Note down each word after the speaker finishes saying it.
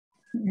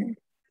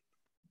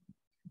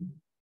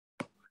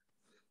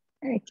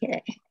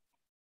Okay.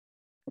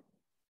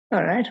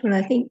 All right. Well,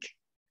 I think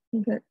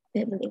we've got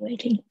Beverly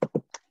waiting.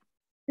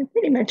 We're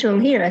pretty much all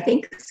here, I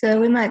think. So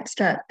we might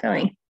start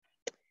going.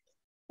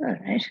 All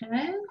right.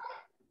 Okay.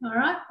 All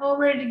right. All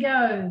ready to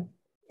go.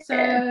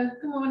 So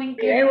good morning,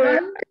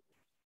 everyone.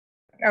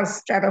 I'll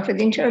start off with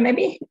the intro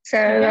maybe.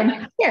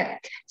 So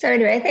So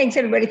anyway, thanks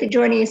everybody for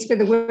joining us for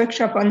the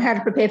workshop on how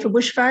to prepare for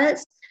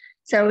bushfires.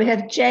 So we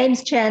have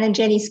James Chan and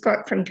Jenny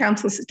Scott from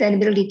Council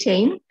Sustainability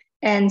Team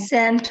and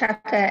Sam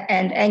Tucker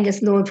and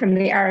Angus Lord from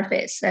the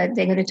RFS. They're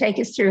going to take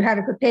us through how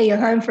to prepare your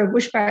home for the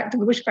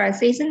bushfire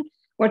season,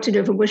 what to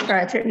do if a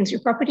bushfire threatens your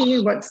property,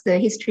 what's the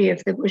history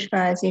of the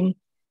bushfires in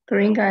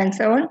Ku-ring-gai and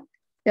so on.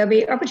 There'll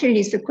be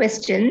opportunities for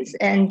questions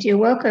and you're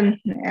welcome.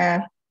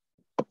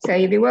 So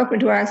you'll be welcome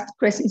to ask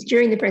questions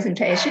during the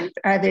presentation,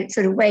 either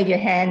sort of wave your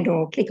hand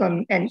or click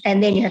on, and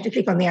then you have to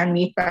click on the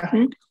unmute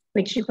button,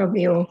 which you're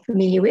probably all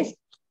familiar with.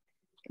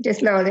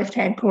 Just lower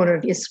left-hand corner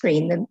of your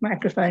screen, the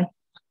microphone.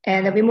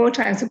 And there'll be more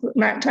time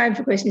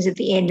for questions at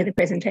the end of the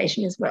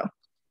presentation as well.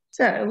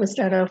 So we'll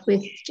start off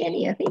with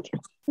Jenny, I think.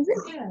 Is it?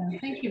 Yeah,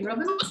 thank you,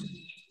 Robin.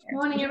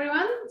 Morning,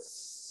 everyone.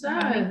 So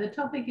the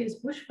topic is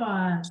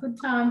bushfire.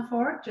 Good time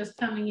for it, just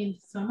coming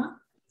into summer.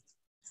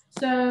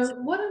 So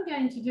what I'm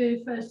going to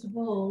do, first of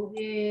all,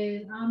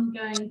 is I'm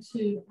going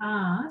to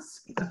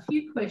ask a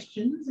few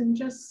questions and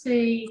just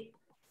see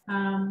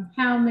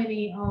how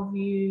many of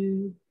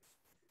you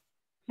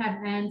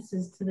have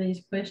answers to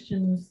these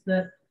questions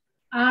that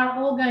are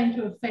all going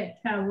to affect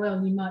how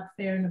well you might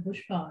fare in a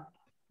bushfire.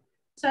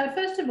 So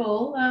first of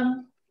all,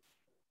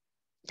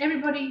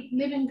 everybody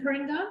live in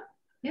Ku-ring-gai?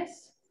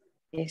 Yes?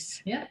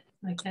 Yes. Yep,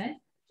 okay.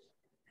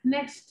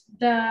 Next,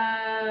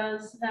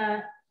 does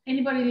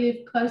anybody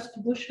live close to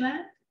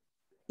bushland?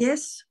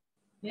 Yes.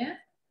 Yeah?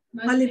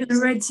 I live in a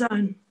red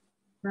zone.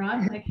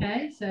 Right,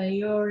 okay. So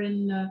you're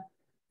in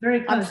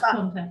very close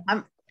contact.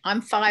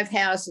 I'm 5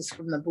 houses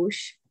from the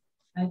bush.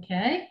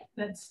 Okay,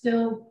 but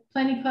still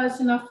plenty close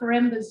enough for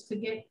embers to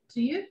get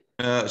to you?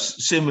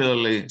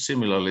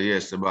 Similarly,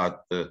 yes,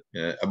 about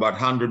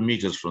 100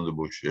 meters from the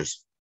bush,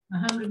 yes.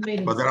 100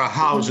 meters. But there are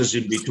houses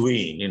in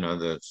between, you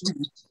know.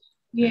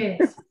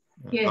 Yes,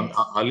 yes.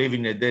 I live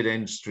in a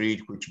dead-end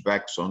street which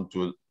backs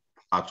onto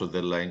part of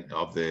the lane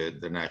of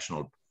the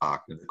national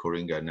park, the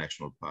Ku-ring-gai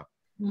National Park,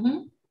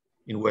 in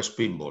West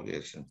Pymble,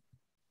 yes.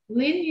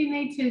 Lynn, you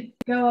need to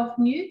go off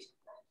mute.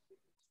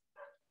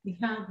 You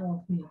can't go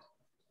off mute.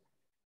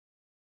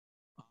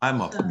 I'm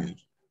off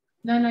mute.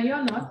 No,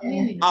 you're not.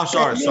 Oh,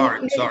 sorry.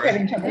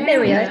 There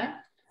we are.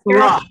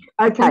 Right.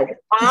 Okay.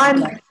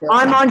 I'm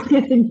on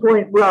Kissing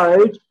Point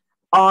Road.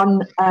 On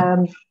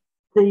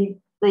the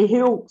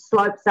hill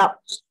slopes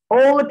up.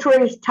 All the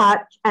trees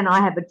touch, and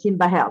I have a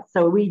timber house.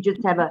 So we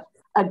just have a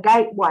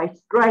gateway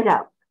straight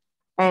up,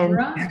 and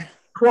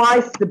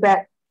twice the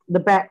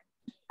back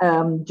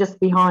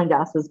just behind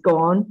us is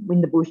gone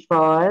in the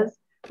bushfires.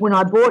 When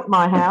I bought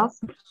my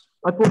house,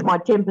 I put my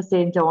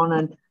 10% on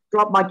and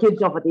dropped my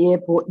kids off at the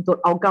airport and thought,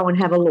 I'll go and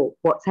have a look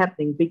what's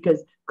happening,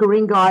 because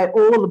Ku-ring-gai,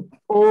 all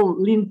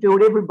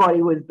Linfield,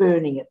 everybody was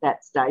burning at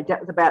that stage. That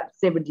was about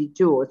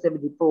 72 or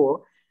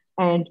 74.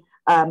 And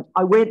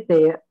I went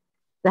there.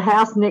 The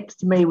house next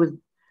to me was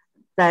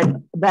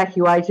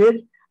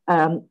evacuated,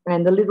 and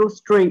the little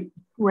street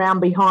round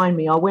behind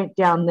me, I went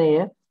down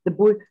there.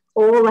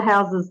 All the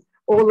houses,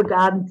 all the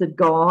gardens had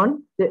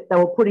gone. They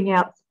were putting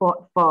out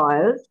spot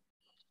fires.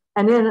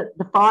 And then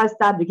the fire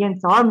started again,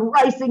 so I'm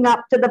racing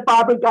up to the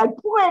fire brigade.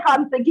 Quick,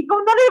 I'm thinking,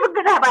 I'm not even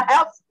going to have a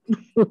house.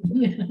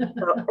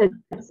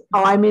 So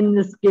I'm in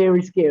the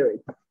scary.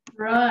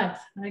 Right.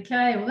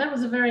 Okay. Well, that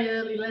was a very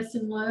early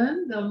lesson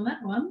learned on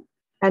that one.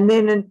 And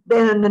then in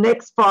the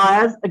next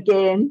fires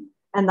again,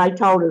 and they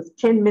told us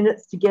 10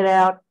 minutes to get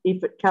out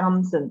if it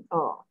comes, and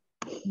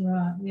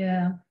Right.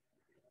 Yeah.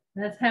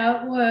 That's how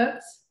it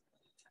works.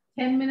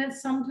 10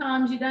 minutes.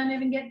 Sometimes you don't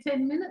even get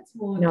 10 minutes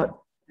warning. No.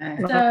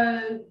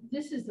 So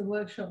this is the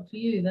workshop for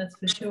you, that's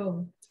for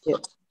sure. Yep.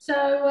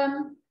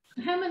 So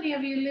how many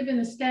of you live in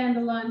a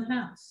standalone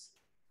house?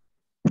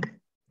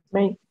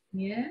 Me.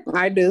 Yeah.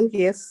 I do,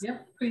 yes.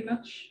 Yep, pretty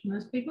much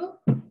most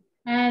people.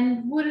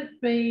 And would it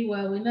be,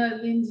 well, we know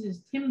Lynn's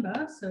is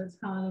timber, so it's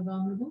highly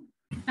vulnerable.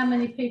 How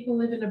many people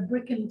live in a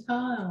brick and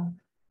tile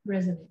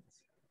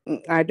residence?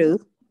 I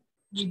do.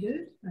 You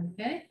do?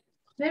 Okay.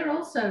 They're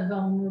also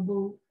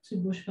vulnerable to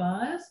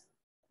bushfires,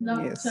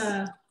 not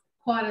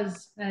quite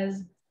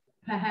as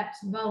perhaps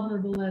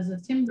vulnerable as a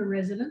timber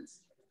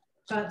residence,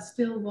 but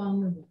still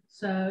vulnerable.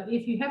 So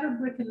if you have a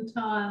brick and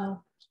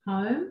tile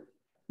home,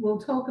 we'll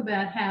talk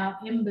about how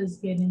embers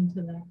get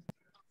into that.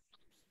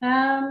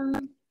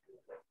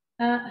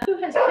 Who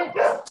has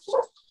pets?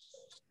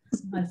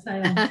 I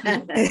say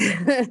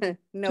on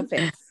No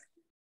pets.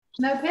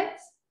 No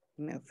pets?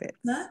 No pets.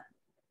 No?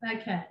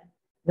 Okay.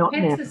 Not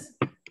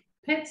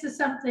Pets are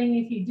something,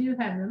 if you do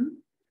have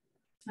them,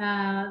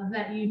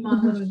 that you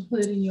might want to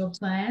include in your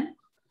plan.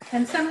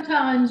 And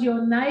sometimes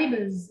your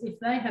neighbours, if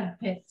they have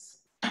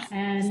pets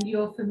and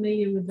you're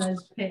familiar with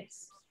those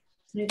pets,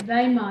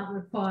 they might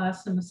require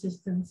some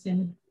assistance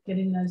in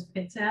getting those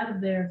pets out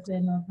of there if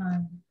they're not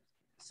home.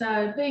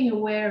 So being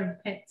aware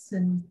of pets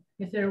and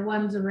if there are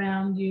ones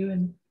around you,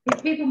 and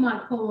if people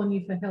might call on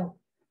you for help,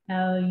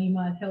 how you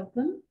might help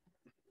them.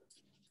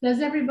 Does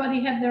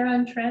everybody have their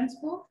own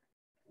transport?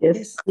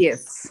 Yes.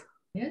 Yes.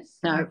 Yes.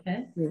 No.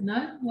 Okay. Yeah.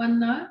 No. One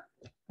no.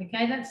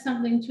 Okay, that's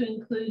something to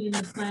include in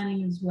the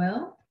planning as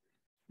well,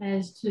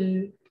 as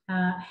to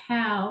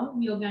how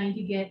you're going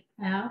to get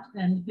out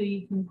and who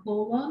you can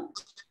call on,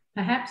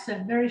 perhaps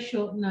at very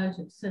short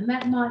notice. And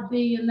that might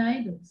be your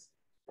neighbours.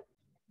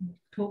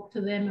 Talk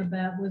to them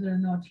about whether or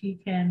not you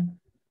can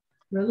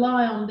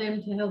rely on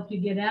them to help you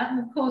get out. And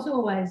of course,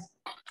 always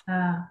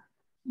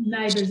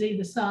neighbours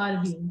either side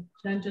of you.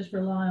 Don't just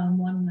rely on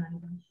one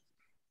neighbour.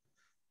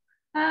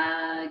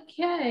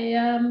 Okay,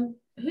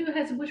 who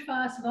has a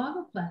bushfire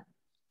survival plan?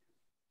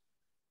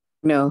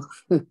 No.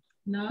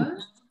 No?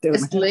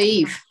 Just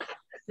leave.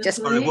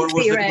 Just Sorry, leave? what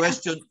was the Clear out.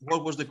 question?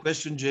 What was the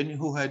question, Jenny?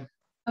 Who had?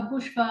 A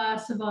bushfire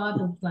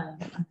survival plan.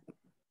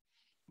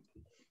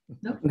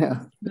 Nope.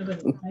 No.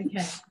 Nobody.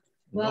 Okay.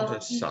 Well, Not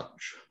as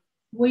such.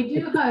 we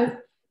do hope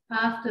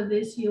after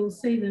this you'll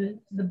see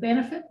the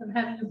benefit of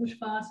having a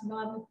bushfire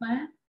survival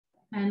plan,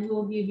 and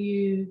we'll give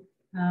you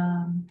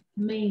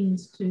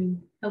means to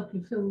help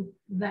you fill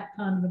that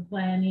kind of a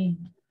plan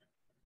in.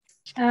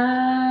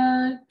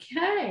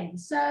 Okay,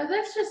 so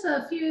that's just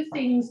a few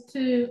things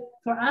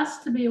for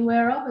us to be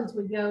aware of as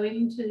we go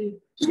into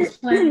this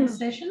planning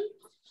session,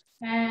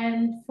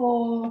 and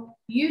for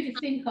you to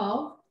think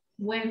of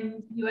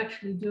when you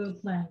actually do a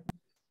plan.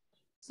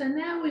 So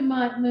now we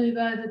might move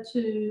over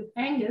to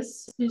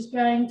Angus, who's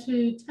going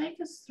to take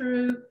us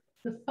through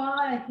the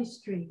fire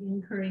history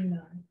in Ku-ring-gai.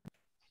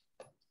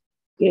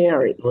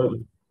 Gary.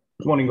 Good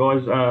morning,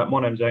 guys.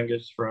 My name's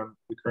Angus from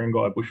the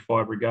Ku-ring-gai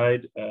Bushfire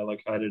Brigade,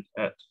 located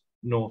at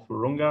North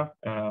Wahroonga.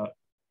 I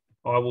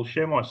will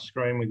share my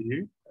screen with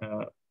you.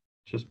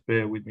 Just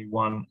bear with me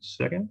 1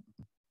 second.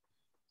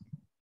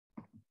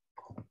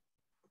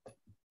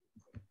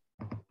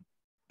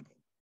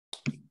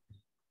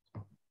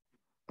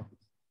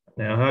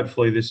 Now,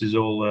 hopefully this is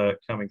all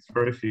coming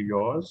through for you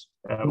guys.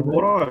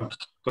 What I've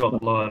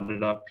got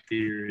loaded up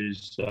here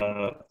is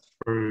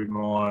through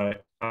my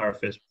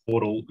RFS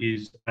portal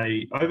is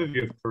an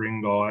overview of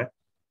Ku-ring-gai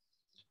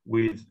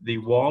with the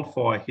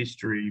wildfire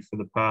history for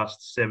the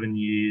past 7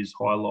 years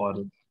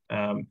highlighted.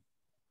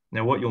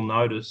 Now, what you'll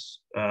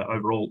notice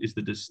overall is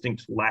the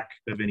distinct lack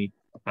of any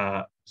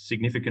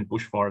significant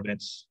bushfire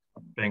events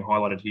being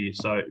highlighted here.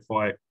 So if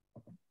I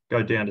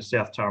go down to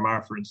South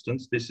Turramurra, for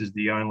instance, this is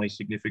the only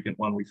significant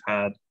one we've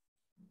had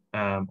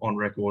on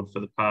record for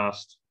the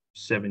past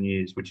 7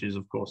 years, which is,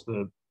 of course,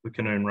 the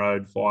Canoon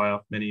Road fire.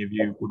 Many of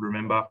you would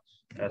remember,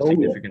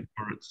 significant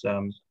for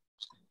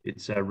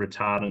its a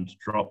retardant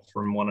drop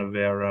from one of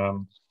our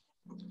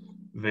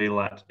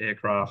VLAT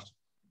aircraft.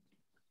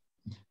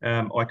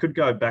 I could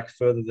go back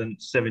further than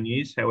 7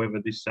 years. However,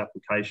 this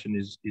application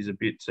is a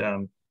bit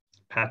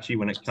patchy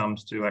when it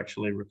comes to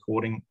actually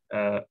recording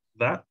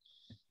that.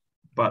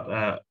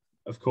 But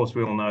of course,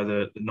 we all know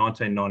that the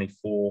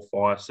 1994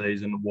 fire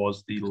season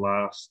was the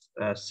last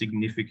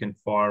significant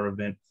fire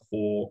event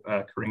for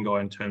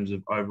Ku-ring-gai in terms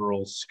of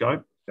overall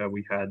scope.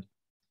 We had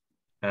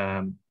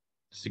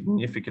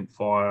significant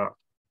fire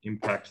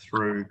impact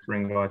through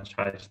Ku-ring-gai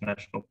Chase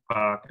National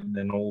Park, and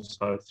then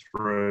also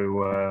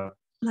through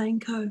Lane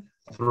Cove.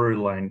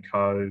 Through Lane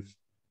Cove.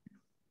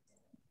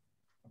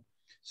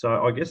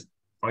 So I guess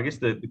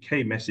the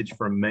key message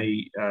from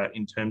me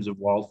in terms of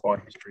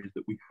wildfire history is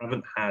that we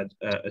haven't had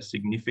a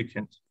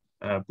significant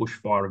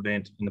bushfire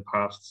event in the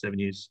past 7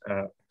 years.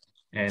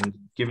 And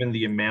given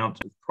the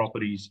amount of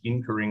properties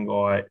in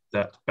Ku-ring-gai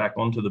that back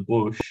onto the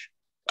bush,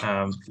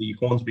 the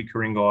Hornsby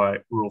Ku-ring-gai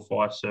Rural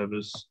Fire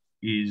Service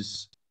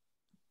is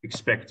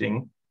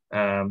expecting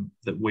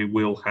that we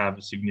will have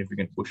a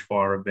significant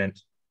bushfire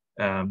event.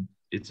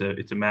 It's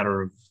a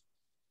matter of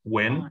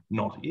when,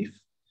 not if.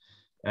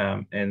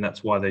 And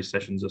that's why these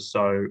sessions are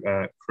so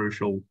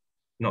crucial,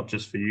 not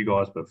just for you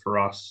guys, but for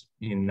us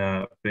in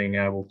being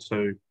able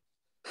to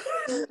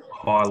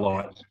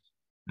highlight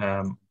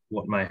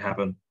what may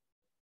happen.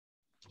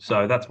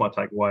 So that's my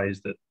takeaway,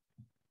 is that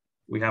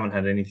we haven't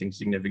had anything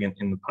significant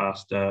in the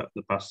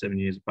past 7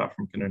 years apart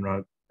from Canoon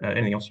Road.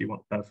 Anything else you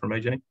want from me,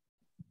 Jenny?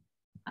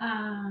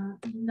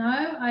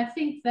 No, I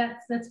think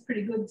that's a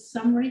pretty good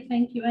summary.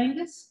 Thank you,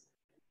 Angus.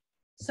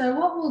 So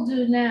what we'll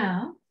do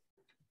now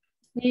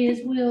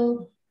is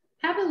we'll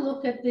have a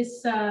look at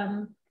this,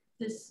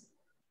 this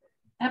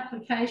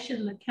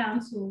application that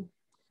Council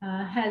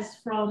has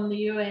from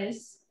the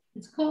US.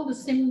 It's called the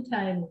SIM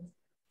table.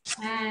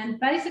 And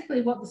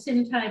basically what the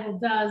SIM table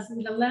does,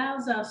 it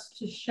allows us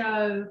to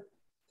show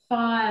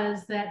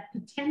fires that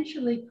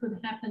potentially could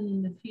happen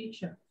in the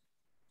future.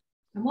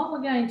 And what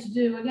we're going to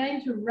do, we're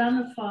going to run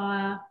a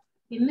fire,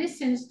 in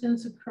this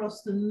instance,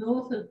 across the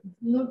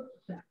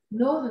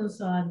northern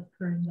side of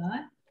Ku-ring-gai.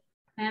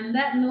 And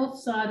that north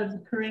side of the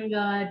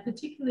Ku-ring-gai,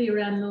 particularly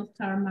around North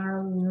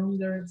Turramurra,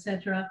 Wahroonga,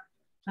 etc.,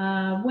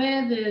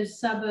 where there's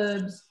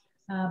suburbs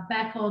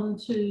back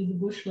onto the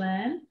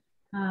bushland,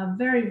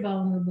 very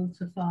vulnerable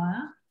to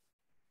fire.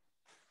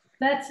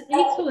 That's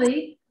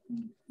equally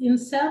in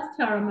South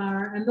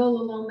Turramurra and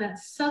all along that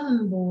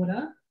southern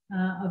border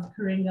of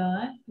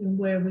Ku-ring-gai,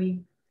 where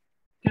we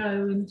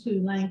go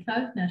into Lane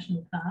Cove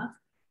National Park.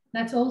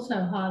 That's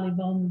also highly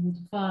vulnerable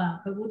to fire.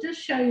 But we'll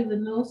just show you the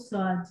north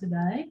side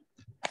today.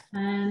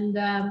 And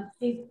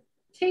it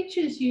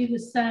teaches you the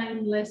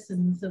same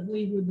lessons that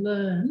we would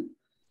learn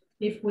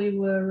if we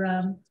were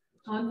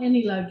on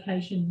any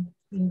location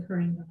in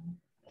Ku-ring-gai.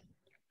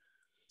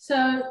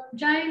 So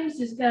James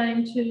is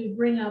going to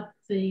bring up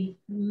the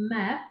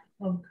map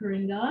of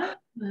Ku-ring-gai.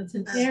 That's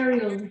an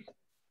aerial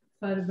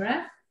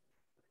photograph.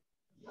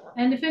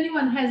 And if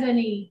anyone has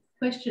any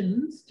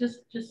questions,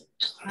 just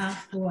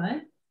ask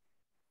away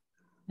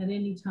at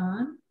any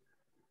time.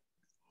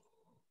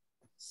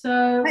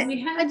 So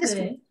we have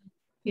there.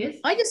 Yes.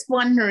 I just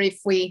wonder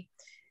if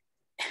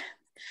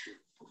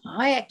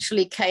I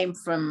actually came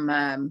from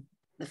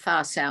the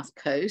far south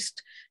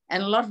coast,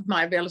 and a lot of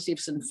my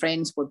relatives and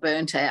friends were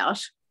burnt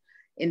out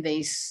in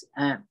these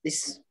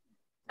this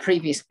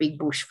previous big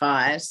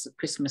bushfires,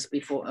 Christmas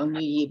before or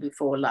New Year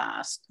before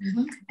last.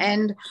 Mm-hmm.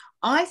 And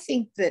I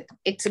think that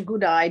it's a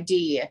good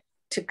idea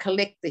to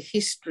collect the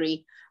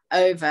history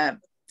over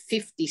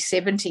 50,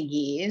 70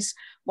 years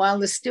while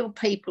there's still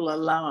people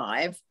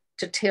alive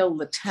to tell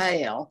the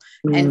tale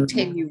and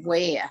tell you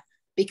where.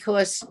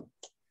 Because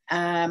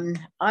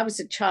I was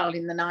a child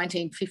in the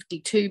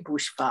 1952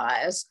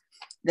 bushfires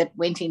that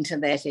went into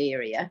that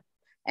area,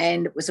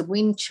 and it was a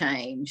wind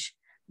change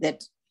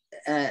that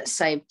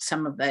saved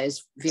some of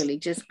those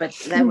villages, but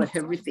they were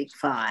horrific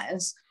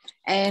fires.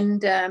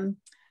 And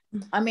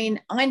I mean,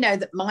 I know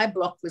that my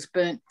block was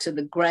burnt to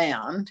the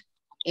ground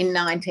in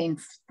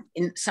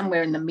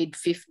somewhere in the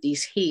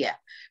mid-50s here,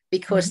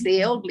 because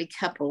the elderly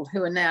couple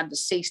who are now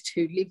deceased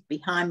who lived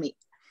behind me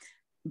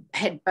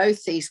had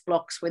both these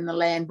blocks when the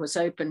land was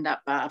opened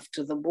up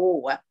after the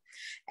war,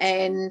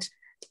 and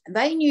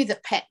they knew the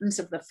patterns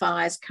of the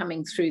fires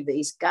coming through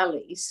these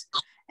gullies.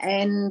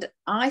 And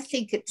I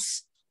think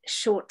it's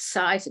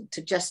short-sighted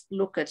to just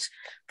look at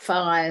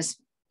fires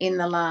in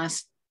the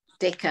last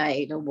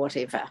decade or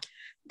whatever,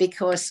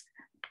 because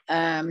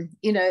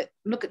you know,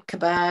 look at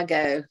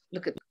Cabargo,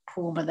 look at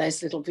Palmer,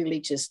 those little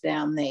villages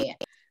down there.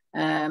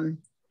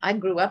 I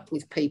grew up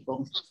with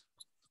people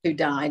who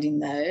died in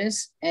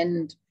those,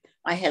 and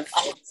I have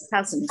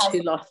cousins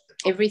who lost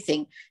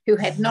everything, who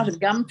had not a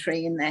gum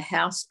tree in their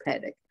house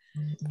paddock.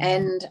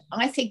 And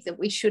I think that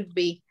we should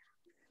be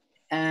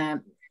I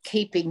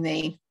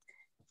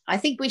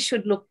think we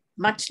should look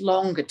much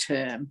longer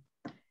term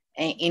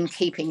in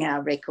keeping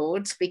our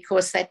records,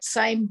 because that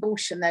same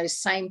bush and those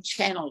same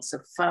channels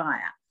of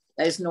fire,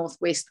 those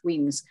northwest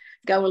winds,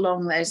 go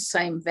along those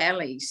same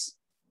valleys.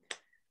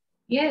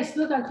 Yes,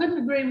 look, I couldn't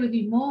agree with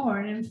you more.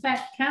 And in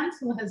fact,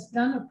 Council has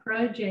done a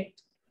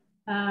project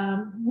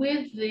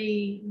with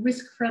the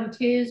Risk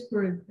Frontiers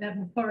group at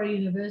Macquarie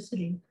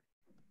University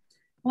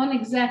on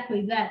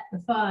exactly that, the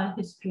fire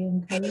history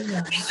in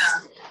Ku-ring-gai.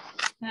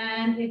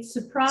 And it's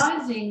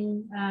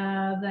surprising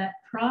that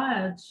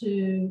prior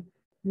to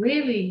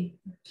really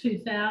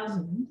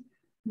 2000,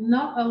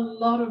 not a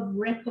lot of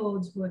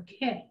records were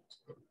kept.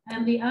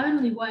 And the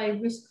only way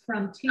Risk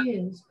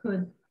Frontiers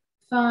could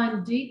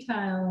find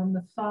detail on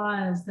the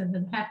fires that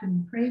had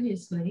happened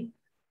previously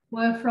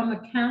were from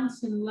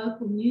accounts in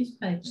local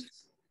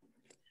newspapers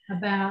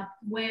about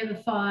where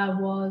the fire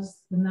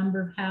was, the number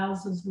of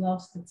houses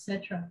lost,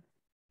 etc.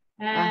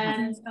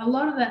 And a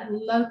lot of that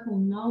local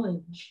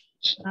knowledge,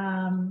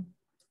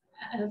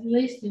 at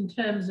least in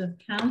terms of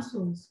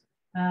councils,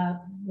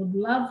 would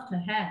love to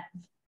have.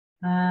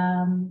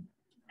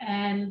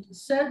 And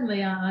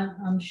certainly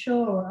I'm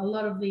sure a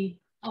lot of the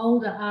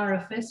older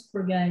RFS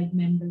brigade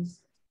members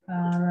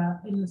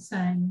are in the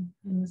same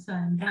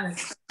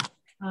boat.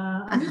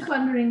 I'm just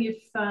wondering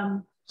if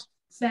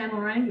Sam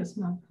or Angus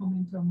might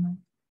comment on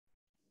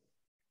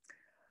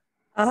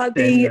that.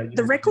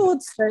 The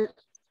records that,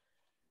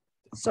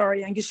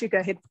 sorry, Angus, you go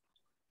ahead.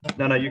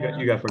 No, you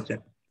go for it, Sam.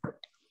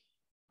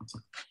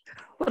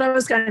 What I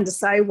was going to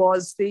say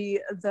was the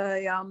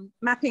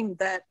mapping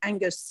that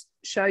Angus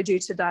showed you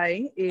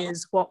today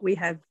is what we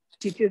have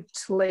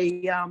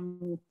digitally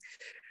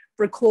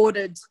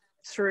recorded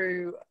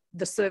through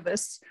the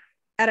service.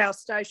 At our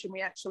station,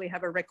 we actually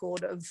have a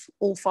record of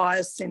all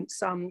fires since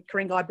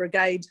Ku-ring-gai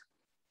Brigade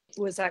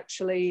was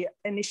actually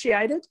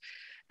initiated,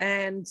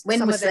 and when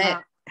some was of them that?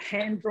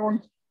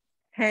 Are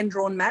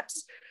hand-drawn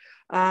maps.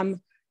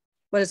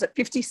 What is it,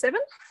 57?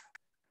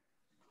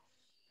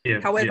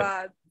 Yeah.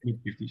 However,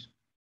 mid-50s.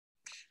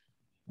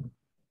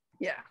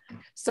 Yeah,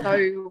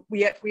 so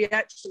we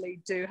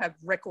actually do have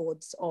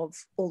records of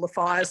all the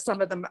fires.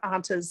 Some of them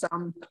aren't as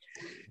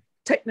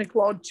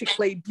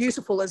technologically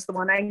beautiful as the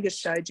one Angus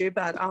showed you,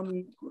 but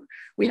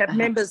we have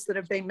members that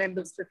have been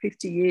members for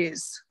 50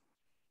 years.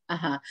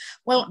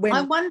 Well,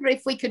 I wonder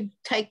if we could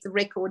take the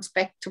records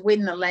back to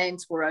when the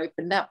lands were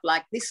opened up.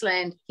 Like this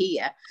land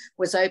here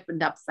was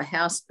opened up for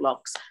house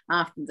blocks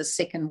after the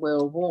Second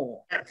World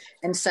War.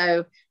 And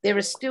so there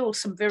are still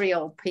some very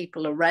old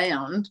people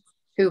around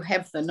who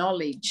have the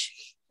knowledge.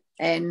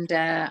 And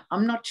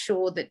I'm not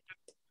sure that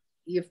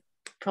you've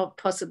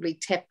possibly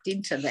tapped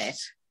into that,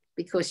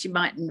 because they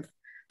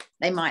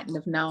mightn't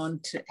have known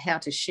how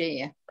to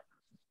share.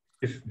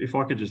 If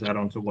I could just add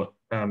on to what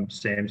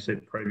Sam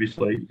said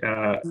previously,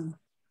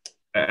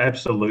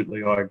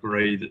 absolutely, I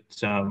agree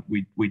that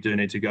we do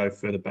need to go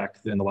further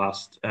back than the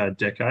last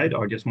decade.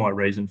 I guess my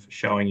reason for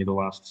showing you the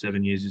last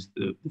 7 years is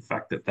the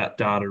fact that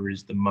data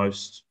is the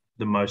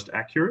most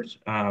accurate.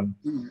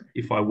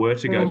 If I were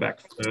to go back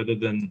further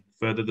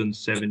than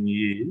 7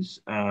 years,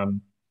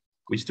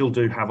 we still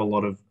do have a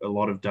lot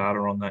of data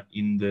on that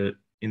in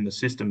the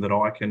system that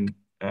I can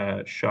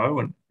show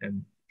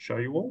and show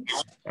you all.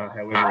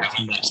 However,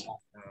 it's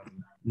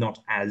not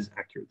as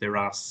accurate. There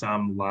are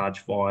some large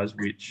fires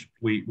which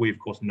we of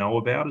course know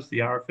about as the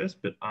RFS,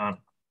 but aren't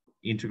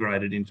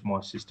integrated into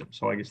my system.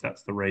 So I guess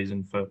that's the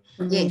reason for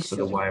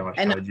the way I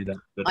showed you that.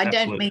 But I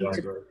don't mean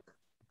to.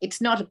 It's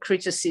not a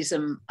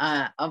criticism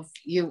of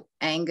you,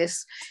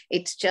 Angus.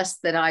 It's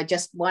just that I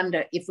just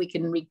wonder if we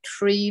can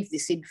retrieve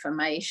this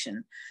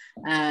information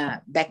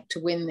back to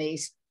when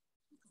these,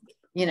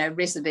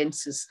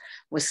 residences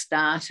were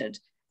started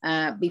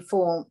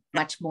before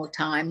much more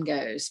time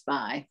goes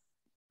by.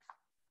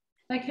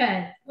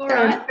 Okay, all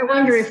right. I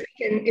wonder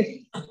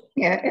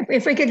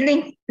if we could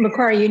link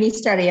Macquarie Uni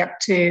study up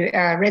to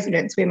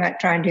residents, we might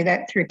try and do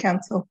that through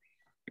council.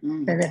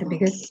 So that'd be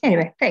good.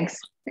 Anyway, thanks.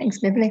 Thanks,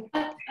 Beverly.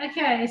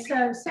 Okay,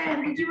 so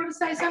Sam, did you want to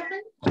say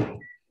something?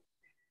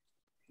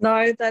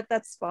 No,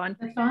 that's fine.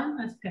 That's fine?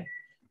 That's okay.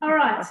 All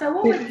right, so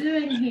what we're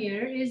doing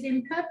here is,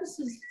 in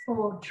purposes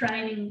for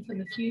training for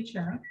the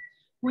future,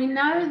 we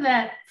know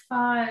that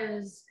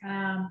fires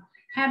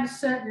have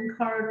certain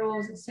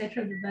corridors,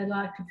 etc., that they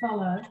like to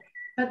follow,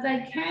 but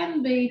they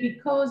can be,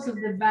 because of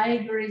the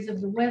vagaries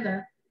of the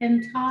weather,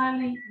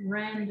 entirely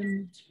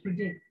random to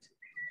predict.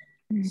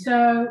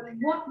 So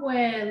what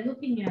we're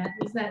looking at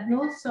is that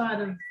north side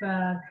of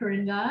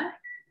Ku-ring-gai,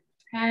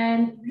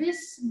 and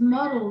this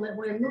model that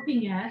we're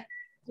looking at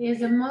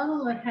is a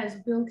model that has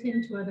built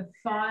into it a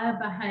fire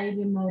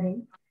behaviour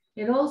model.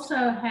 It also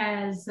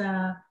has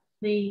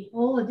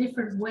all the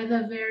different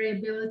weather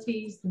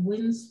variabilities, the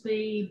wind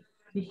speed,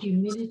 the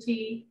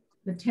humidity,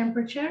 the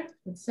temperature,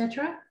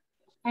 etc.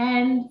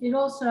 And it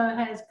also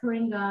has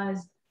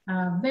Ku-ring-gai's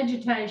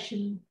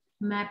vegetation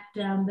mapped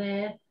down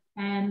there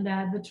and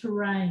the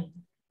terrain.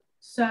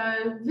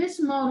 So this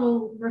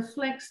model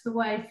reflects the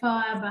way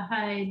fire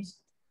behaves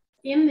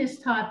in this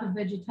type of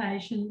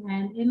vegetation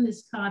and in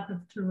this type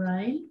of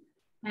terrain.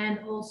 And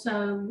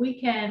also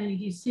we can, if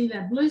you see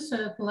that blue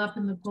circle up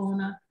in the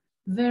corner,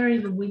 vary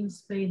the wind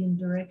speed and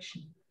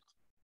direction.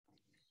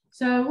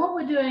 So what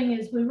we're doing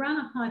is we run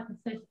a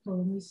hypothetical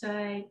and we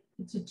say,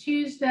 it's a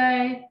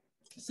Tuesday,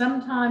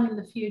 sometime in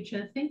the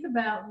future, think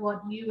about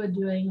what you are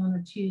doing on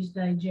a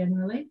Tuesday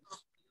generally.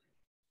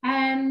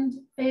 And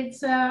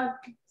it's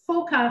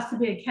forecast to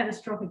be a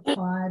catastrophic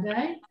fire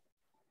day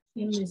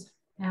in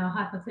our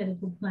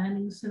hypothetical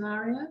planning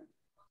scenario.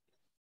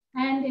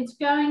 And it's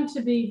going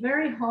to be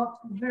very hot,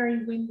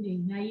 very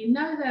windy. Now, you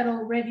know that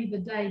already the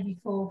day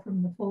before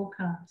from the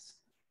forecast.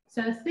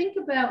 So think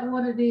about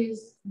what it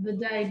is the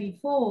day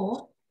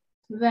before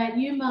that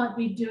you might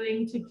be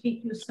doing to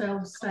keep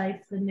yourself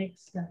safe the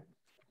next day.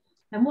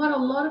 And what a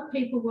lot of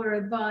people were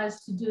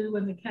advised to do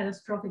when the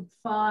catastrophic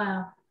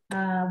fire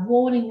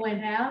warning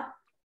went out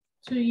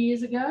 2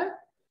 years ago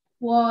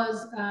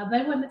was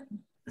they went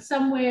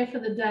somewhere for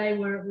the day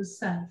where it was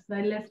safe.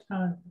 They left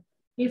home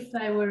if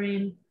they were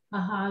in a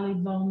highly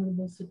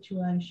vulnerable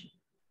situation.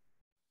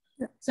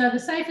 So the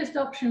safest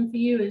option for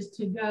you is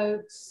to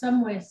go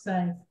somewhere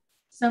safe,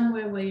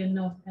 somewhere where you're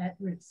not at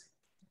risk.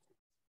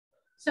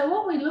 So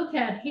what we look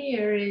at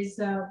here is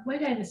we're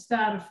going to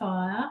start a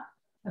fire,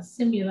 a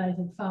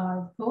simulated fire,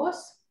 of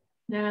course.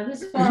 Now,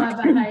 this fire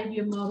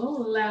behaviour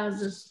model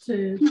allows us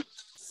to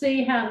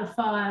see how the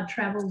fire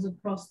travels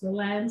across the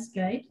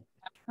landscape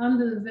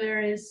under the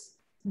various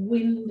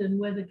wind and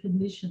weather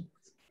conditions.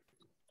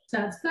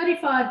 So it's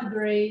 35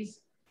 degrees,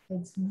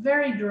 it's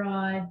very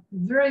dry,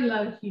 very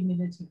low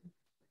humidity.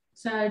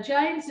 So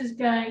James is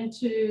going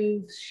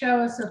to show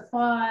us a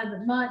fire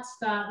that might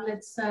start,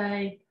 let's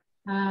say,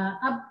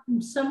 up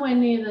somewhere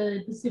near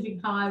the Pacific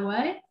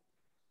Highway.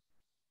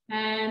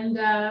 And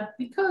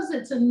because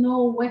it's a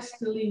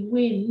northwesterly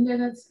wind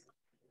and it's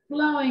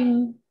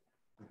blowing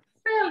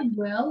fairly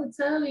well, it's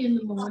early in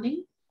the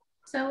morning.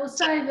 So we'll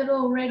say that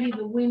already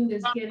the wind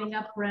is getting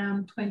up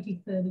around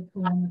 20, 30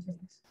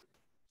 kilometres.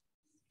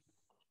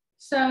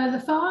 So the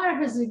fire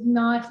has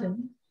ignited.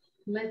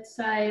 Let's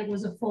say it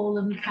was a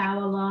fallen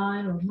power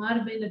line, or it might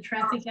have been a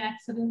traffic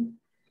accident.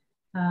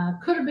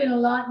 Could have been a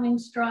lightning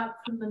strike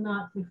from the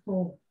night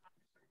before.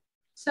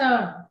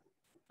 So,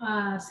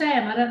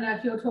 Sam, I don't know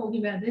if you're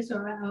talking about this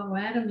or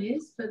Adam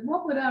is, but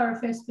what would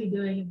RFS be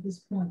doing at this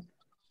point?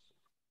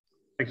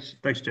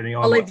 Thanks, Jenny.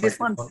 I'll leave this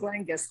one to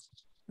Angus.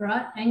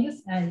 Right,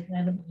 Angus?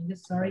 Adam,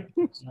 Angus, sorry.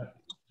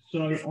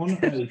 So on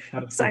a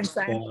catastrophic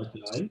fire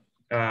day,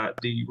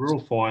 the Rural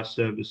Fire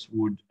Service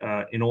would,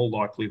 in all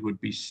likelihood,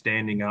 be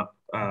standing up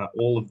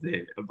all of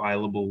their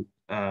available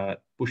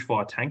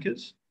bushfire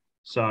tankers.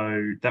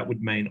 So that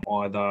would mean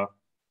either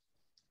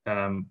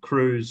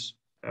crews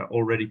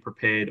already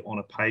prepared on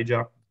a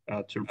pager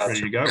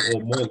ready to go,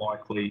 or more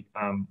likely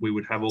we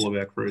would have all of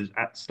our crews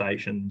at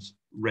stations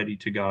ready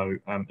to go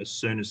as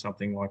soon as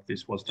something like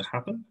this was to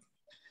happen.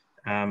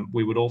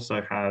 We would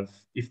also have,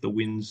 if the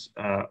winds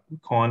were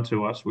kind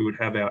to us, we would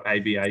have our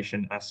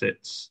aviation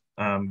assets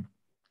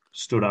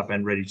stood up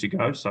and ready to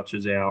go, such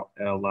as our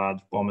large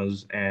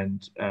bombers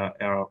and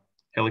our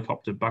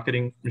helicopter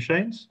bucketing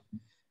machines.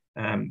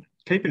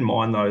 Keep in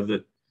mind, though,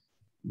 that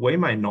we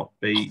may not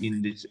be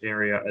in this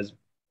area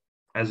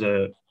as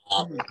a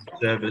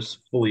service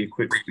fully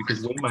equipped,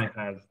 because we may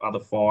have other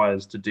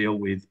fires to deal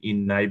with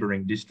in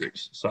neighbouring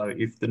districts. So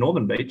if the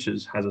Northern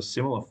Beaches has a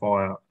similar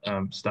fire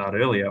start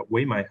earlier,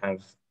 we may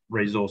have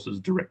resources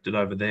directed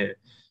over there.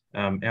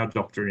 Our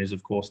doctrine is,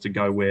 of course, to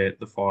go where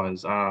the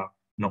fires are,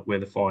 not where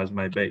the fires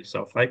may be.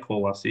 So if they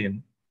call us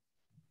in,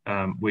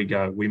 we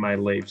go. We may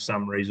leave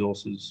some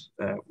resources.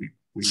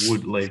 We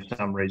would leave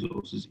some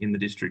resources in the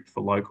district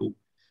for local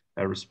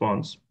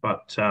response.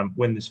 But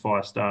when this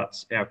fire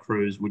starts, our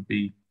crews would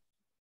be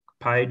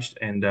paged,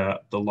 and the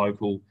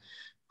local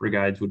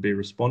brigades would be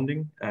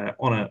responding.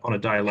 On a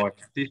day like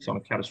this, on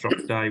a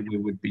catastrophic day, we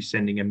would be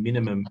sending a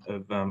minimum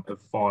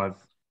of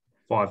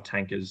five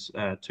tankers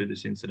to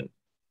this incident.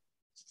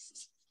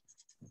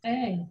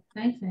 Okay,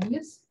 thanks,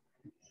 Angus.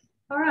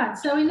 All right,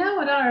 so we know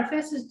what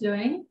RFS is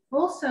doing.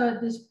 Also at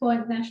this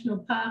point, National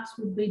Parks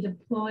would be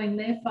deploying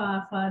their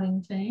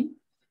firefighting team.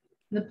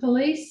 The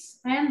police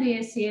and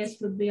the SES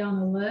would be on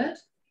alert,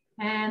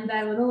 and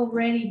they would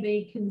already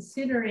be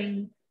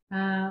considering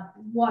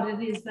what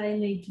it is they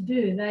need to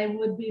do. They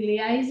would be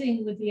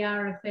liaising with the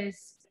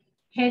RFS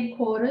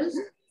headquarters,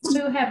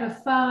 who have a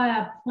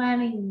fire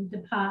planning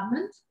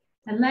department,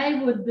 and they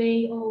would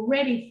be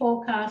already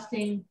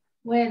forecasting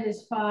where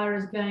this fire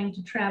is going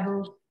to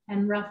travel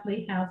and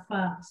roughly how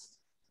fast.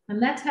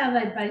 And that's how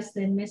they base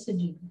their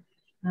messaging.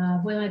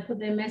 When they put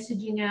their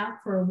messaging out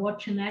for a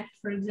watch and act,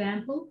 for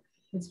example,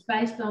 it's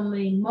based on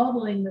the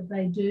modelling that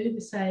they do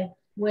to say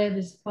where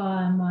this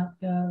fire might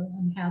go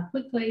and how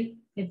quickly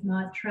it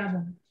might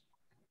travel.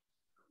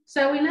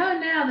 So we know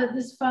now that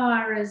this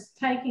fire is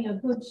taking a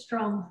good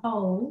strong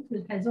hold.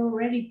 It has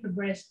already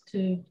progressed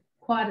to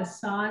quite a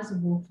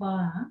sizable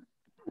fire.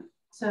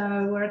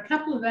 So we're a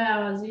couple of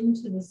hours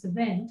into this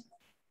event.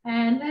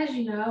 And as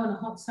you know, on a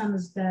hot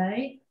summer's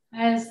day,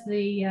 as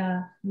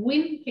the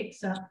wind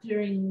picks up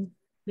during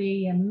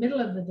the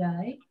middle of the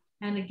day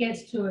and it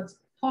gets to its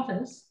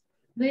hottest,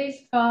 these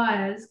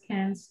fires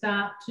can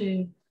start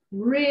to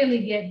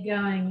really get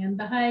going and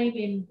behave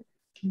in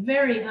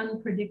very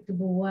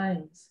unpredictable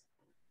ways.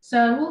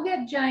 So we'll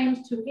get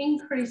James to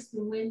increase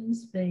the wind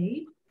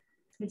speed.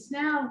 It's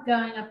now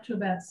going up to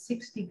about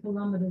 60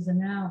 kilometres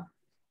an hour.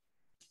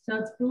 So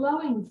it's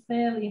blowing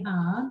fairly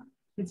hard.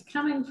 It's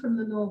coming from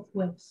the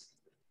northwest.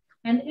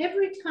 And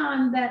every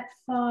time that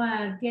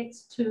fire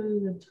gets to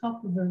the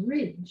top of a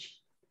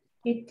ridge,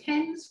 it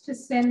tends to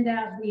send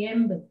out the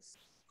embers.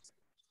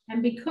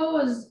 And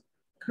because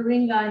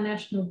Ku-ring-gai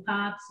National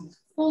Parks is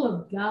full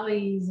of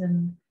gullies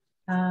and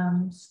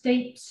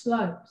steep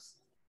slopes,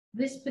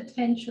 this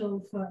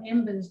potential for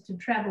embers to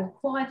travel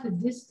quite a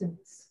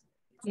distance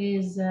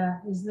is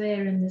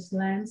there in this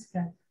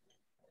landscape.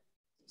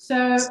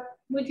 So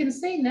we can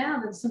see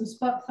now that some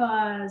spot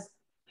fires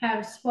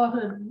have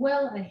spotted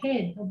well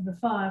ahead of the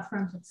fire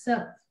front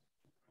itself.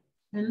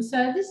 And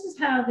so this is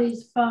how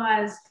these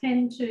fires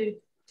tend to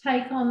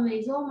take on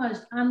these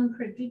almost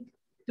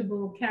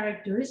unpredictable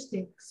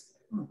characteristics,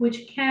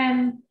 which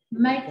can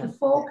make the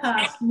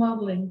forecast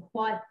modelling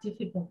quite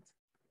difficult.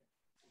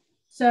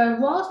 So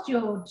whilst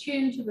you're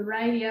tuned to the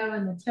radio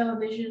and the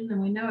television,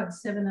 and we know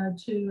it's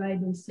 702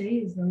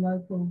 ABC is the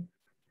local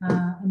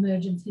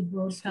emergency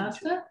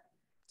broadcaster,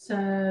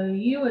 so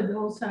you would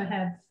also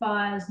have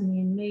Fires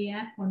Near Me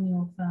app on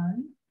your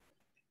phone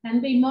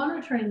and be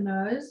monitoring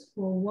those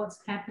for what's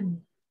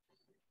happening.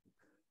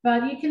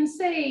 But you can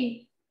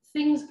see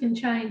things can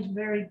change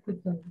very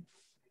quickly.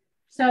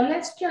 So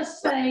let's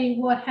just say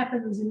what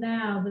happens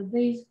now, that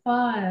these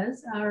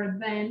fires are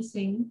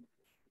advancing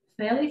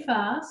fairly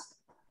fast.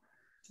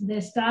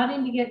 They're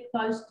starting to get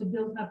close to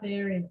built up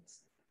areas.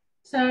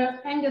 So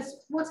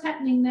Angus, what's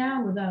happening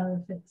now with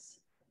RFS?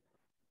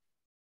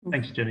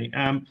 Thanks, Jenny.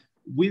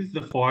 With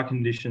the fire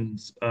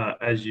conditions,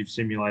 as you've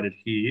simulated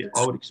here,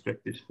 I would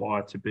expect this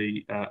fire to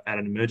be at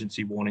an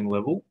emergency warning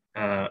level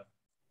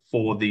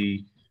for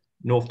the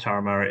North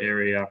Turramurra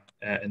area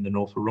and the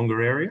North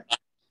Wahroonga area.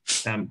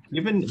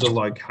 Given the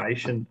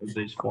location of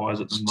these fires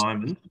at the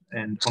moment,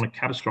 and on a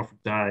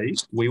catastrophic day,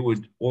 we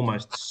would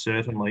almost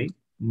certainly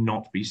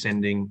not be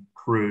sending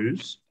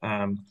crews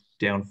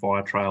down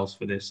fire trails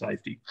for their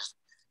safety.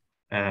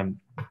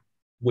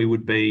 We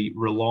would be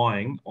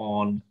relying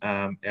on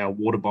our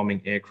water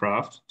bombing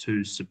aircraft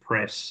to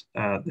suppress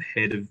the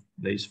head of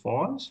these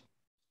fires,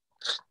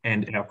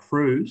 and our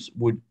crews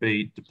would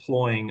be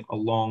deploying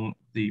along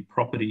the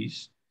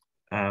properties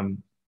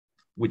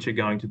which are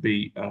going to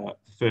be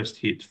first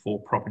hit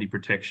for property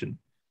protection.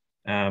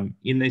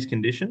 In these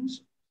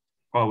conditions,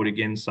 I would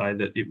again say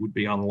that it would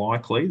be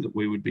unlikely that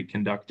we would be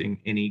conducting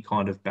any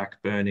kind of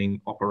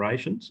back-burning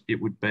operations.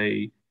 It would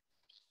be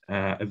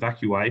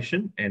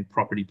evacuation and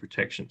property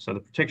protection. So the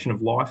protection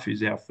of life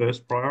is our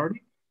first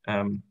priority,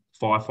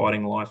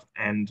 firefighting life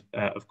and,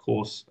 of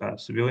course,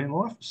 civilian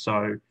life.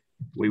 So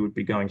we would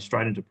be going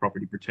straight into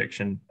property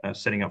protection,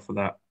 setting up for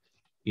that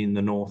in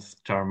the North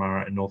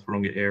Turramurra and North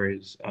Wahroonga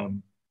areas.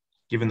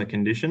 Given the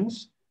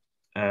conditions,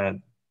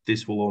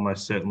 this will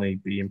almost certainly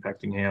be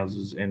impacting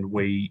houses, and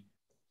we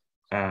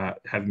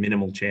have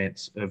minimal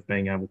chance of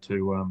being able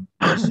to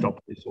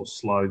stop this or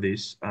slow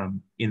this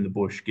in the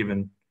bush,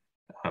 given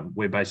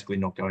we're basically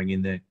not going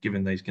in there,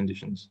 given these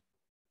conditions.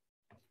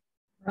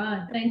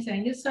 Right, thanks,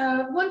 Angus. So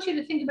I want you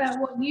to think about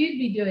what you'd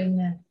be doing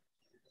then.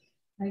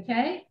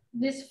 Okay,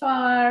 this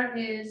fire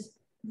is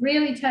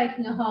really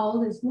taking a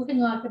hold. It's looking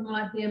like it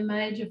might be a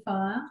major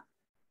fire.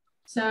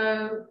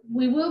 So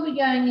we will be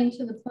going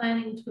into the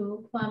planning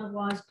tool,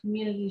 Climate-Wise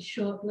Communities,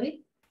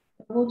 shortly.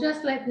 We'll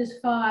just let this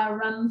fire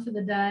run for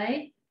the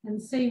day and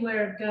see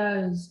where it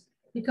goes,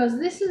 because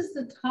this is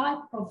the type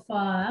of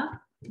fire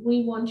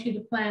we want you to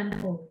plan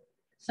for.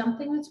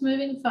 Something that's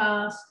moving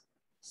fast,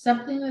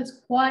 something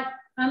that's quite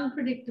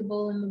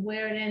unpredictable in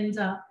where it ends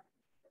up,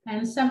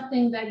 and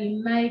something that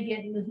you may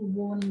get little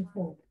warning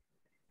for.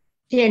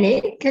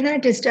 Jenny, can I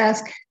just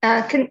ask,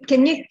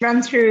 can you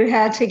run through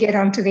how to get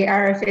onto the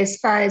RFS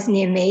Fires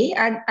Near Me?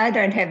 I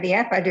don't have the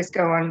app. I just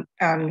go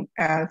on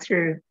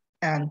through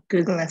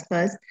Google, I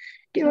suppose.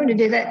 Do you want to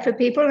do that for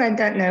people? I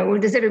don't know. Or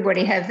does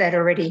everybody have that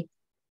already?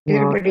 Is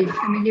everybody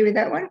familiar with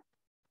that one?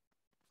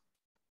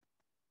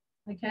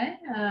 Okay,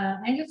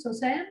 Angus or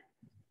Sam?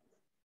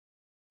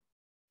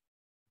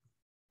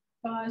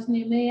 Fires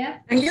Near Me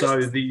app.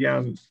 So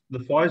the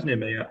Fires Near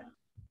Me app,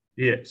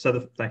 yeah.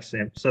 So thanks,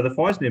 Sam. So the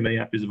Fires Near Me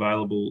app is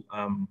available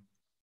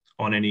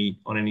on any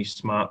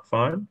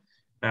smartphone.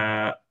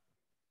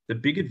 The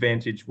big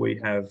advantage we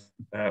have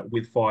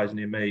with Fires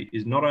Near Me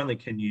is not only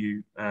can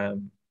you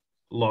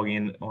log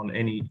in on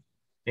any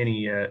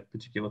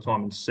particular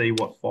time and see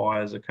what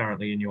fires are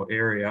currently in your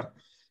area,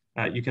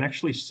 you can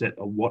actually set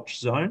a watch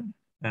zone.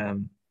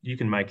 You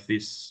can make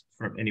this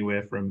from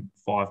anywhere from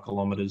 5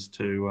 kilometres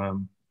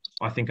to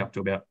I think up to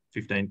about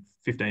 15,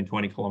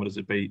 20 kilometres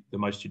would be the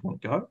most you'd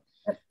want to go.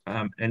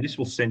 And this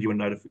will send you a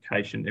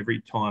notification every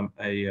time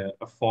a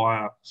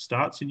fire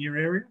starts in your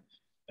area,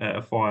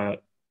 a fire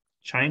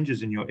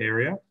changes in your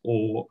area,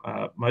 or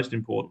most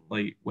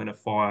importantly, when a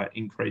fire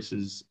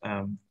increases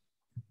an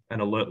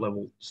alert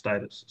level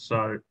status.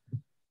 So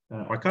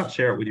I can't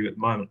share it with you at the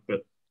moment,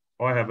 but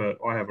I have a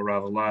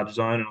rather large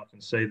zone, and I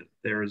can see that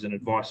there is an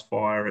advice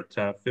fire at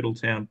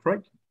Fiddletown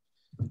Creek.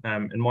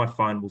 And my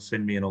phone will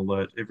send me an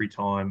alert every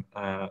time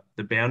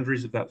the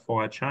boundaries of that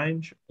fire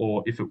change,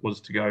 or if it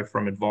was to go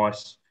from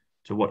advice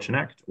to watch and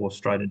act, or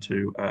straight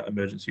into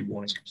emergency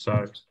warning.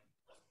 So,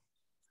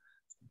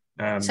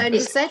 so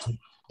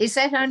is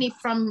that only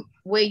from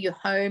where your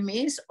home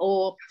is,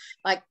 or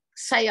like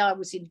say I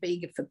was in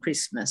Bega for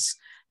Christmas,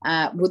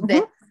 would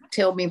that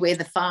tell me where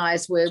the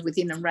fires were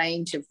within a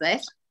range of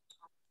that?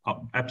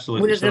 Oh,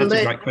 absolutely. So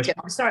that's a great question.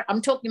 I'm sorry,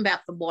 I'm talking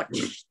about the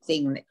watch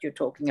thing that you're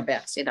talking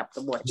about, set up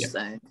the watch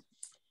zone.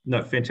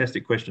 No,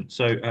 fantastic question.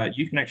 So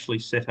you can actually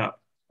set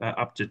up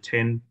to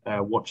 10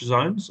 watch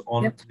zones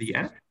on the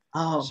app.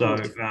 Oh, so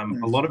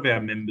a lot of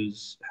our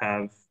members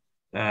have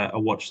a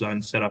watch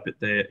zone set up at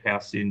their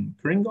house in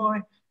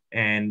Ku-ring-gai,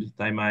 and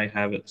they may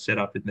have it set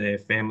up in their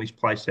family's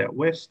place out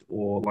west,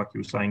 or like you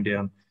were saying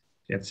down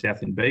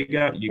south in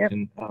Bega. You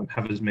can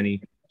have as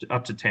many,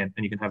 up to 10,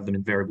 and you can have them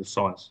in variable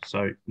size.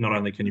 So not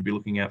only can you be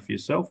looking out for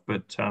yourself,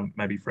 but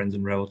maybe friends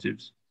and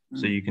relatives,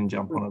 so you can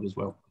jump on it as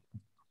well.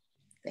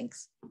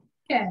 Thanks.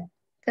 Yeah.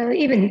 So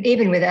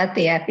even without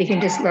the app, you can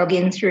just log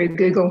in through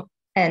Google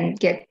and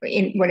get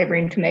in whatever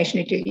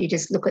information you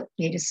just look at.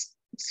 You just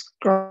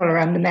scroll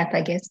around the map,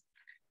 I guess.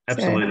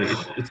 Absolutely,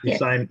 so, it's the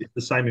same. It's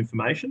the same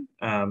information.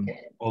 I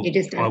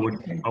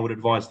would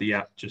advise the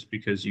app, just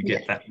because you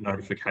get that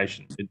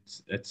notification.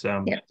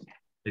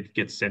 It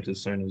gets sent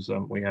as soon as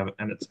we have it,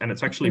 and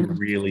it's actually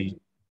really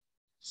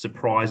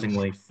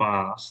surprisingly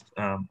fast.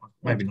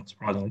 Maybe not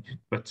surprisingly,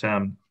 but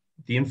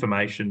the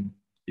information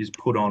is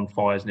put on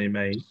Fires Near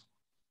Me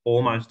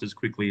almost as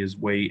quickly as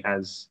we,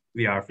 as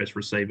the RFS,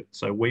 receive it.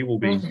 So we will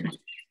be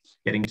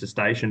getting to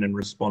station and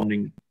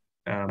responding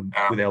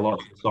with our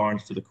lights and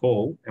sirens to the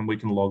call, and we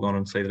can log on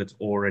and see that it's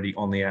already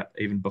on the app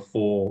even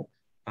before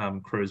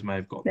crews may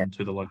have gotten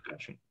to the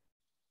location.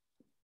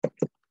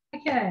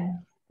 Okay,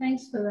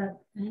 thanks for that,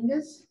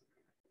 Angus.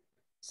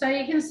 So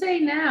you can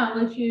see now,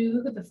 if you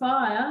look at the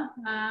fire,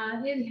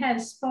 it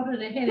has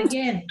spotted ahead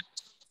again.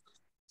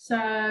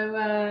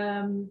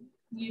 So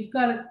you've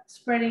got it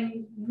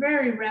spreading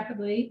very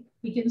rapidly.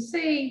 You can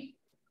see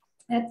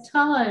at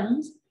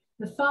times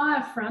the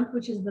fire front,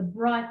 which is the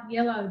bright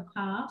yellow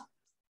part,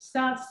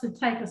 starts to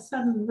take a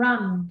sudden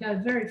run, go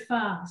very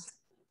fast.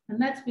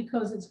 And that's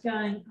because it's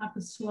going up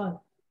a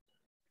slope.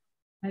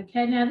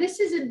 Okay, now this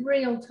isn't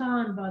real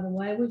time, by the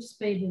way. We've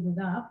speeded it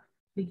up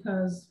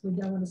because we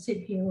don't want to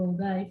sit here all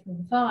day for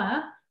the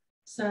fire.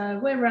 So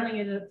we're running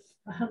it at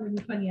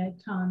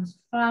 128 times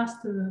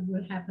faster than it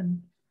would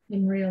happen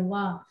in real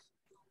life.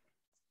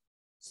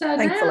 So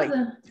Thankfully.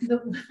 now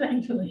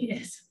thankfully,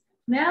 yes.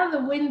 Now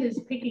the wind is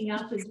picking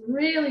up, it's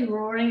really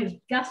roaring, it's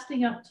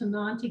gusting up to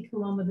 90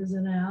 kilometres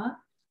an hour.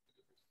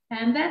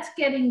 And that's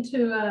getting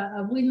to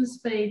a wind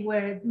speed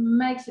where it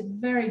makes it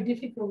very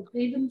difficult,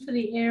 even for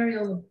the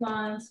aerial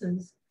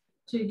appliances,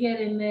 to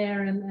get in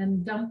there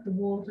and dump the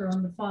water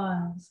on the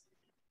fires.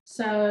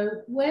 So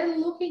we're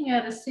looking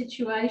at a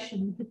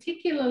situation,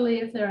 particularly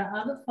if there are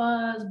other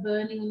fires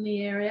burning in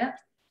the area,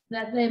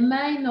 that there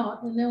may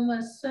not, and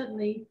almost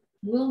certainly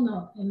will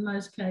not in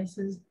most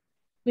cases,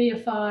 be a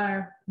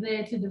fire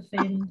there to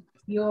defend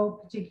your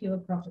particular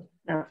property.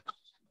 No.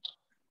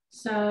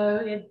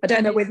 So I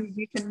don't know whether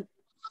you can,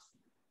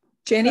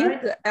 Jenny,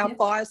 sorry?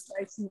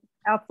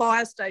 our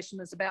fire station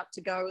is about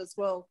to go as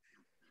well.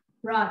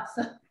 Right.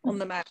 So, on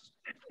the map.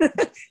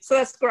 So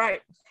that's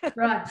great.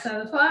 Right.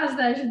 So the fire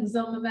station is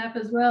on the map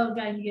as well,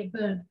 going to get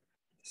burned.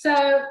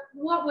 So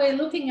what we're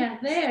looking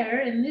at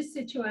there in this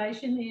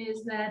situation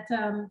is that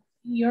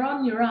you're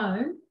on your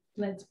own.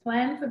 Let's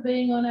plan for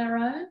being on our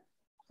own.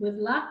 With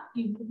luck,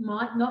 you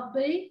might not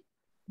be,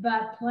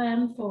 but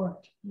plan for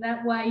it.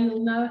 That way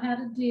you'll know how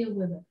to deal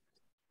with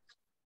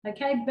it.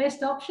 Okay,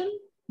 best option,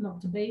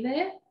 not to be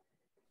there.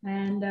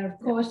 And of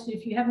course,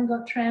 if you haven't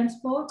got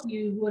transport,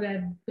 you would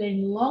have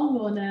been long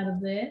gone out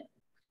of there.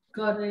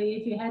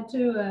 If you had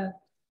to,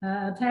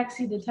 a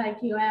taxi to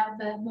take you out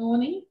that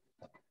morning.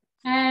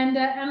 And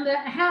the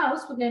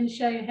house, we're going to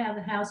show you how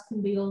the house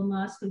can be all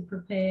nicely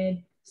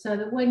prepared so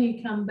that when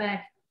you come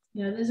back,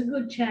 you know, there's a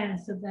good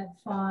chance that that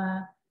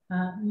fire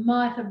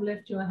might have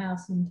left your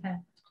house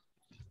intact.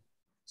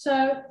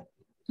 So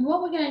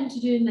what we're going to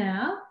do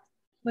now,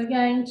 we're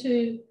going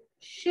to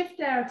shift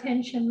our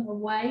attention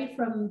away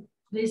from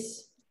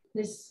this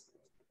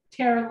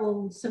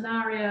terrible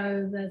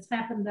scenario that's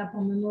happened up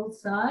on the north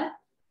side,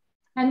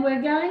 and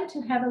we're going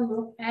to have a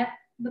look at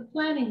the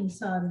planning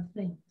side of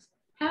things.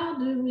 How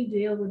do we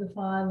deal with a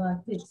fire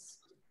like this?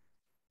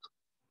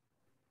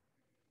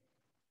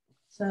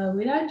 So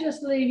we don't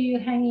just leave you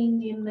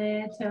hanging in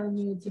there telling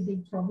you it's a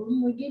big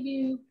problem. We give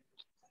you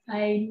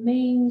a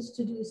means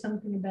to do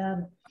something about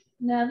it.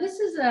 Now, this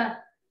is a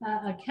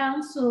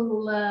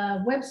council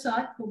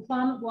website called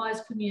Climate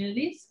Wise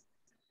Communities.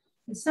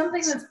 It's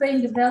something that's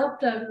been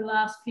developed over the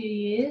last few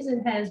years.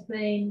 It has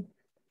been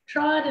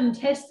tried and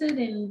tested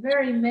in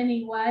very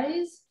many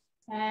ways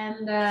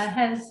and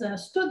has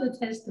stood the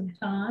test of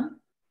time.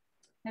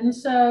 And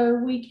so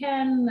we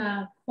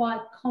can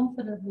quite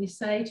confidently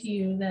say to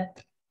you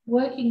that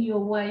working your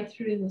way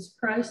through this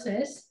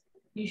process,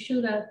 you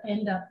should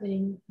end up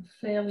being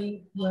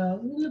fairly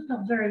well,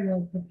 not very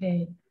well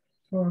prepared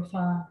for a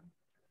fire.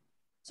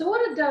 So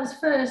what it does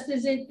first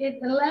is it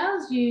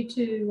allows you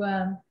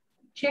to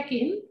check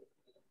in.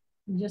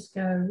 You just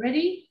go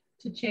ready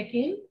to check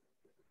in,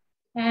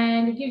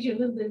 and it gives you a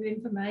little bit of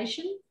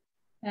information.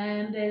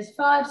 And there's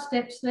 5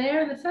 steps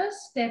there. And the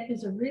first step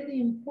is a really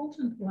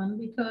important one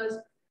because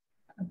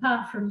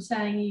apart from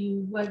saying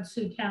you won't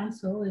sue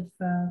council if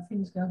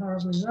things go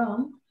horribly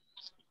wrong,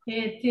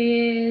 it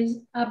is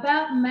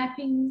about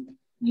mapping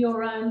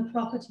your own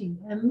property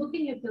and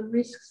looking at the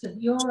risks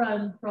that your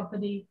own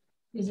property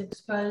is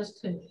exposed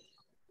to.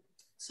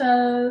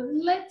 So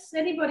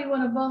anybody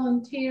want to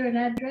volunteer an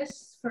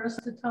address for us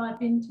to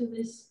type into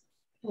this?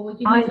 Or we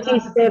can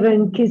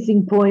 97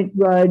 Kissing Point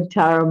Road,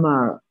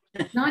 Taramara.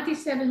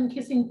 97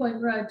 Kissing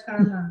Point Road,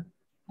 Taramara.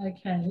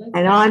 Okay.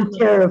 And I'm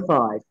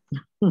terrified.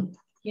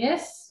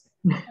 Yes,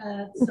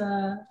 it's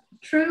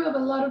true of a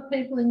lot of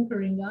people in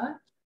Ku-ring-gai.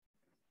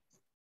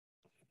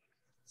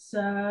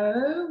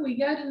 So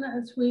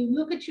we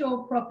look at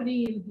your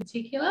property in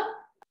particular.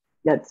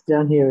 That's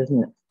down here,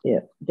 isn't it?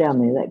 Yeah, down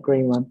there, that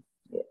green one.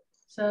 Yeah.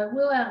 So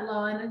we'll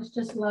outline, it's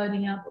just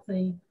loading up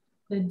the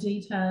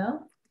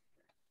detail.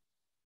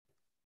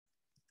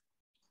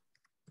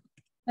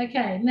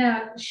 Okay,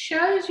 now it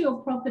shows your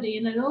property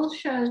and it all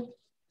shows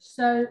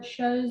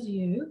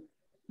you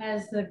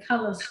as the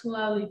colour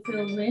slowly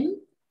fills in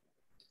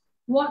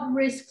what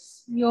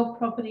risks your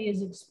property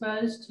is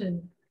exposed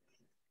to.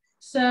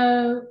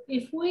 So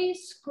if we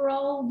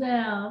scroll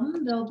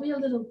down, there'll be a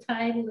little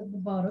table at the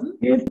bottom.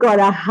 You've got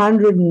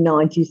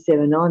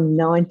 197. I'm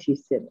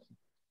 97.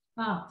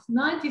 Ah, it's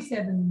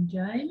 97,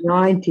 James.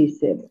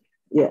 97.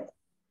 Yeah.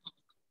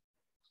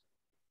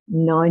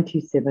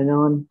 97.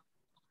 I'm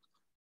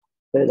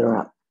further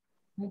up.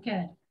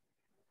 Okay.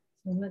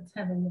 So let's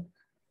have a look.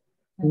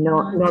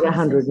 Not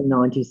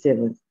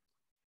 197.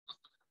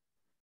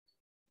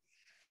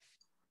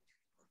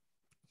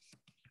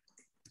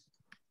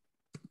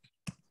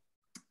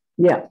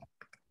 Yeah,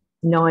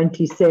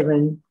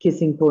 97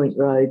 Kissing Point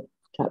Road.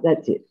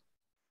 That's it.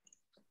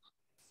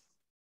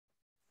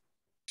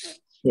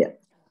 Yeah.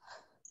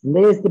 And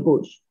there's the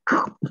bush.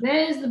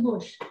 There's the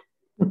bush.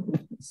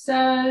 So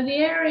the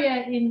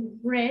area in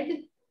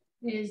red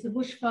is the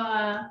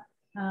bushfire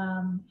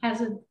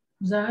hazard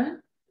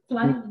zone.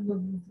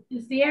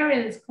 It's the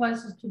area that's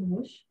closest to the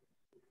bush.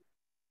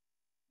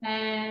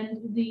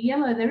 And the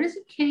yellow, there is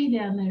a key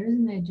down there,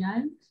 isn't there,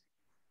 James?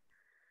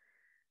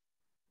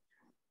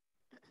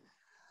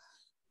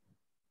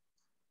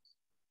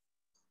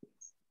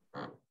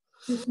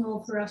 Too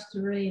small for us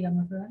to read, I'm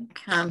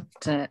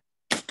afraid.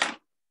 I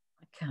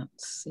can't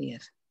see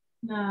it.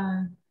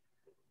 No,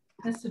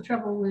 that's the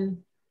trouble with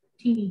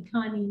teeny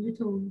tiny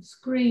little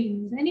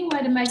screens. Any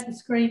way to make the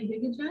screen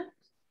bigger, James?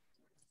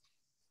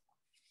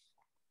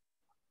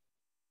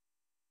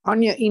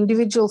 On your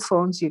individual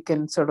phones, you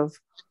can sort of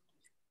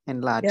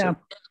enlarge it. Oh,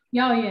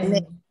 yeah.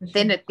 And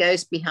then it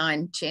goes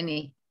behind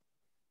Jenny.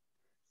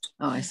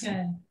 Oh, I see.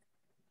 Okay.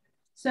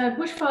 So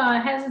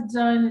bushfire hazard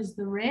zone is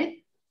the red,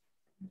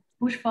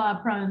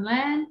 bushfire prone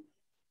land.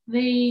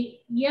 The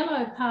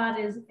yellow part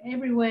is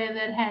everywhere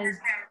that has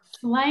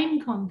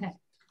flame contact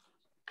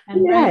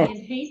and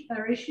radiant heat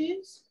are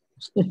issues.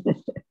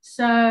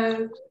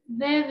 So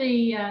they're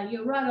the,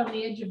 you're right on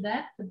the edge of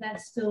that, but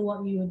that's still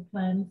what you would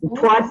plan for.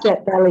 Twice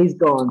that valley's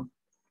gone.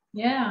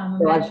 Yeah,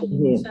 I'm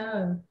imagining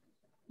so.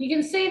 You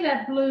can see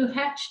that blue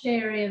hatched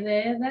area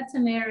there. That's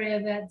an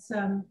area that's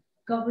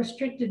got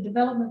restricted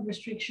development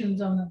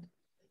restrictions on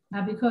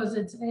it because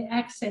its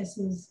access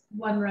is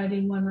one road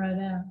in, one road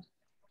out.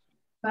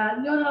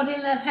 But you're not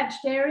in that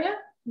hatched area,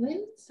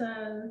 Lynn, so...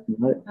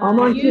 I'm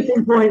on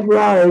Kissing Point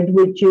Road,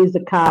 which is a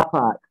car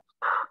park.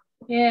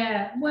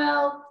 Yeah,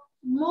 well,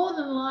 more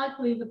than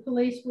likely the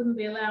police wouldn't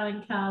be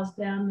allowing cars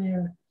down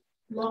there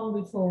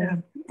long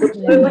before.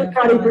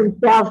 Everybody from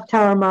South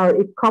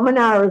Turramurra, if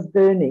Commonara is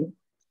burning,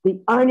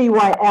 the only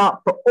way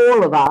out for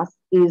all of us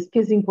is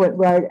Kissing Point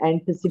Road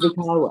and Pacific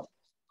Highway.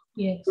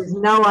 Yes. There's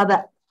no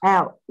other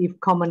out if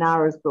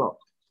Commonara is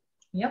blocked.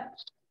 Yep.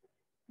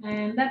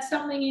 And that's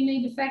something you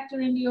need to factor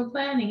into your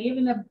planning,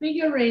 even a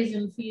bigger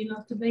reason for you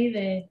not to be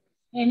there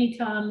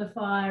anytime the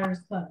fire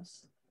is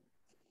close.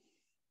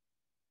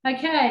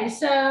 Okay,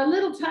 so a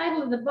little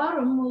table at the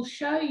bottom will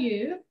show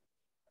you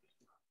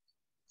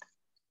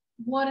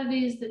what it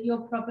is that your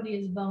property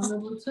is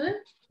vulnerable to.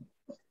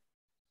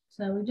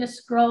 So we just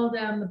scroll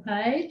down the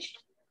page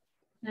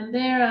and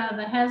there are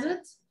the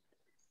hazards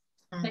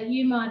that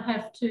you might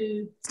have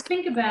to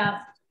think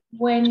about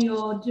when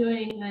you're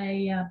doing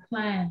a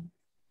plan.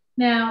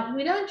 Now,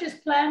 we don't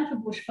just plan for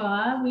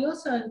bushfire, we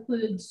also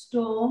include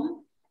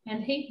storm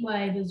and heat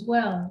wave as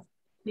well,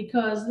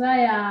 because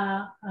they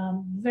are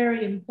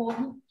very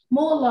important.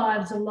 More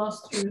lives are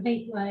lost through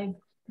heat wave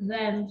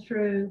than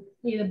through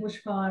either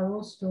bushfire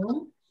or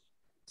storm.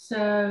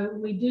 So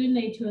we do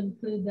need to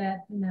include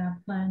that in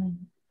our planning.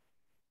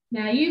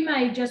 Now, you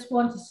may just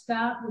want to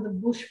start with a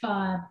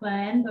bushfire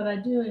plan, but I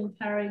do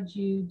encourage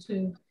you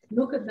to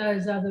look at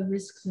those other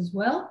risks as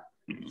well,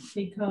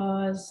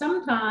 because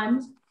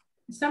sometimes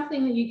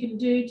something that you can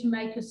do to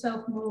make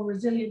yourself more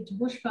resilient to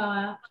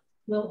bushfire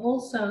will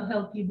also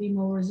help you be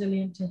more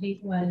resilient to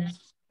heat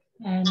waves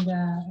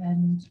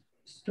and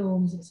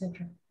storms,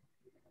 etc.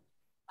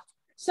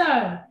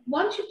 So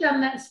once you've done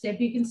that step,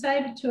 you can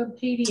save it to a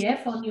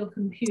PDF on your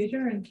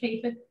computer and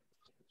keep it.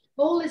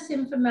 All this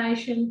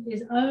information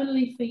is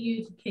only for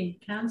you to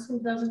keep. Council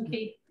doesn't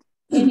keep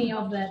any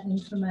of that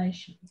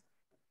information.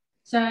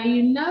 So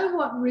you know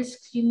what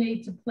risks you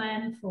need to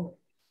plan for.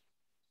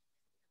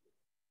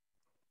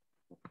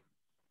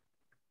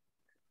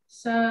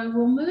 So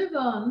we'll move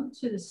on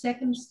to the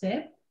second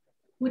step,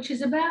 which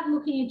is about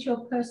looking at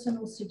your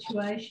personal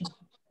situation.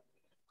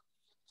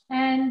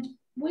 And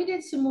we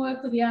did some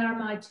work with the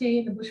RMIT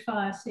and the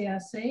Bushfire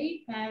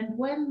CRC, and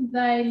when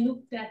they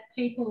looked at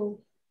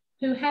people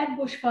who had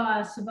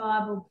bushfire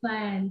survival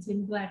plans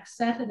in Black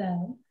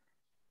Saturday,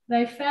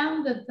 they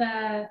found that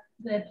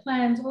their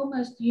plans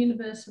almost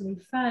universally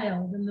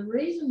failed. And the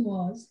reason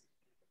was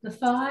the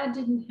fire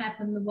didn't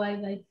happen the way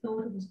they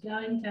thought it was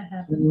going to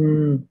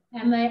happen.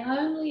 And they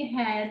only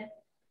had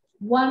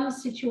one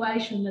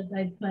situation that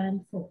they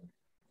planned for.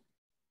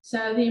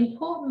 So the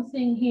important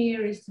thing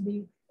here is to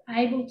be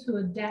able to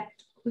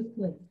adapt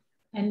quickly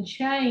and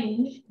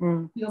change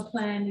your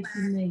plan if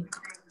you need.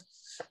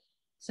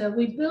 So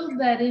we build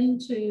that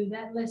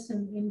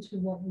lesson into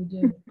what we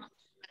do.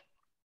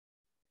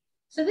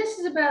 So this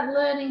is about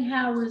learning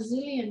how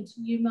resilient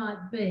you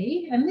might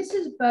be. And this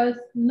is both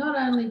not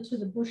only to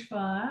the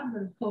bushfire,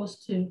 but of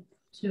course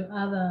to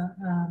other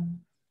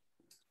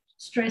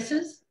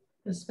stresses,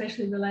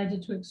 especially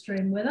related to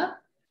extreme weather.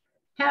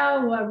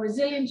 How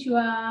resilient you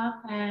are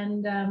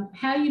and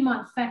how you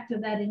might factor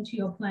that into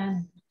your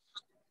planning.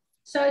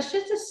 So it's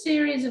just a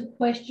series of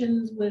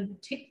questions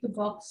with tick the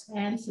box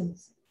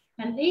answers.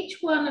 And each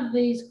one of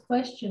these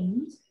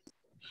questions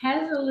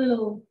has a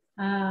little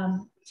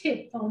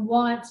tip on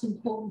why it's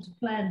important to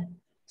plan.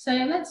 So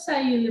let's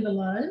say you live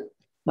alone.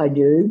 I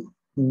do.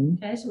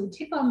 Okay, so we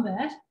tick on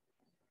that.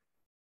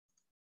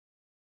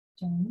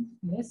 James,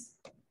 yes,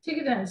 tick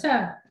it down.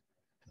 So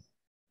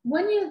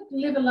when you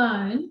live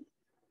alone,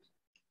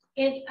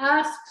 it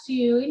asks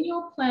you in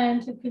your plan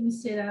to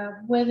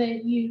consider whether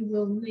you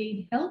will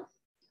need help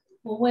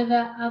or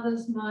whether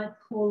others might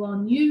call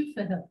on you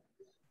for help.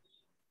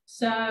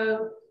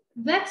 So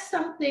that's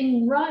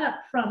something right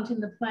up front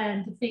in the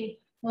plan to think,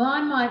 well,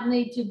 I might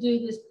need to do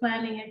this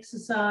planning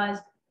exercise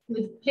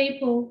with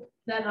people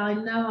that I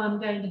know I'm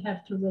going to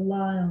have to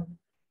rely on.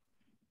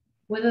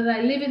 Whether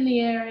they live in the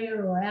area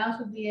or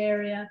out of the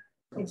area,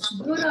 it's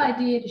a good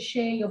idea to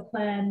share your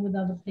plan with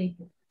other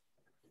people.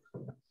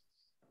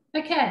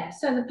 Okay,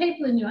 so the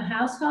people in your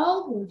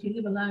household, or if you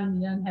live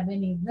alone, you don't have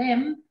any of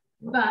them,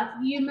 but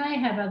you may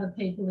have other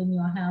people in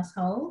your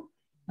household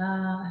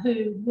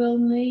who will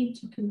need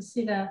to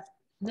consider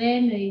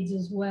their needs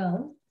as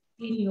well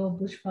in your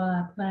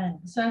bushfire plan.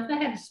 So if they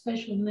have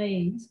special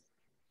needs,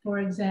 for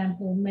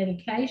example,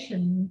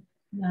 medication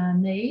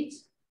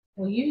needs,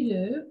 or you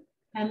do,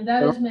 and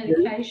those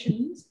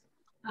medications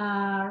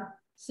are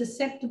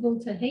susceptible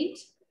to heat.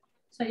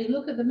 So you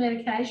look at the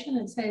medication,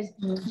 it says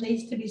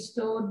needs to be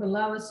stored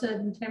below a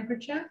certain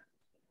temperature.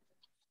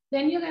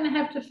 Then you're going to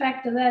have to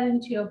factor that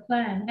into your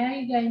plan. How are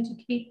you going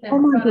to keep that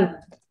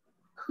product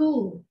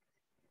cool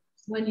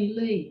when you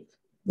leave?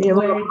 Yeah,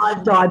 well, I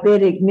have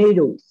diabetic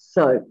needles,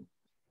 so.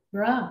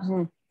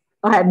 Right.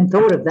 I hadn't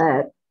thought of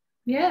that.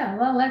 Yeah,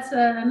 well, that's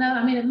another,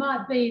 I mean, it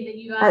might be that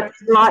you are. That's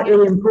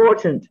slightly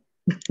important.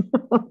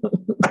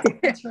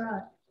 That's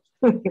right.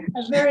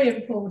 Very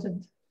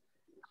important.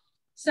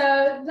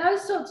 So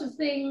those sorts of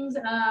things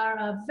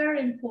are very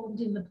important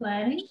in the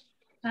planning.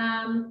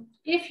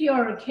 If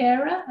you're a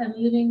carer and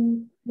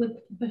living with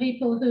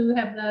people who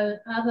have the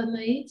other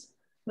needs,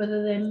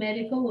 whether they're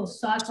medical or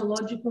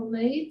psychological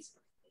needs,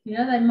 you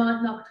know, they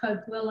might not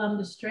cope well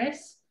under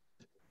stress.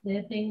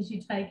 They're things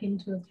you take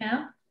into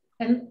account.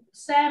 And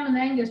Sam and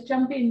Angus,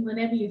 jump in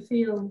whenever you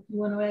feel you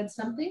want to add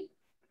something.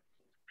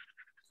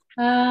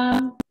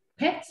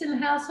 Pets in the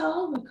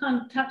household, we've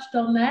kind of touched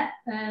on that,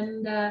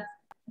 and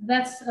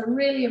that's a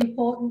really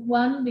important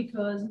one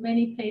because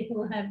many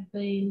people have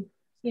been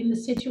in the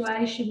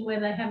situation where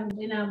they haven't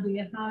been able to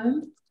get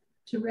home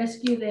to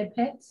rescue their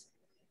pets,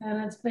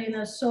 and it's been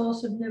a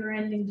source of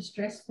never-ending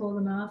distress for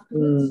them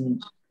afterwards.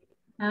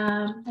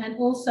 And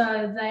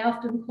also they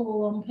often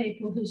call on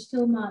people who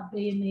still might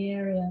be in the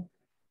area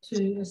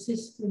to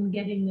assist in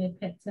getting their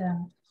pets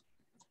out.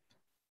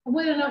 And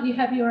whether or not you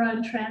have your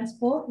own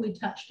transport, we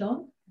touched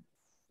on.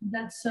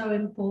 That's so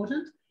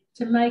important,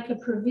 to make a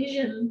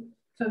provision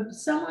for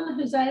someone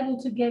who's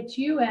able to get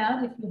you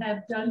out if you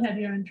don't have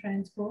your own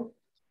transport,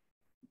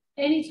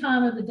 any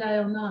time of the day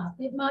or night.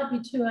 It might be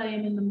 2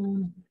 a.m. in the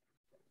morning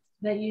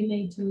that you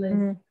need to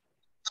leave.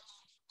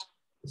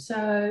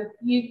 So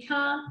you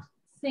can't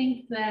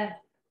think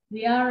that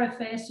the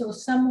RFS or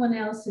someone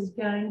else is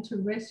going to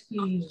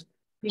rescue you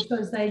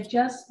because they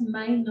just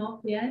may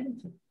not be able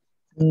to.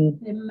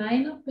 There may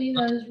not be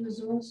those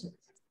resources.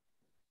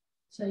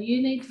 So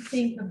you need to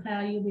think of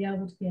how you'll be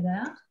able to get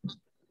out.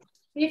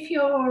 If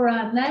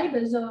your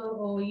neighbours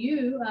or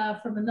you are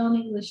from a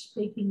non-English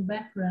speaking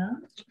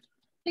background,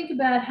 think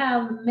about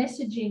how the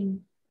messaging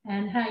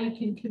and how you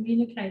can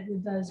communicate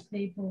with those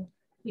people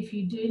if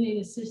you do need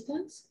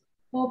assistance,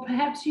 or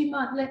perhaps you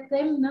might let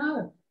them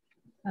know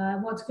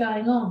what's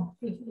going on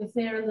if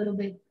they're a little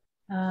bit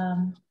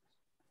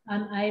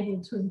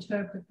unable to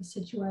interpret the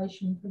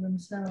situation for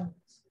themselves.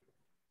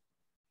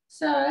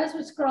 So as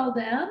we scroll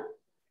down,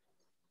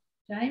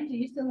 James, are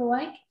you still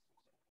awake?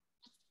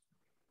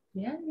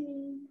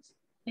 James,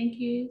 thank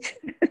you.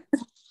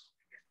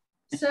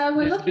 So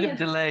we're looking at a bit of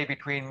delay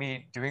between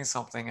me doing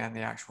something and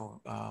the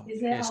actual.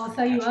 Is there? Oh,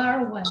 so you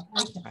are awake.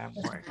 Okay. I am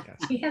awake,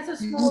 yes. He has a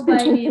small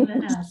baby in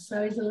the house,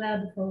 so he's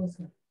allowed to fall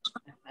asleep.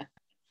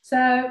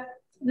 So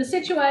the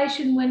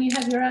situation when you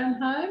have your own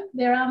home,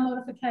 there are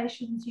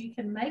modifications you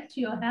can make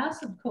to your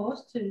house, of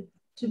course, to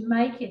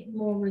make it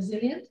more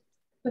resilient.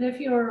 But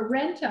if you're a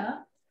renter,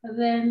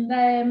 then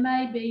there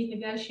may be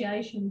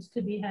negotiations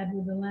to be had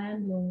with the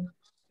landlord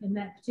in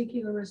that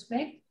particular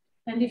respect.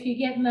 And if you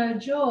get no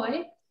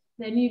joy,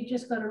 then you've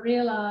just got to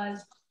realise,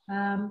 you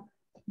know,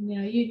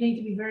 you need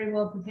to be very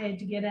well prepared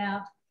to get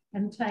out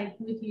and take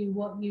with you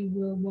what you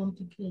will want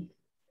to keep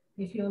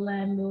if your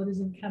landlord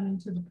isn't coming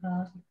to the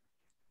party.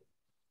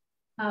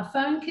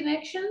 Phone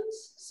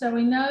connections. So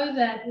we know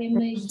that in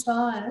these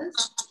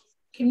fires,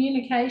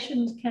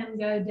 communications can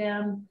go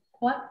down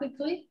quite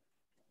quickly,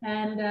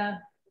 and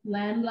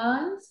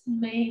landlines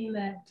mean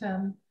that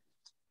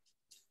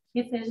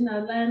if there's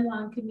no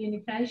landline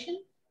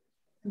communication,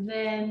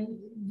 then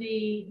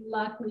the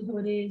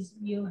likelihood is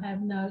you'll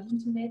have no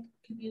internet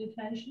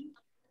communication.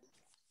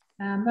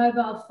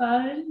 Mobile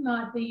phone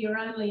might be your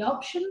only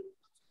option,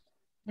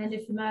 and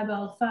if the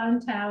mobile phone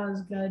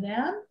towers go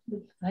down,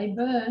 which they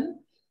burn,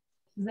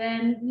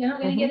 then you're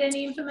not going to get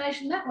any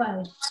information that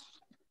way.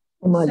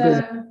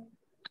 So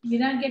you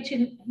don't get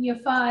your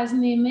fires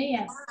near me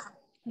app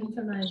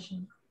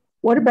information.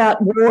 What about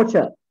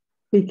water?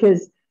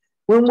 Because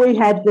when we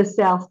had the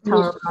South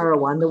Turramurra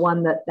one, the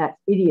one that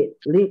idiot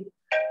lit,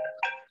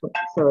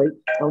 sorry,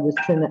 I'll just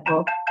turn that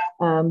off.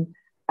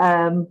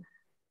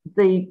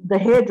 The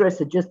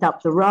hairdresser just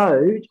up the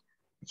road,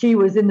 she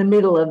was in the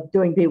middle of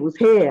doing people's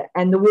hair,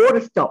 and the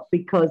water stopped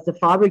because the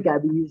fire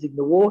brigade were using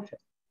the water.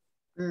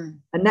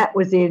 And that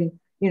was in,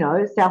 you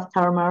know, South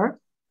Turramurra,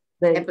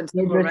 the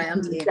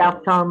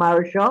South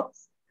Turramurra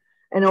shops,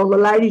 and all the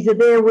ladies are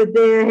there with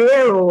their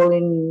hair all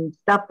in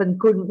stuff and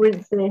couldn't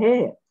rinse their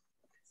hair.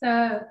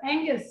 So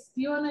Angus,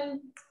 do you want to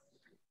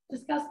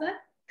discuss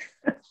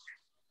that?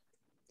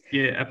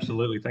 Yeah,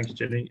 absolutely. Thanks,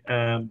 Jenny.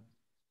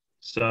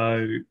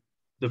 So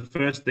the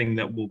first thing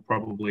that will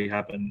probably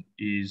happen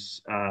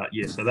is,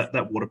 so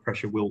that water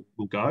pressure will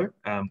go.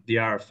 The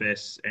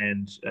RFS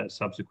and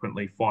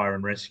subsequently fire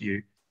and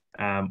rescue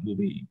will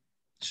be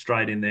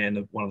straight in there.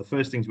 And one of the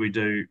first things we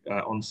do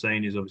on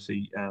scene is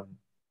obviously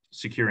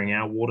securing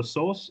our water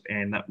source,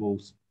 and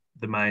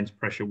the mains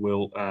pressure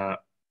will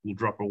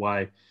drop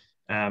away.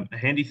 A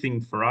handy thing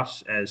for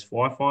us as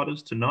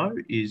firefighters to know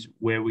is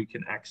where we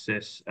can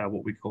access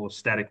what we call a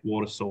static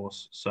water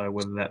source. So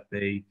whether that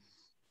be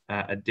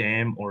a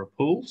dam or a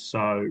pool.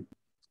 So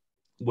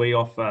we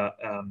offer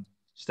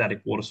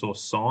static water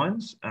source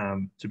signs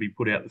to be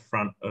put out the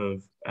front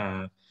of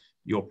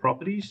your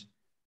properties.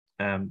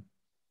 And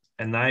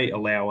they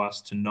allow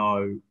us to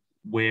know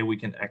where we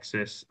can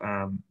access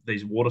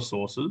these water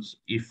sources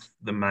if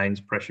the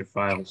mains pressure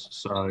fails.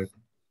 So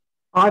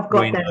I've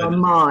got that on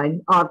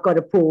mine. I've got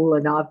a pool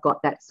and I've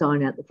got that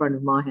sign out the front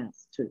of my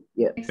house too.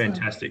 Yeah.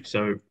 Fantastic.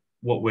 So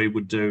what we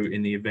would do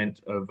in the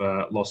event of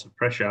loss of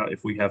pressure,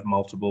 if we have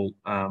multiple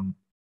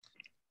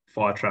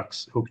fire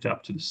trucks hooked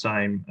up to the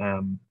same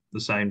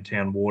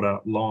town water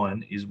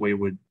line, is we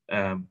would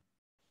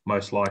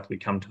most likely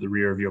come to the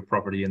rear of your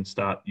property and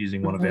start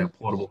using one of our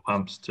portable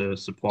pumps to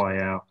supply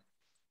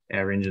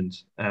our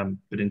engines.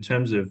 But in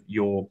terms of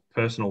your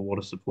personal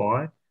water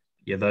supply,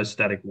 yeah, those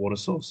static water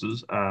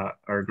sources are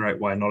a great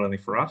way, not only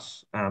for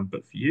us,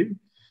 but for you.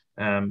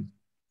 And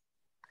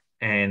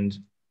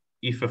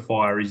if a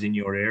fire is in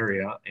your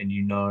area and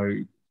you know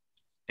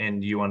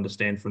and you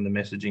understand from the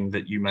messaging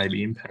that you may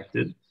be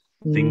impacted,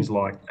 things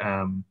like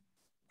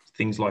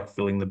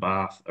filling the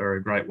bath are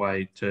a great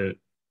way to.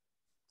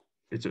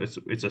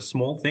 It's a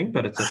small thing,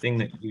 but it's a thing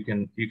that you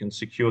can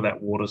secure that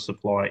water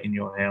supply in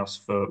your house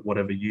for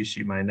whatever use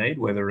you may need,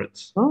 whether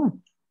it's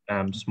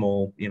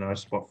small,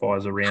 spot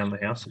fires around the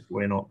house if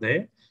we're not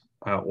there,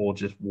 or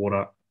just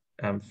water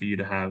for you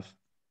to have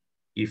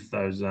if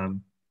those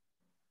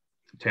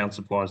town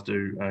supplies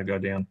do go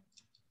down.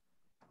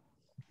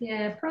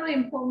 Yeah, probably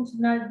important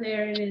to note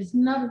there, it is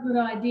not a good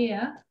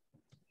idea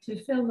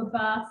to fill the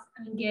bath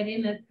and get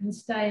in it and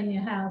stay in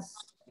your house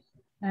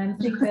and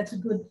think that's a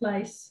good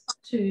place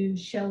to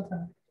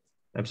shelter.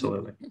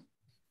 Absolutely.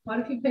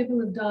 Quite a few people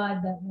have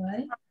died that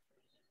way.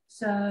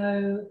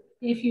 So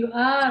if you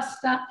are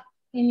stuck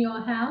in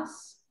your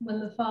house when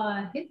the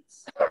fire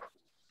hits,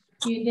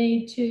 you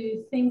need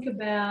to think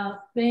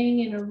about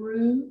being in a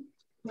room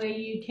where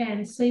you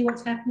can see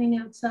what's happening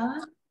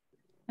outside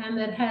and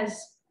that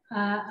has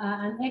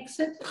an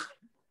exit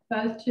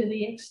both to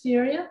the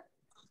exterior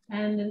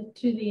and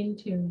to the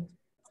interior,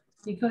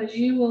 because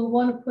you will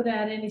want to put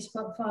out any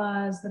spot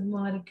fires that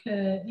might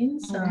occur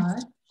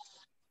inside,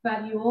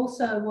 but you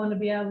also want to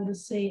be able to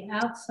see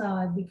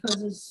outside,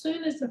 because as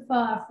soon as the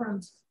fire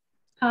fronts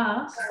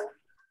pass,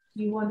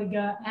 you want to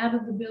go out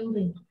of the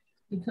building,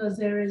 because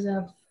there is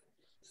a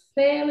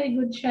fairly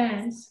good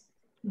chance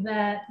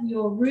that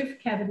your roof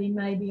cavity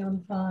may be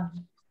on fire.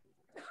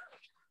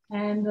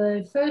 And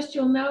the first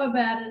you'll know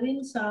about it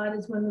inside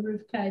is when the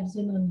roof caves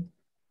in on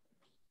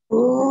you.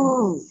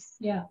 Ooh.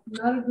 Yeah,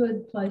 not a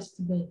good place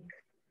to be.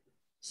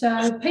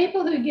 So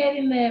people who get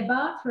in their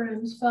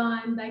bathrooms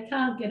find they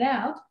can't get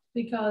out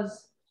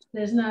because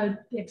there's no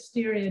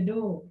exterior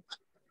door.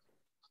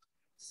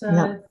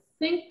 So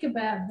think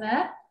about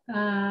that.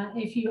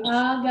 If you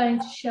are going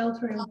to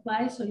shelter in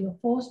place, or you're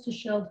forced to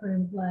shelter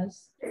in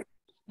place,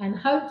 and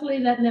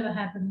hopefully that never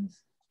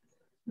happens,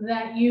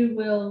 that you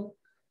will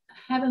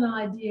have an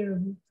idea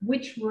of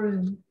which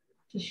room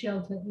to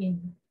shelter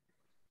in.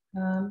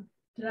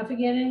 Did I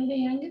forget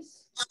anything,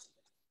 Angus?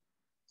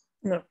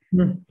 No.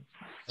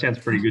 Sounds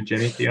pretty good,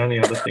 Jenny. The only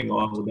other thing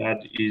I would add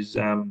is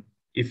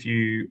if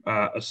you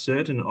are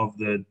certain of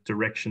the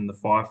direction the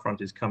fire front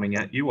is coming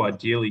at you,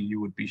 ideally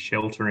you would be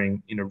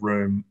sheltering in a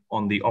room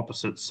on the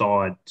opposite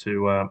side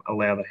to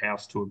allow the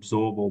house to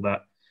absorb all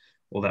that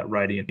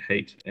radiant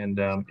heat. And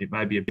it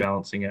may be a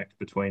balancing act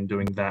between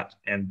doing that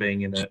and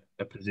being in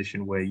a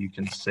position where you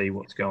can see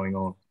what's going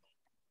on.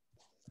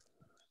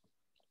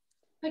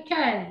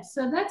 Okay,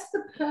 so that's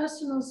the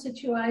personal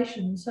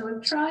situation. So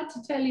we've tried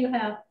to tell you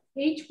how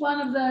each one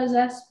of those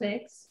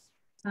aspects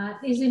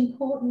is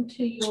important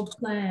to your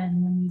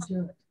plan when you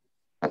do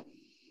it.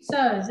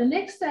 So the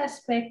next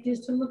aspect is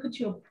to look at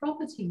your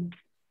property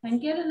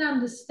and get an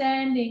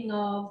understanding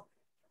of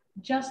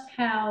just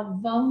how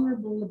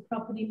vulnerable the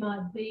property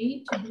might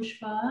be to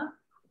bushfire,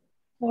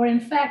 or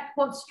in fact,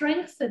 what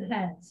strengths it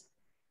has.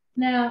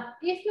 Now,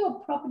 if your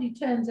property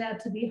turns out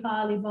to be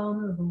highly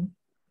vulnerable,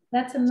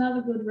 that's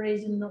another good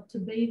reason not to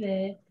be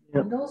there,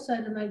 and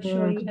also to make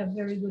sure you have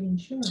very good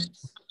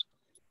insurance.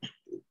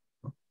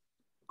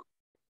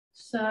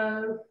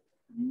 So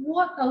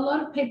what a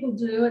lot of people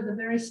do at the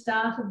very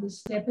start of this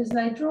step is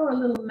they draw a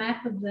little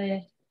map of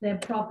their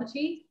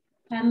property,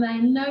 and they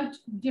note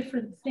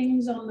different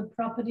things on the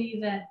property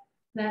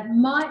that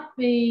might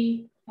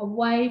be a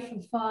way for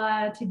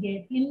fire to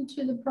get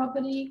into the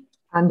property.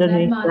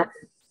 Underneath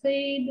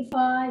feed the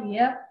fire.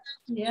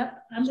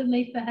 Yep.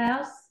 Underneath the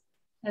house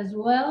as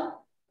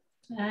well.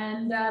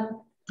 And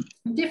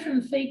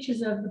different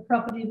features of the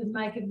property that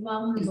make it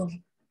vulnerable.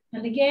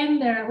 And again,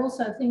 there are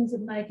also things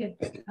that make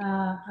it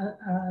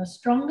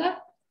stronger,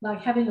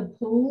 like having a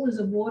pool as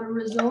a water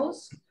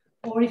resource,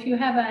 or if you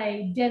have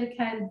a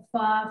dedicated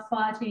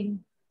firefighting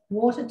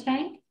water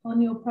tank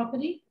on your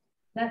property,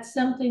 that's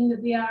something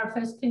that the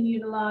RFS can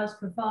utilise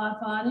for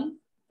firefighting,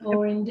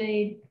 or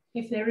indeed,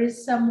 if there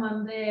is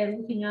someone there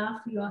looking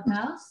after your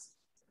house,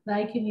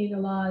 they can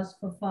utilise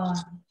for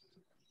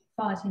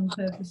fighting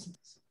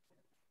purposes.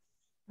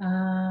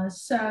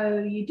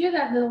 So you do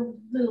that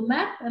little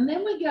map, and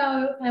then we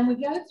go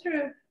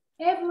through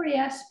every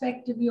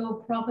aspect of your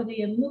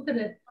property and look at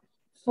it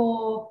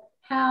for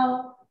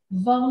how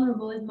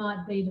vulnerable it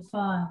might be to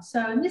fire.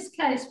 So in this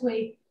case,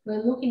 we're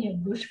looking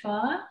at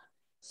bushfire.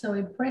 So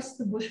we press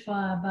the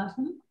bushfire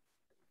button,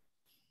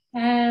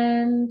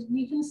 and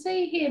you can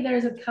see here there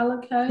is a colour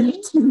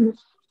coding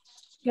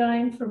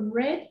going from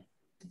red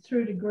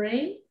through to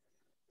green.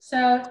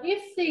 So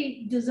if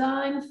the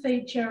design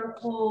feature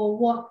or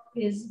what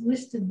is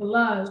listed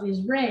below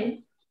is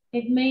red,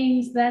 it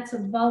means that's a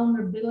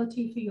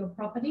vulnerability for your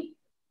property.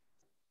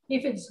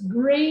 If it's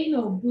green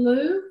or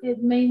blue,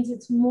 it means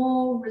it's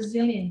more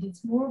resilient,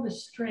 it's more of a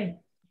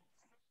strength.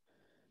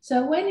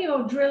 So when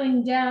you're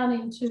drilling down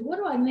into what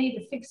do I need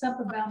to fix up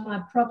about my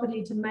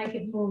property to make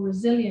it more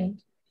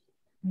resilient,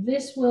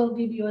 this will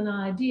give you an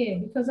idea,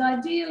 because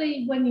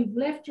ideally when you've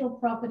left your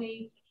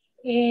property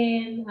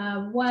in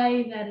a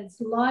way that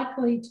it's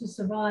likely to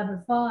survive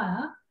a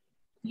fire,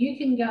 you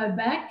can go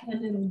back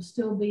and it'll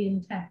still be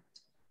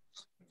intact.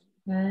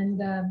 And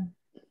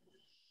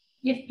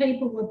if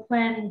people were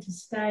planning to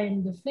stay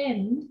and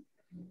defend,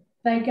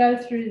 they go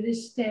through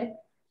this step,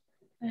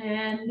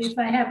 and if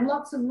they have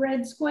lots of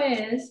red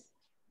squares,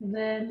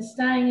 then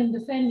staying and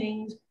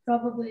defending is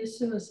probably a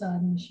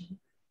suicide mission.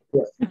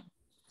 Yes.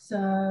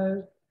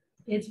 So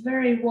it's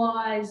very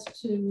wise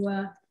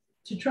to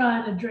try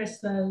and address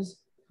those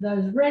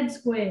red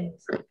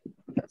squares.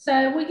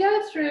 So we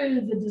go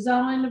through the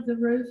design of the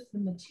roof, the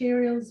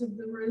materials of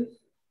the roof.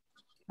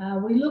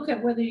 We look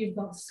at whether you've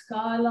got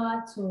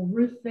skylights or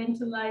roof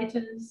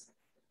ventilators,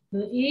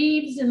 the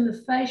eaves and the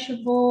fascia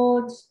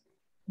boards,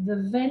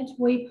 the vent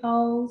weep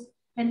holes,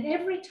 and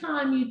every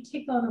time you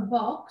tick on a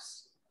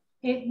box,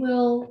 it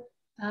will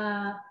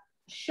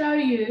show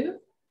you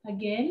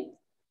again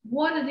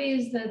what it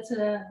is that's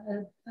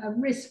a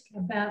risk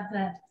about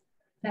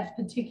that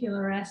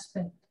particular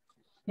aspect.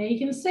 Now you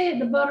can see at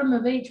the bottom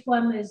of each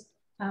one there's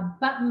a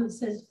button that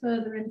says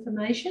further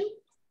information,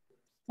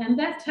 and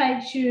that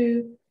takes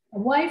you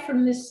away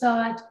from this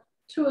site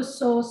to a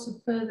source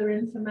of further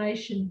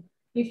information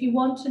if you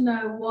want to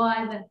know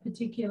why that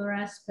particular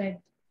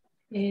aspect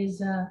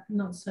is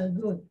not so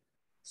good.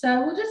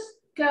 So we'll just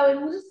go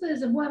in,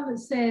 there's one that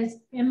says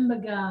ember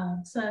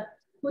guard. So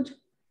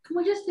can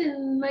we just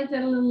make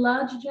that a little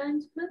larger,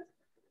 James, please?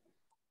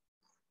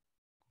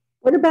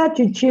 What about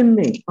your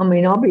chimney? I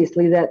mean,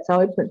 obviously that's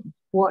open.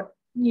 What?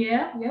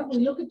 Yeah, we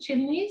look at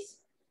chimneys.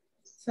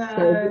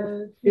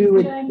 So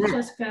James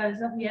just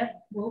goes up,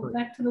 well,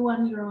 back to the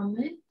one you're on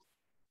there.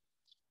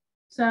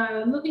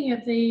 So looking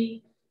at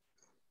the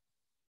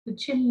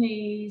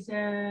chimneys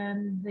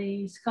and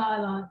the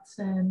skylights,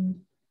 and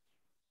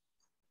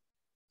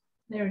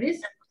there it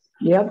is.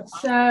 Yep.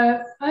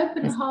 So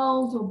open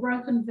holes or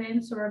broken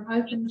vents or an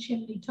open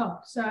chimney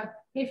top. So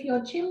if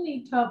your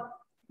chimney top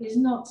is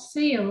not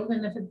sealed,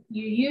 and if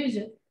you use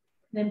it,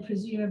 then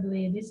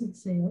presumably it isn't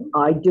sealed.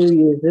 I do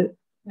use it.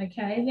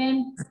 Okay,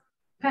 then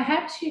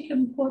perhaps you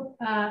can put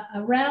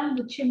around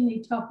the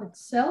chimney top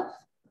itself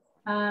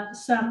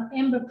some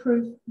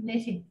ember-proof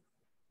netting.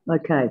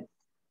 Okay.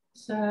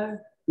 So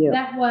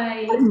that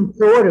way... I hadn't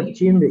thought of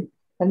chimney.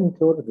 I hadn't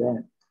thought of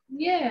that.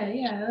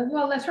 Yeah.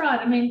 Well, that's right.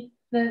 I mean,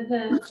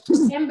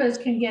 the embers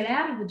can get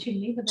out of the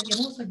chimney, but they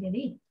can also get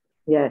in.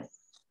 Yes.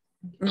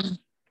 Okay.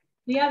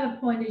 The other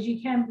point is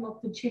you can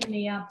block the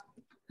chimney up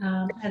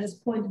at its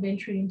point of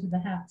entry into the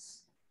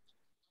house.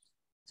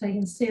 So you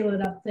can seal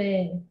it up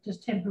there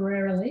just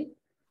temporarily.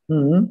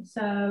 Mm-hmm.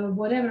 So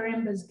whatever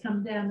embers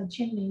come down the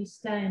chimney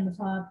stay in the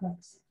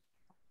fireplace.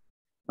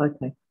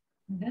 Okay.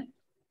 Okay.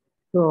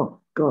 Oh,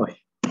 gosh.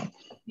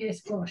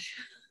 Yes, gosh.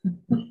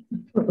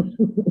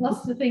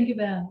 Lots to think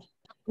about.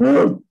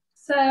 Mm.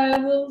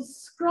 So we'll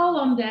scroll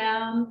on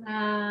down.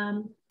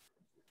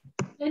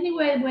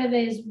 Anywhere where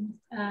there's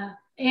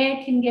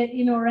air can get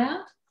in or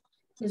out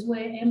is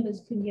where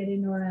embers can get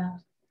in or out.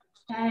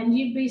 And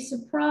you'd be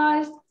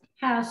surprised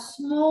how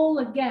small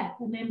a gap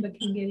an ember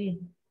can get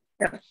in.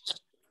 Yeah.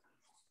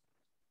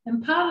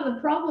 And part of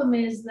the problem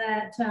is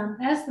that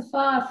as the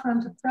fire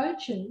front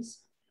approaches,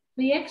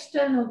 the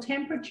external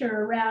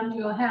temperature around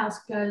your house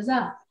goes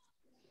up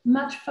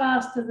much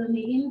faster than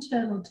the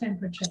internal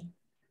temperature.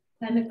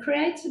 And it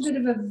creates a bit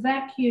of a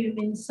vacuum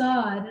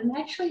inside and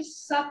actually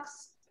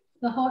sucks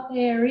the hot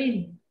air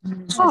in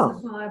as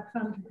the fire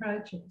front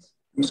approaches.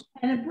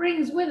 And it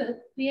brings with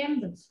it the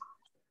embers.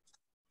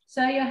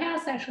 So your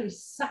house actually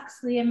sucks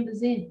the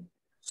embers in.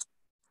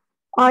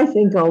 I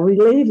think I'll be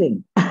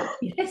leaving.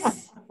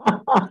 Yes.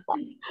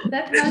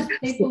 That most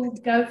people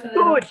go for that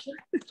Good. option.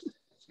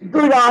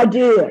 Good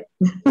idea.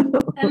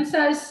 And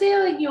so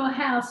sealing your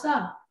house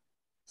up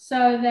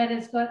so that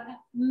it's got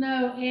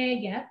no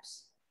air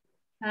gaps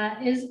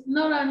is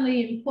not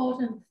only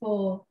important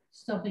for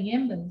stopping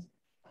embers,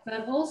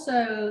 but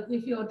also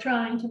if you're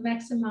trying to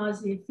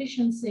maximize the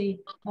efficiency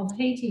of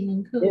heating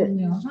and cooling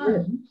your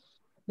home,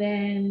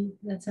 then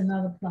that's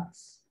another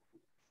plus.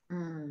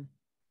 Mm.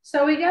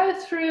 So we go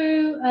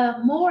through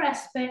more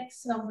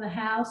aspects of the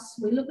house.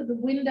 We look at the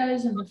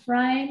windows and the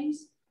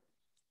frames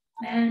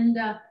and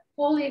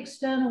all the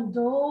external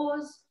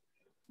doors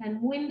and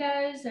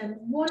windows and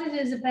what it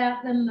is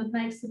about them that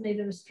makes them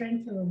either a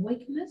strength or a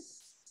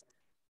weakness.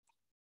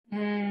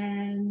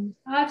 And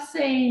I've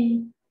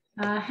seen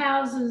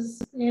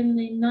houses in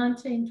the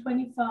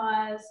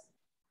 1925s,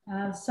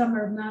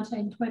 summer of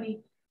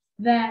 1920,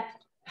 that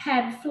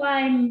had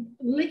flame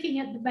licking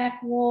at the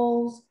back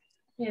walls.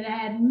 It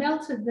had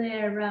melted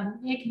their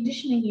air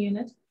conditioning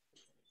unit,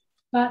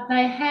 but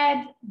they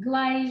had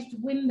glazed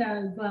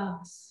window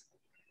glass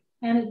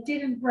and it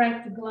didn't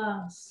break the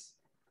glass.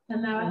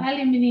 And they were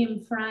aluminium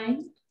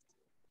framed.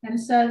 And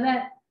so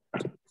that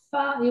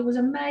it was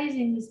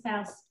amazing this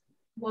house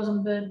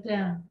wasn't burnt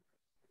down.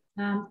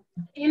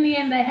 In the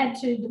end, they had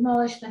to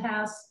demolish the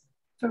house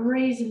for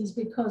reasons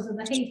because of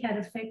the heat had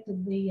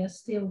affected the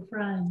steel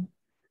frame,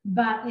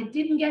 but it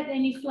didn't get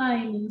any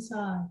flame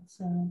inside.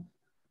 So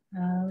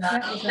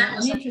that was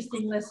an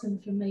interesting lesson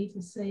for me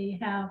to see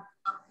how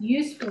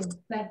useful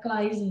that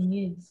glazing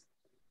is.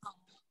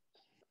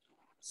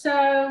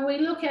 So we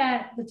look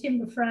at the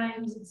timber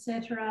frames,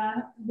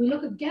 etc. We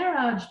look at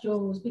garage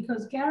doors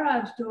because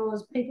garage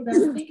doors people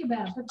don't think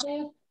about, but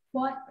they're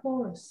quite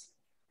porous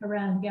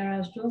around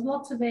garage doors.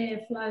 Lots of air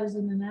flows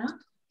in and out.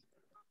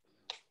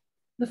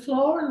 The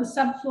floor and the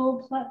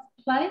subfloor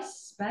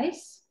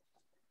space,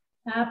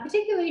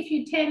 particularly if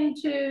you tend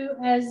to,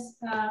 as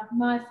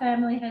my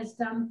family has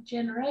done for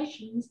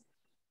generations,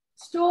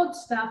 stored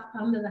stuff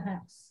under the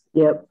house.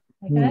 Yep.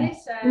 Okay,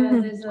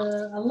 so there's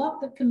a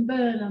lot that can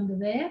burn under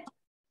there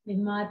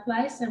in my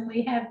place, and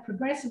we have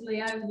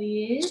progressively over the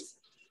years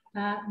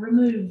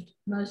removed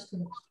most of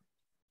it.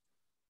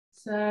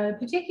 So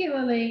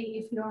particularly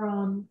if you're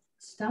on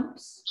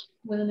stumps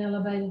with an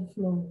elevated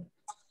floor.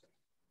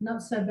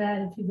 Not so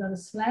bad if you've got a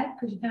slab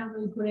because you can't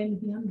really put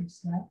anything under a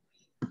slab.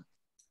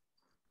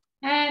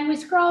 And we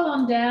scroll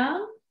on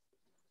down,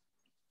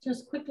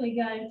 just quickly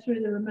going through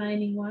the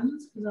remaining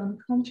ones because I'm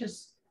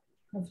conscious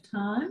of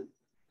time.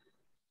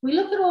 We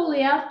look at all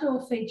the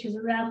outdoor features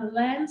around the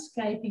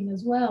landscaping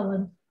as well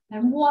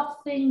and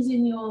what things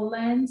in your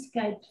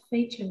landscaped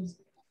features.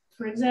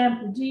 For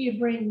example, do you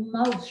bring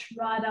mulch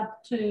right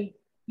up to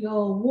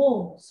your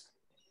walls?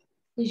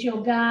 Is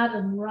your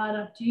garden right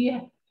up to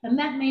you? And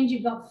that means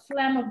you've got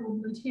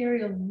flammable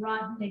material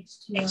right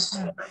next to your house.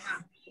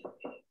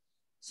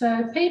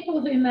 So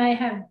people who may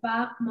have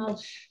bark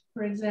mulch,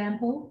 for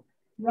example,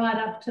 right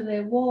up to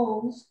their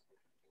walls,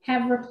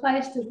 have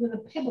replaced it with a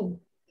pebble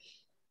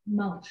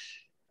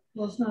mulch.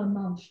 Well, it's not a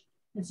mulch,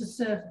 it's a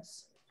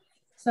surface.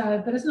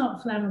 So, but it's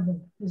not flammable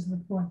is the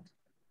point.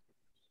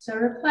 So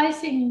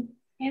replacing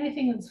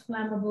anything that's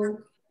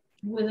flammable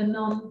with a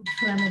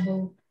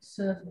non-flammable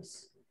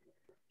surface.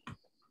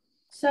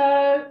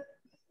 So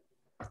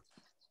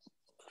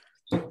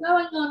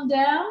going on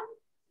down,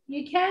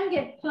 you can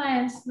get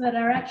plants that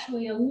are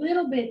actually a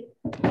little bit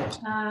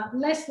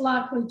less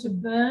likely to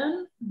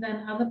burn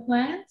than other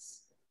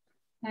plants.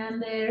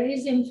 And there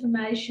is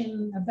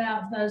information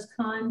about those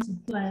kinds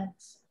of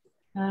plants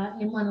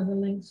in one of the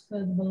links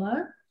further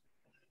below.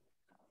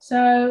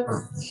 So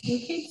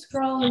we keep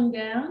scrolling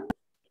down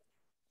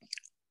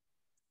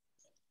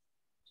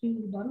to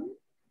the bottom,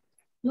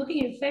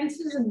 looking at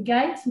fences and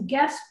gates and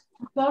gas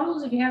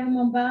bottles if you have them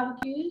on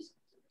barbecues,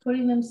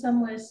 putting them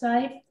somewhere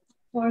safe,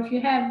 or if you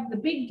have the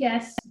big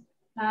gas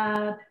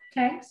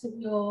tanks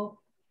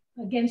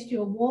against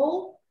your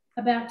wall,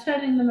 about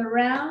turning them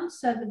around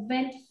so the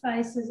vent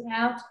faces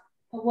out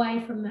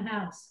away from the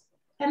house.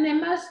 And they're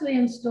mostly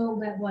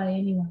installed that way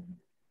anyway.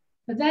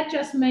 But that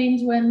just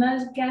means when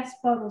those gas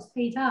bottles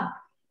heat up,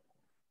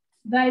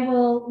 they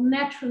will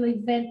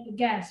naturally vent the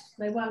gas.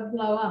 They won't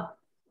blow up.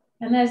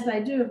 And as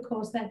they do, of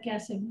course, that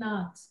gas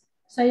ignites.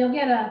 So you'll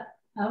get a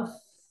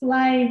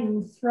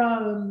flame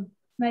thrown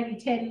maybe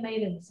 10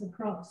 meters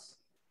across.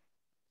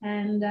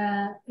 And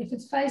if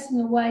it's facing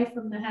away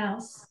from the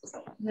house,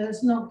 then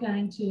it's not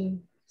going to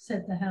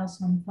set the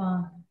house on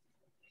fire.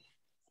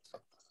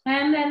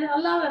 And then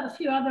a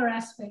few other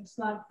aspects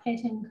like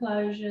pet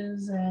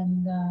enclosures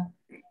and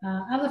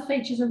other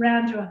features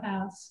around your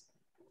house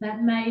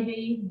that may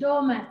be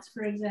doormats,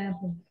 for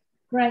example,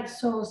 great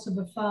source of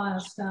a fire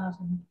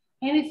starting.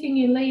 Anything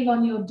you leave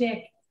on your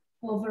deck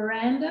or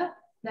veranda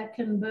that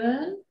can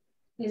burn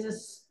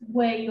is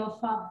where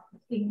you'll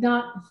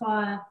ignite the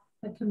fire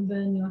that can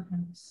burn your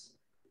house.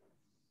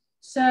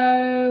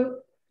 So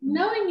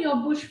knowing your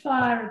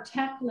bushfire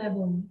attack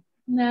level,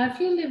 now if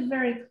you live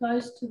very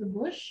close to the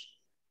bush,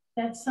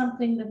 that's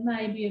something that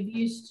may be of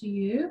use to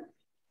you.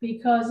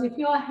 because if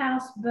your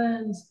house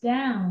burns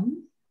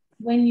down,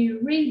 when you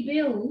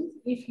rebuild,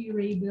 if you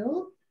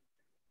rebuild,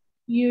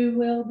 you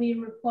will be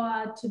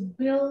required to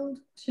build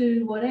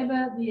to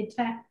whatever the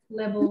attack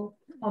level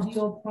of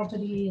your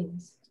property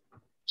is.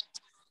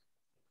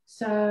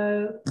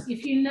 So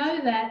if you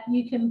know that,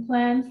 you can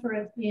plan for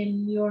it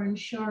in your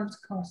insurance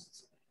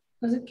costs,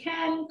 because it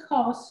can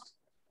cost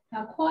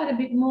quite a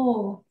bit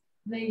more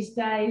these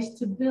days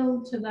to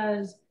build to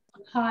those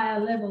higher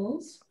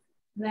levels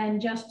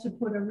than just to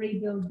put a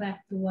rebuild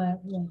back the way it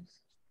was.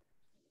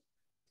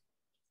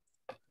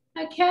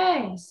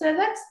 Okay, so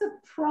that's the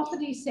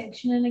property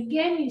section. And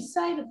again, you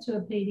save it to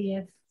a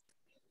PDF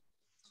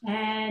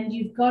and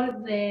you've got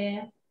it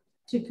there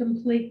to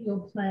complete your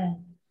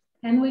plan.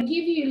 And we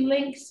give you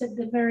links at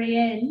the very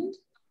end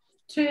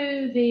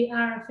to the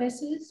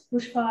RFS's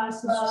Bushfire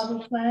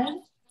Survival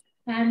Plan.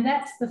 And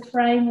that's the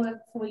framework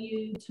for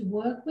you to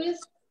work with.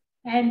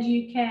 And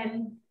you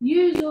can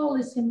use all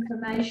this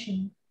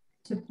information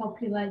to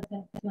populate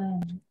that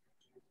plan.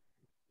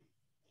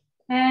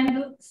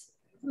 And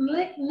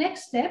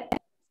next step,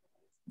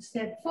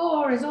 step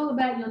 4, is all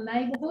about your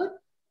neighbourhood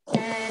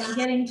and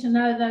getting to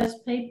know those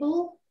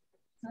people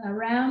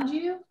around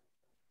you,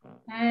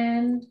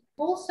 and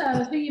also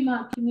who you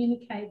might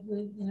communicate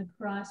with in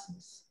a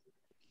crisis.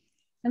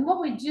 And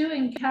what we do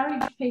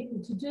encourage people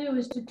to do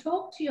is to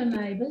talk to your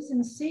neighbours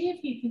and see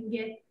if you can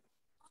get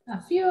a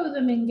few of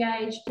them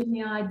engaged in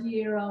the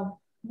idea of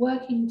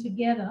working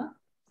together,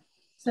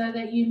 so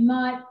that you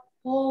might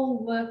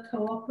all work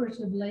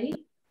cooperatively.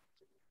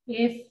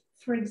 If,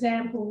 for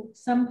example,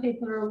 some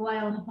people are away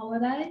on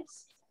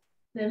holidays,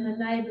 then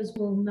the neighbours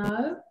will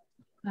know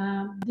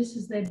this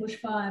is their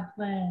bushfire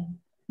plan.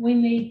 We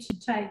need to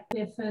take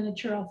their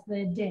furniture off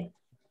their deck,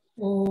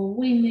 or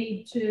we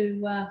need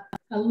to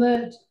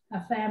alert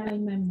a family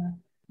member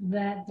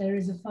that there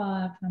is a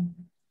fire coming.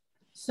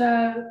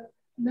 So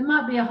there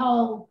might be a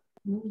whole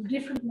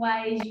different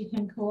ways you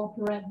can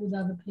cooperate with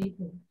other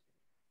people.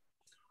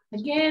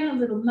 Again, a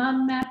little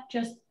mum map,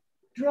 just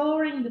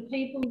drawing the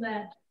people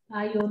that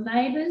are your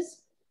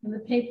neighbours and the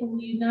people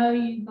you know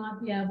you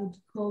might be able to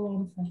call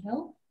on for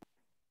help.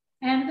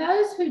 And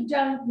those who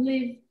don't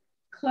live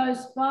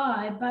close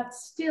by, but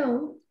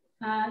still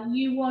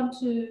you want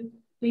to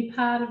be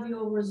part of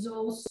your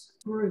resource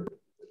group.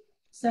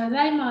 So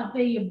they might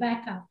be your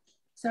backup.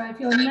 So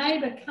if your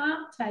neighbour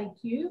can't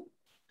take you,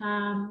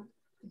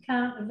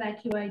 can't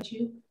evacuate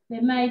you,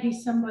 there may be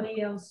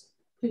somebody else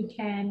who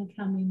can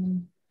come in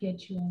and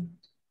get you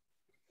out.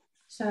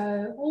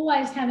 So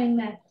always having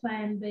that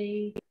plan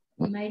B,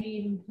 maybe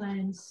even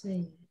plan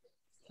C.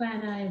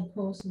 Plan A, of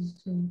course, is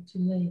to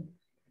leave.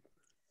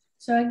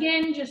 So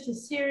again, just a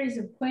series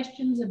of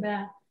questions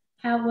about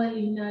how well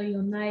you know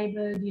your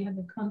neighbour. Do you have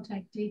the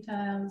contact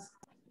details?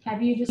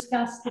 Have you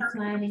discussed the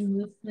planning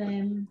with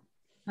them?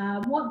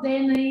 What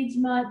their needs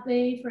might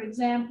be. For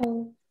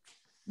example,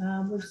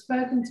 we've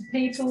spoken to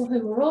people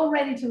who were all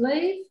ready to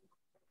leave.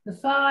 The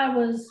fire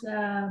was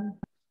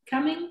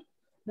coming.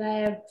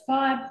 Their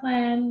fire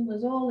plan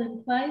was all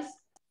in place.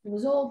 It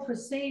was all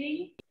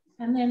proceeding.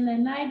 And then their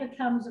neighbour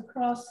comes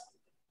across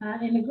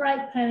in a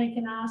great panic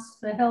and asks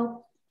for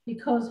help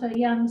because her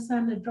young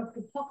son had dropped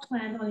a pot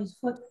plant on his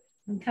foot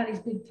and cut his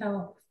big toe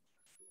off.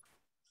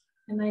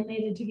 And they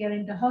needed to get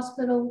into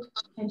hospital,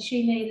 and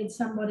she needed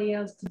somebody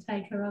else to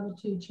take her other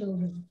 2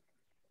 children.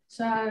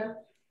 So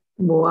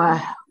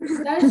wow,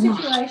 those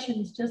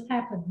situations just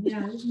happen, you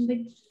know,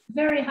 they're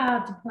very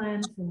hard to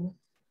plan for,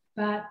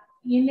 but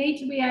you need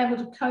to be able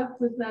to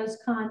cope with those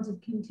kinds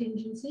of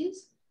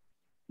contingencies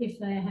if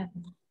they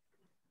happen.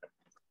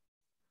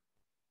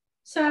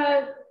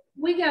 So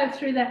we go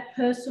through that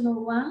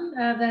personal one,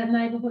 the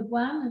neighbourhood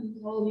one, and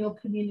all your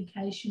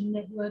communication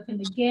network.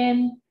 And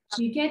again,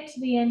 you get to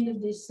the end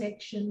of this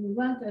section. We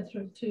won't go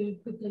through it too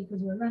quickly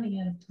because we're running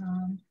out of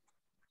time.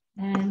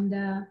 And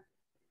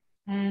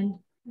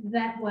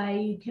that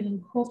way you can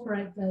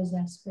incorporate those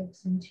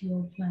aspects into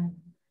your plan.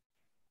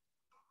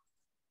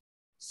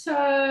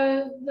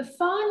 So the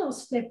final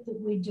step that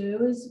we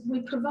do is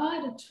we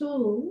provide a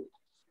tool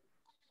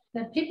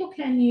that people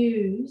can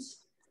use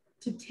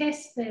to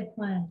test their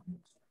plan.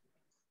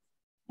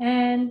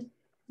 And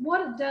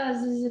what it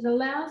does is it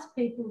allows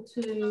people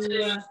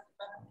to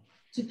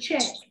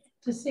check,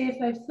 to see if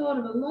they've thought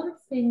of a lot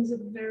of things that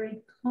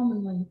very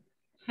commonly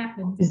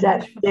happen. Is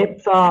that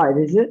step 5,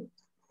 is it?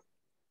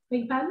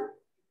 Beg pardon?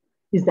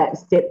 Is that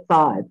step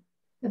 5?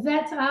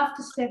 That's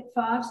after step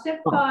 5.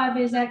 Step 5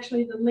 is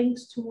actually the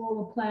links to all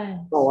the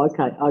plans. Oh,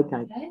 okay,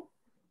 okay.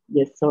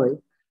 Yes, sorry.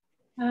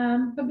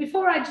 But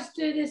before I just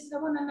do this, I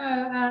want to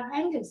know,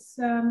 Angus,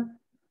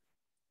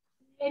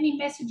 any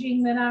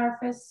messaging that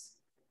RFS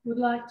would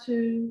like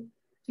to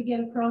get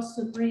across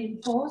and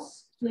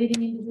reinforce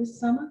leading into this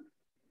summer?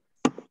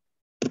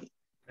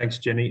 Thanks,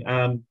 Jenny.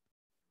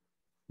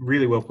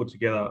 Really well put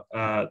together.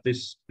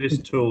 This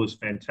tool is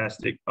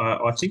fantastic.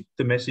 I think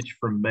the message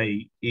from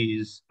me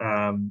is,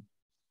 and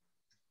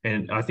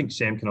I think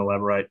Sam can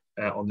elaborate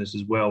on this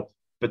as well,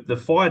 but the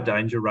fire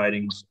danger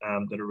ratings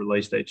that are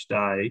released each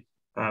day,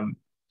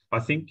 I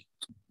think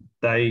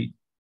they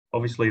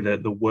obviously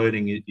the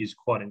wording is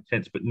quite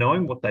intense, but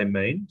knowing what they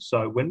mean.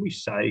 So when we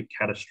say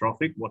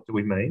catastrophic, what do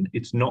we mean?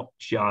 It's not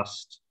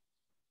just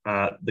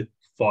the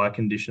fire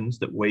conditions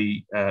that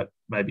we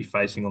may be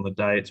facing on the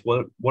day. It's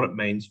what it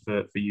means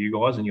for you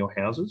guys and your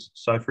houses.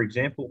 So, for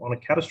example, on a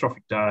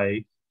catastrophic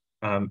day,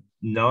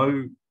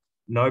 no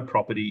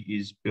property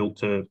is built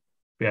to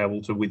be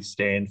able to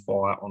withstand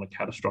fire on a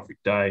catastrophic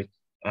day.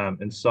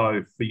 And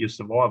so for your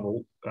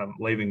survival,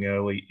 leaving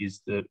early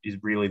is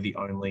really the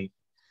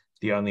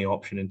only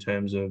option in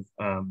terms of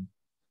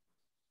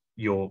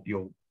your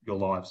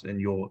lives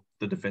and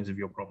the defense of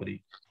your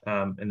property.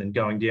 And then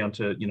going down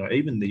to,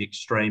 even the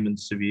extreme and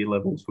severe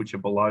levels, which are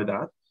below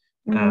that,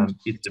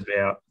 it's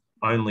about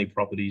only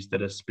properties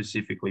that are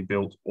specifically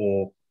built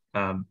or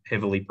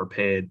heavily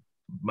prepared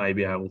may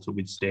be able to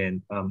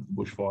withstand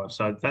bushfire.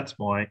 So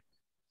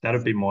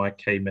that'd be my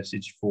key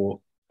message for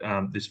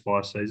this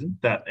fire season.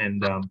 That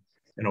and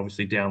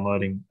obviously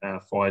downloading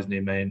Fires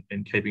Near Me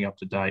and keeping up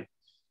to date.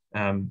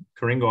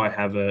 Ku-ring-gai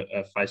have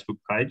a Facebook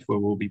page where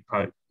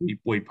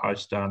we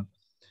post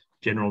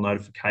general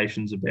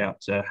notifications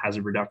about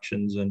hazard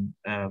reductions and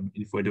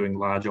if we're doing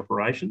large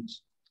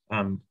operations.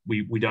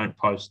 We don't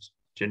post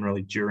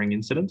generally during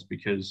incidents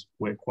because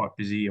we're quite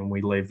busy and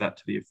we leave that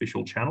to the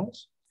official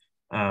channels.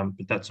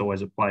 But that's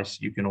always a place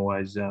you can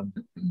always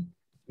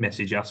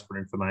message us for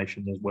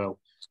information as well.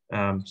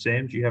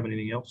 Sam, do you have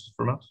anything else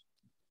from us?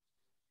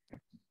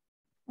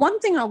 One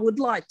thing I would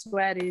like to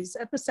add is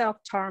at the South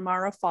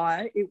Turramurra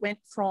fire, it went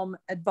from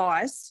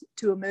advice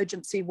to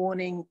emergency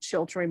warning,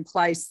 shelter in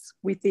place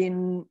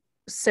within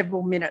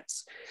several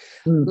minutes.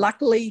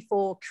 Luckily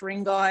for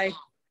Ku-ring-gai,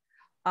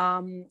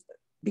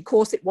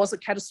 because it was a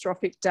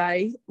catastrophic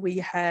day, we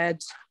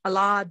had a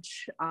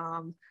large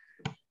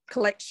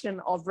collection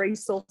of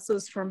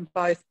resources from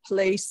both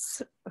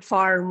police,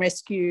 fire and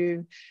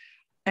rescue,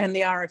 and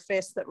the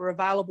RFS that were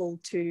available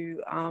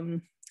to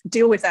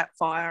deal with that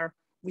fire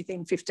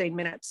within 15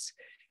 minutes,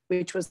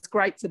 which was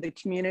great for the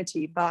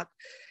community. But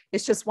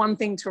it's just one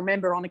thing to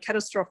remember: on a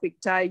catastrophic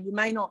day, you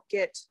may not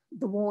get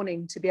the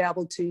warning to be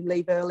able to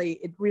leave early.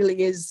 It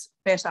really is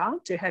better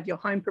to have your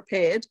home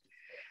prepared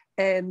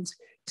and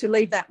to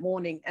leave that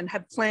morning and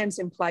have plans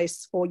in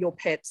place for your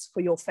pets, for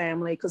your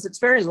family, because it's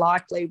very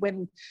likely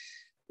when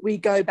we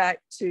go back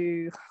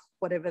to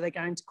whatever they're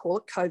going to call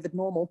it, COVID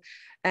normal,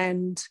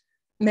 and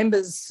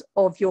members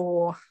of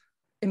your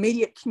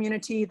immediate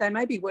community, they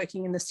may be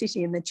working in the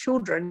city, and their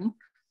children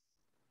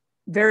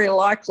very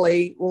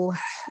likely will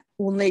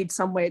need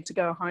somewhere to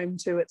go home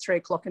to at 3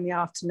 o'clock in the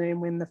afternoon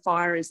when the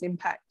fire is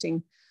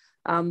impacting.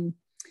 And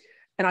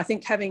I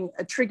think having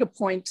a trigger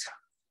point,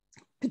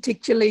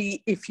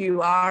 particularly if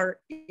you are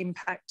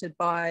impacted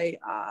by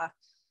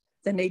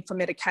the need for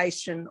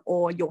medication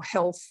or your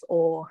health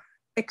or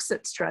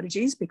exit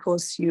strategies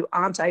because you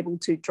aren't able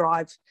to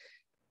drive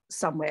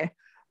somewhere,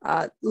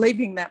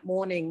 leaving that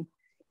morning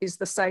is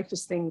the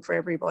safest thing for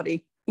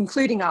everybody,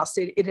 including us.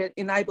 It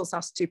enables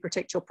us to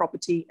protect your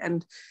property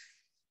and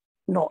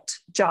not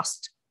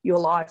just your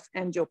life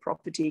and your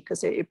property,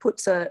 because it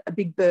puts a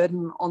big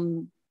burden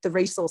on the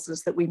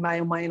resources that we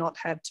may or may not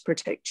have to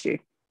protect you.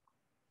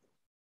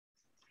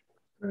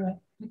 Right,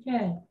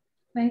 okay.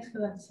 Thanks for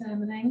that,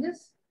 Sam and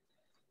Angus.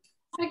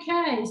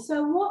 Okay,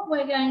 so what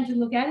we're going to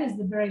look at is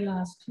the very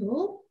last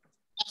tool,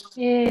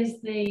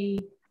 is the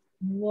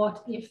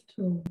what if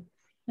tool.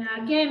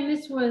 Now, again,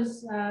 this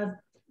was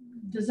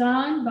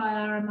designed by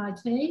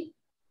RMIT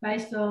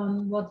based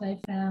on what they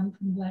found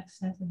from Black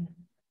Saturday.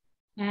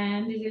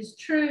 And it is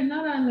true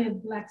not only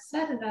of Black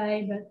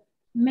Saturday, but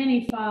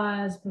many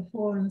fires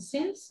before and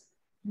since.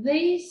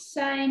 These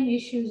same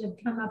issues have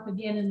come up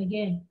again and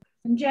again.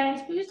 And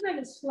James, could you just make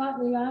it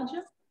slightly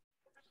larger?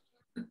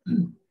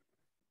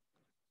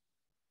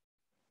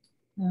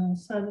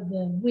 So that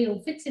the wheel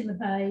fits in the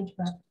page,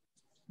 but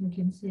you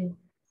can see it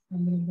a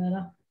little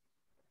better.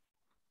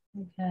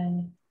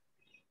 Okay.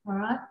 All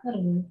right,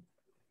 that'll do.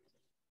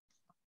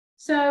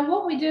 So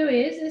what we do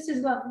is, this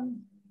is like,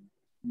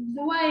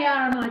 the way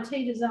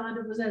RMIT designed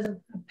it was as a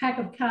pack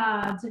of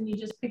cards, and you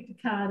just picked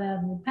a card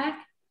out of the pack.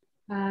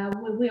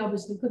 We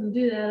obviously couldn't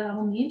do that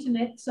on the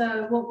internet,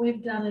 so what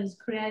we've done is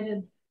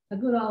created a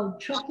good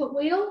old chocolate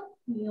wheel,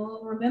 you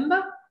all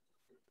remember,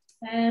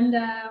 and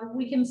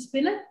we can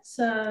spin it.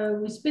 So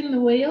we spin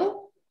the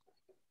wheel,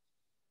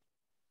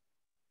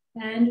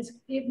 and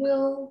it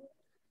will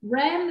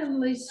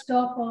randomly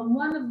stop on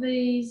one of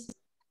these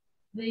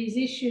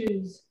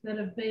issues that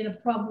have been a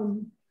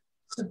problem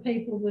for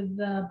people with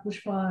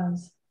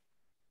bushfires.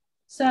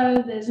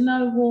 So there's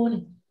no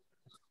warning.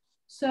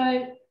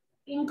 So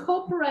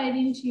incorporate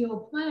into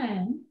your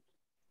plan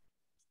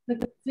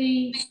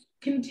the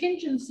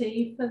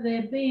contingency for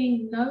there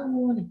being no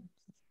warning.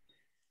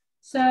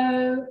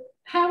 So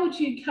how would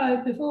you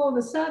cope if all of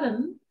a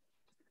sudden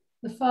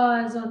the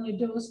fire's on your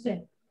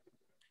doorstep?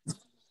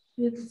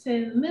 It's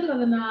in the middle of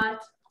the night,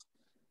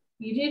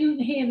 you didn't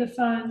hear the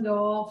phone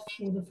go off,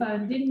 or the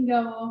phone didn't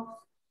go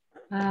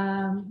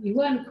off. You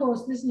weren't, of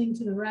course, listening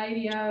to the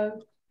radio.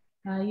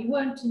 You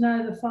weren't to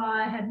know the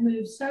fire had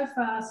moved so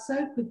fast,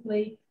 so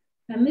quickly.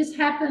 And this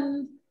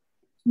happened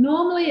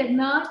Normally at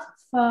night,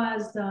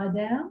 fires die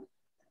down,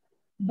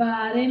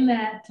 but in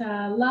that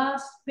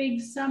last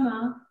big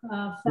summer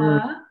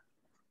fire,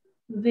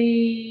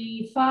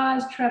 the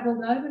fires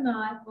travelled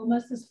overnight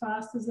almost as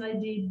fast as they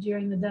did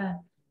during the day.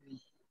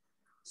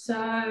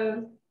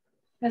 So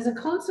as a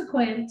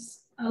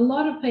consequence, a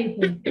lot of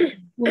people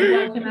were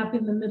woken up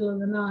in the middle of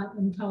the night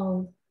and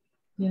told,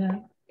 you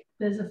know,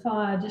 there's a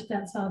fire just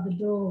outside the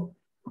door.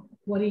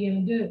 What are you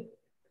going to do?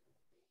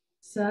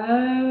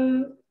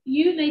 So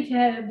you need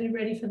to be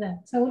ready for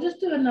that. So we'll just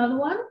do another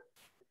one.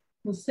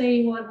 We'll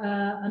see what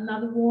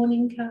another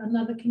warning,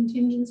 another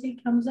contingency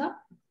comes up.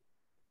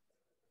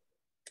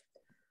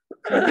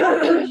 So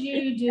what would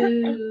you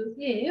do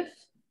if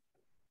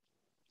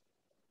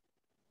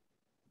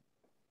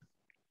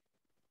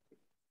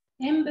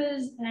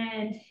embers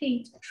and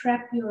heat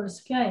trap your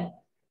escape?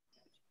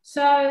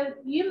 So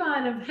you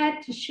might have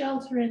had to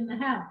shelter in the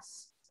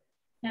house,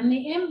 and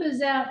the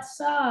embers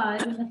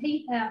outside and the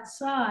heat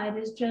outside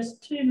is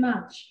just too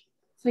much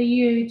for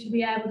you to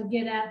be able to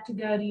get out to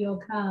go to your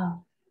car.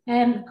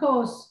 And of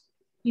course,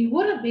 you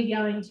wouldn't be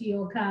going to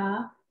your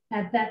car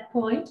at that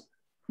point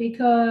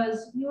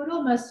because you would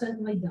almost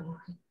certainly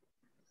die.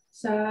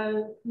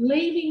 So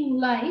leaving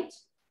late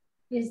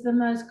is the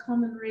most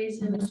common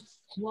reason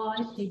why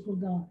people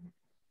die.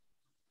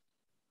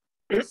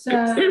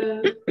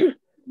 So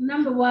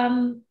number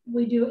one,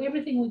 we do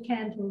everything we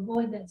can to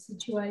avoid that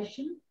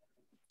situation.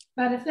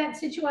 But if that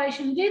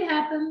situation did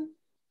happen,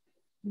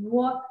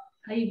 what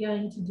are you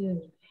going to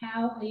do?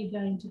 How are you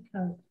going to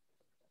cope?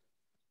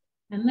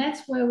 And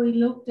that's where we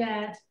looked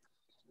at,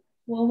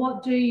 well,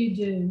 what do you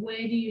do? Where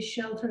do you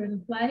shelter in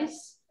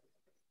place?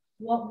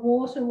 What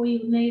water will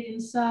you need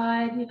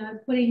inside? You know,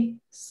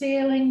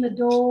 sealing the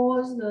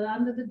doors,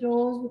 under the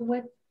doors with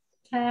wet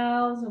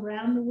towels,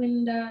 around the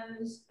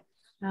windows,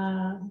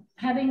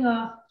 having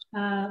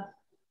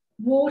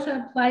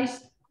water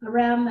placed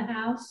around the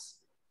house.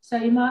 So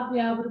you might be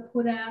able to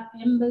put out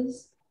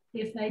embers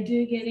if they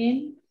do get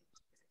in,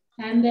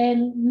 and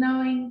then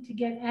knowing to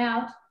get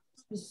out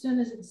as soon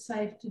as it's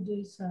safe to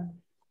do so.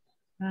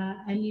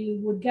 And you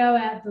would go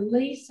out the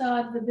lee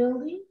side of the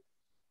building.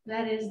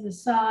 That is the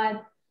side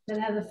that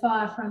how the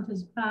fire front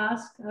has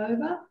passed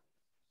over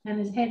and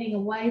is heading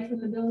away from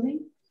the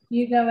building.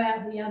 You go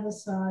out the other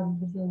side of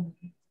the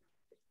building.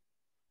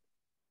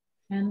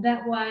 And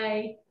that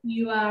way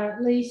you are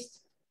at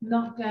least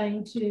not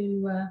going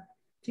to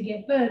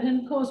get burned.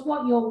 And of course,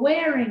 what you're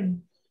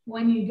wearing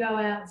when you go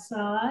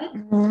outside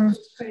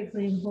is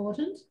critically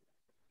important.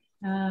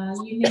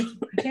 You need to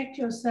protect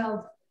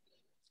yourself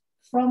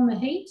from the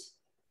heat,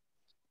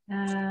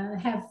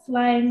 have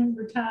flame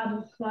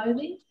retardant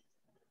clothing,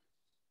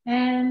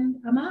 and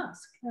a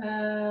mask.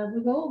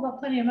 We've all got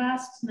plenty of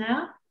masks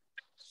now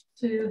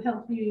to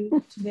help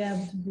you to be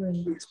able to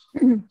breathe.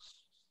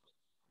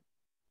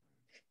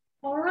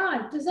 All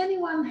right, does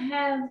anyone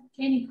have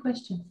any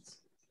questions?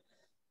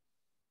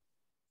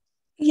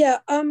 Yeah,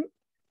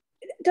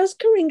 does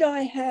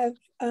Ku-ring-gai have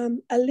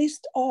a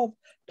list of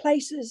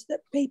places that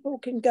people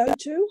can go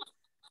to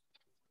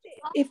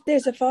if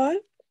there's a fire?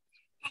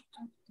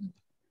 Do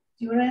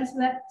you want to answer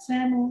that,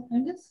 Sam or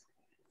Angus?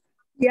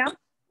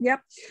 Yeah.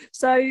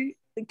 So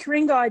the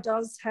Ku-ring-gai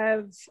does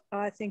have,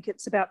 I think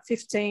it's about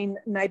 15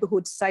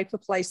 neighbourhood safer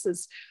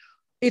places.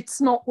 It's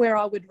not where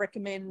I would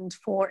recommend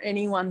for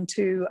anyone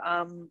to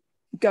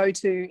go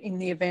to in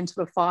the event of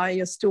a fire.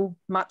 You're still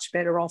much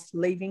better off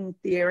leaving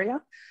the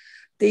area.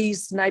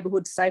 These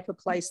neighbourhood safer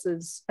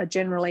places are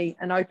generally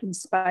an open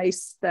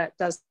space that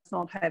does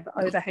not have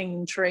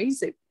overhanging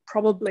trees. It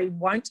probably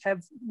won't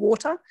have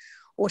water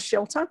or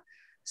shelter.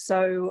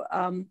 So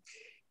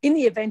in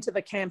the event of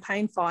a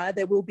campaign fire,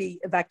 there will be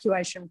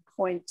evacuation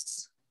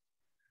points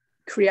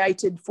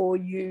created for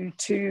you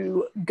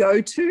to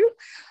go to.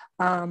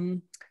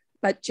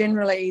 But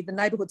generally, the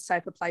neighbourhood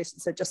safer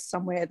places are just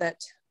somewhere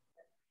that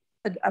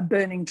a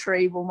burning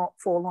tree will not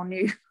fall on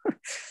you.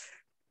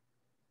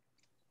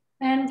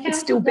 And it's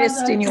still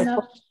best in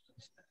your...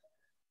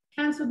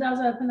 Council does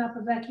open up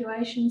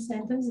evacuation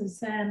centres, as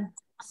Sam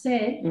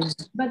said,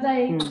 but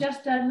they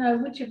just don't know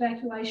which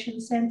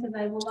evacuation centre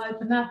they will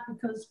open up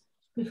because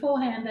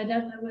beforehand they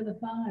don't know where the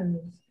fire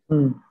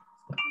is.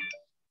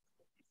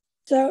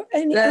 So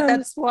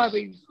that's why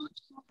we...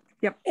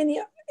 Yep.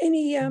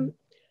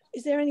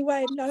 Is there any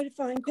way of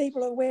notifying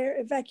people of where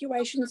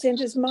evacuation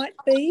centres might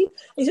be?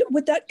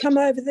 Would that come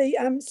over the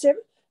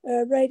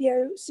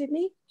Radio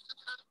Sydney?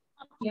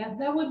 Yeah,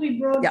 that would be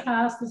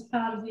broadcast as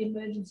part of the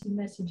emergency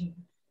messaging.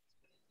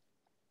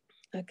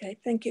 Okay,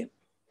 thank you.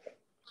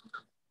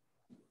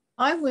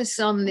 I was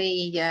on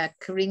the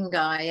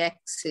Ku-ring-gai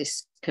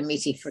Access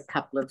Committee for a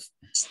couple of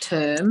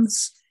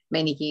terms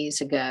many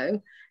years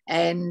ago,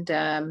 and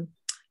on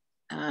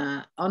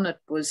it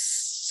was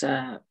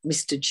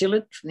Mr.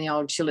 Gillett from the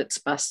old Gillett's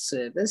bus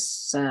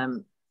service,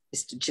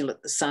 Mr.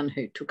 Gillett, the son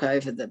who took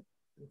over the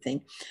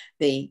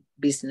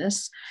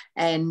business,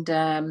 and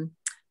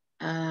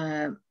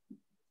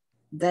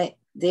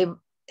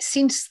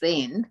since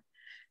then,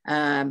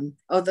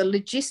 the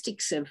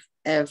logistics of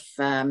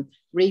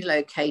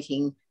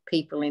relocating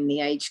people in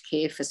the aged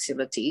care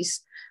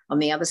facilities on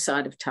the other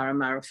side of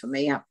Turramurra for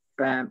me, up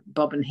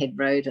Bobbin Head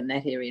Road and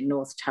that area,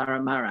 North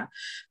Turramurra,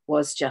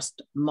 was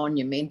just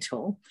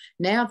monumental.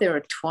 Now there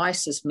are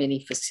twice as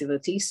many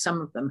facilities.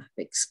 Some of them have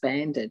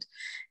expanded.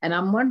 And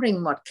I'm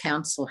wondering what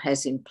council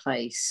has in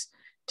place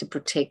to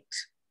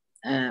protect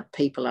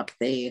people up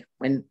there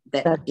when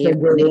that area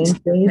needs to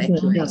be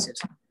evacuated.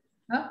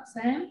 Oh,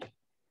 Sam?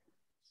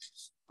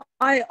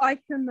 I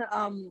can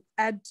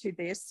add to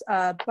this.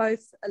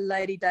 Both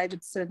Lady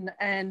Davidson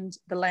and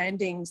the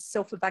Landings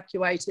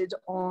self-evacuated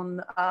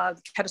on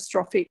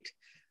catastrophic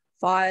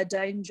fire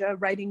danger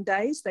rating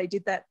days. They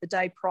did that the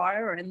day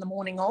prior and the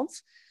morning of.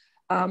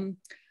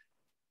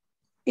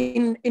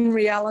 In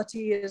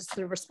reality, is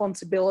the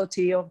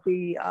responsibility of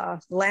the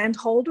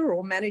landholder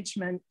or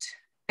management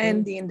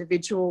and the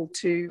individual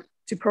to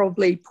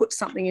probably put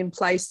something in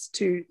place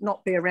to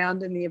not be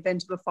around in the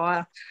event of a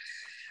fire.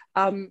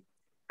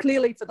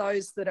 Clearly, for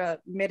those that are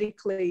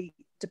medically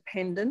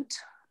dependent,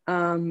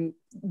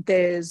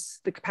 there's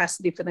the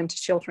capacity for them to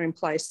shelter in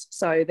place.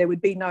 So there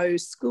would be no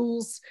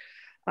schools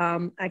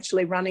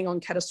actually running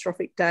on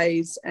catastrophic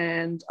days,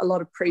 and a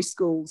lot of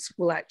preschools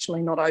will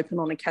actually not open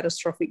on a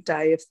catastrophic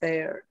day if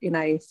they're in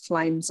a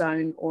flame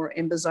zone or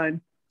ember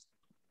zone.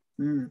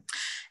 And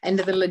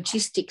the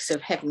logistics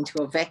of having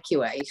to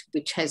evacuate,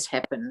 which has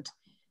happened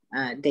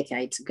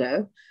decades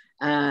ago,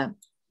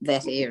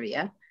 that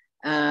area,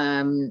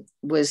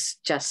 was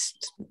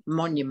just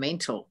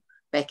monumental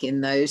back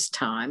in those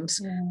times,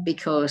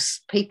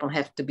 because people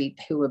have to be,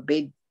 who are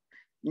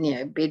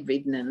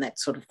bedridden and that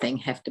sort of thing,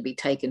 have to be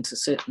taken to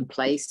certain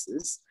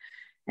places.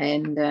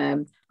 And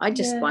I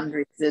just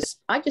wonder if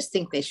I just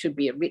think there should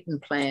be a written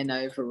plan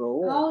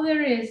overall. Oh,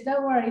 there is.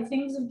 Don't worry.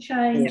 Things have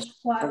changed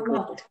quite a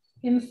lot.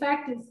 In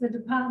fact, it's the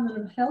Department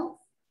of Health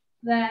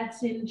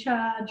that's in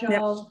charge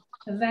of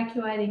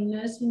evacuating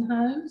nursing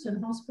homes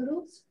and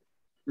hospitals.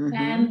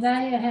 And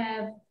they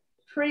have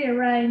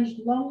pre-arranged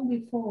long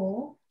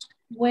before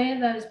where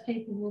those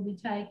people will be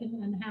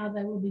taken and how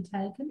they will be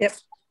taken.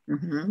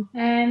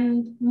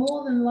 And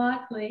more than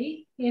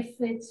likely, if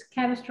it's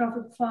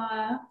catastrophic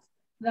fire,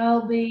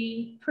 they'll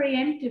be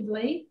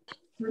preemptively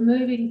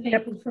removing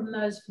people from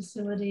those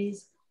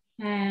facilities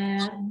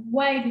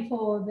way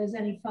before there's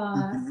any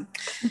fire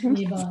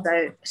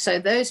nearby. So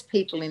those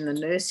people in the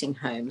nursing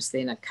homes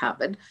then are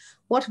covered.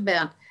 What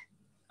about,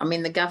 I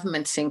mean, the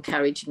government's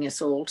encouraging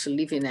us all to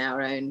live in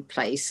our own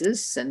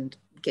places and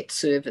get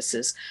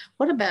services.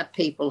 What about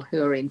people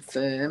who are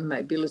infirm,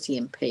 mobility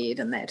impaired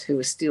and that, who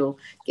are still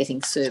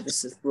getting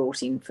services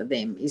brought in for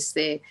them? Does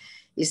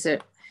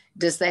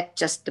that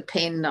just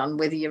depend on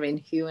whether you're in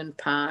Huon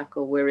Park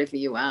or wherever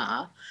you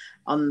are,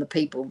 on the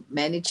people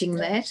managing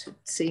that? It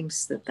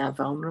seems that they're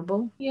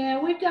vulnerable. Yeah,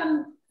 we've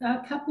done a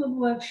couple of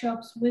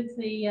workshops with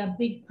the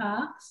big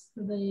parks,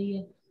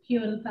 the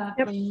Huon Park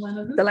being one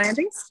of them. The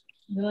Landings?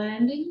 The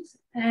Landings.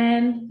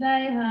 And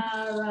they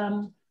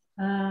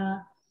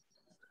are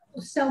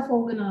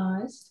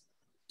self-organised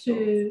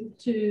to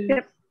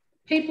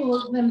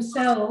people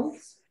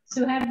themselves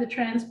who have the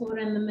transport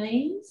and the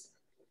means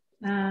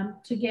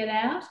to get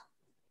out,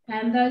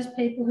 and those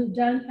people who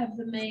don't have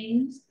the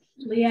means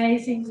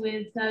liaising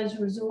with those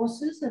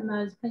resources and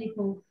those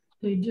people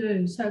who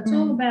do. So it's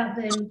all about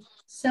them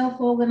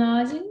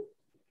self-organising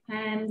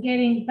and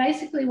getting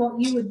basically what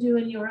you would do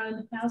in your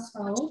own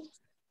household,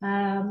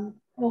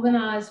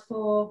 organised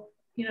for,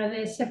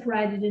 they're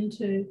separated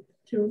into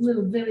a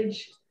little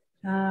village,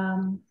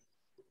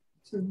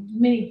 sort of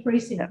mini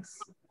precincts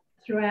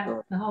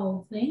throughout the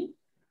whole thing,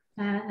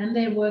 and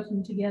they're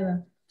working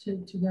together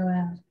to go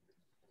out.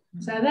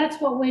 So that's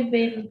what we've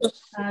been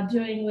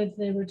doing with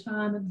the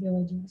retirement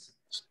villages.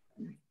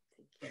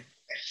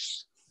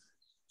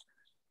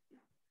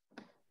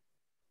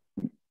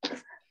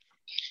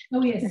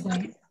 Oh, yes,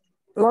 Sam.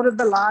 A lot of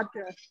the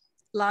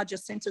larger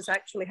centres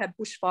actually have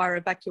bushfire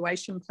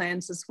evacuation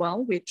plans as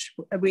well, which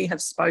we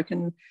have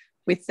spoken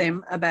with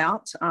them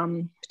about,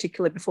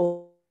 particularly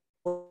before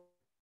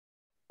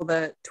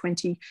the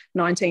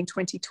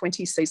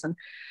 2019-2020 season.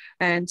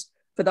 And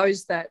for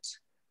those that,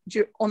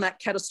 on that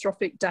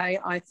catastrophic day,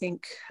 I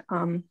think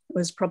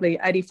was probably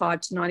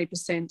 85 to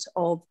 90%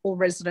 of all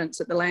residents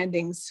at the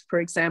Landings, for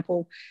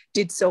example,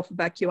 did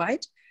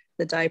self-evacuate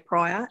the day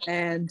prior,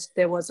 and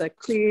there was a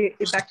clear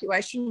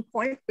evacuation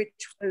point,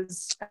 which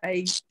was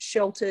a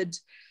sheltered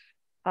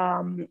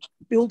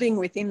building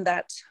within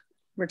that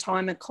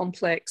retirement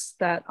complex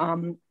that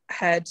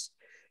had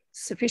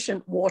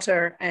sufficient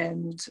water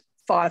and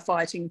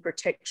firefighting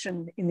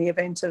protection in the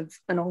event of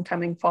an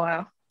oncoming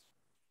fire.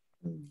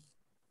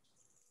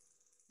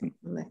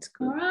 That's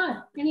good. All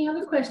right. Any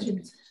other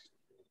questions?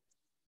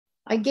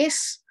 I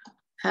guess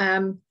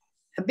a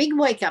big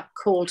wake-up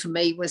call to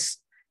me was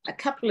a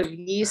couple of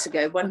years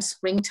ago, one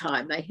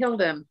springtime, they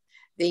held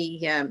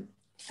the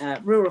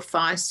Rural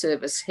Fire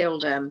Service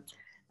held a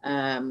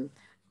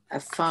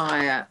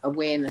fire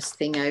awareness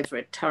thing over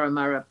at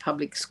Turramurra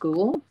Public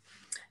School,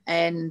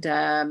 and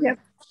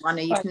one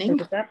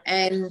evening,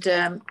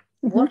 and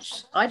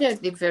what I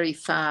don't live very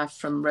far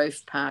from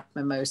Rofe Park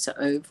Mimosa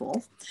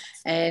Oval,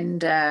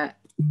 and the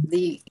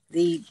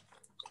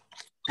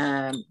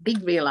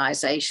big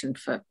realisation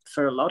for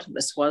a lot of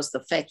us was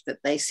the fact that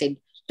they said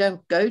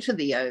don't go to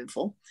the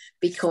Oval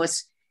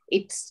because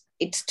it's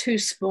too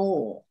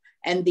small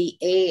and the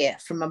air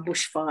from a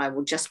bushfire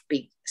will just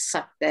be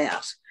sucked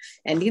out.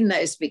 And in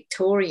those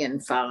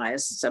Victorian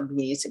fires some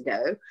years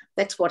ago,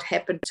 that's what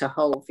happened to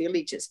whole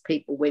villages.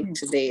 People went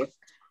to their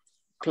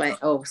place,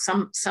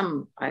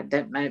 some I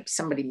don't know,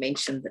 somebody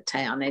mentioned the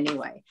town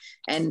anyway,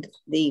 and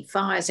the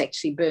fires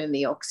actually burn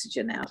the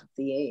oxygen out of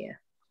the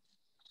air.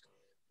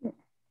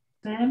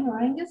 Sam or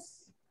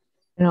Angus?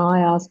 Can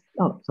I ask,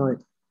 sorry.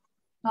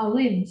 Oh,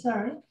 Lynn,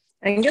 sorry.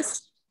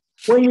 Angus?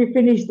 When you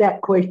finish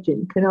that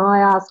question, can I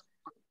ask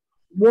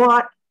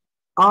what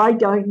I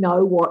don't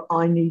know what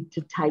I need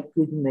to take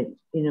with me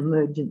in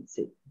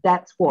emergency?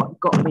 That's what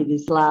got me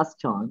this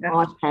last time.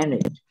 I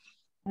panicked.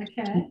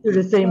 Okay. You should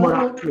have seen what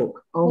I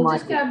took. Oh, we'll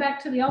just go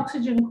back to the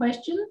oxygen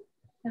question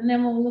and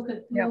then we'll look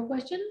at your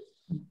question.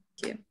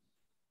 Yeah.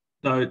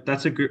 So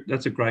that's a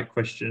great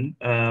question.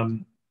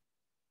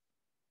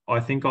 I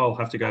think I'll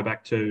have to go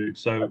back to,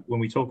 so when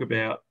we talk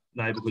about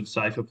neighbourhood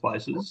safer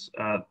places,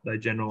 they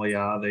generally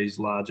are these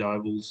large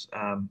ovals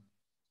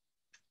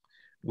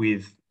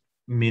with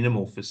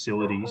minimal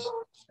facilities.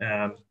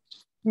 And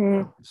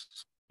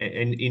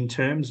in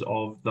terms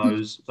of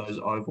those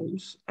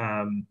ovals,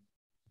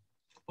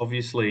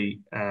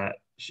 obviously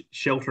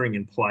sheltering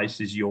in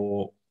place is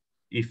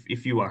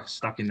if you are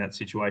stuck in that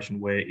situation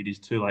where it is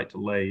too late to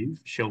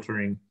leave,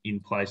 sheltering in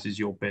place is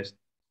your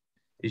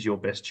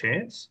best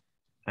chance.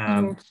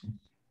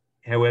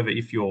 However,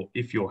 if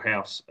your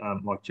house,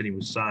 like Jenny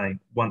was saying,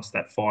 once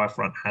that fire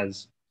front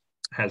has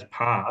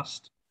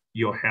passed,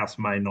 your house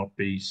may not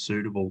be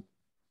suitable.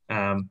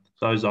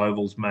 Those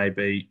ovals may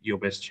be your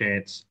best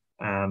chance,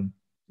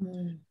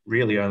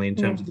 really only in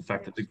terms of the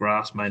fact that the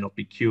grass may not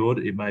be cured.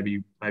 It may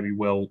be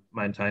well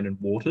maintained and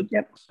watered,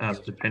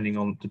 depending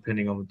on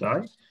the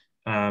day.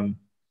 And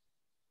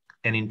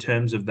in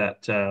terms of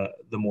that,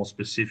 the more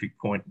specific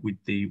point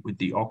with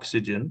the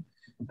oxygen,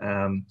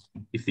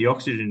 if the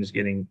oxygen is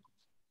getting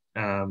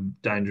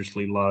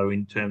dangerously low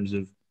in terms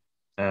of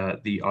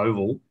the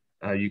oval,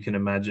 you can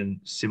imagine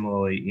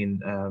similarly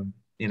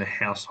in a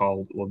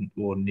household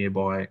or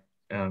nearby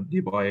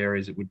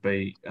areas, it would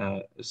be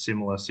a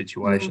similar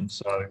situation.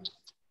 So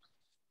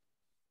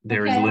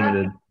there is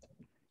limited.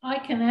 I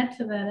can add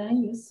to that,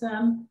 Angus.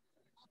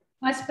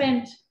 I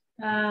spent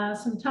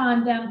some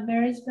time down at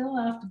Marysville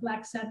after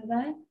Black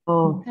Saturday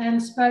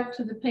and spoke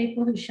to the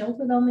people who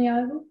sheltered on the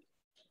oval.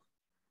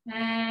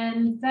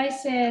 And they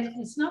said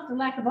it's not the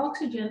lack of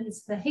oxygen,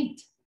 it's the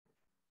heat.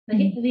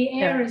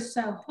 The air is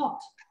so hot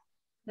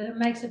that it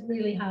makes it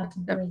really hard to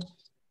breathe.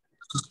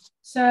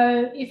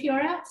 So if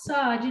you're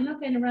outside, you're not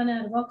going to run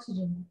out of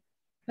oxygen,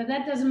 but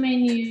that doesn't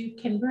mean you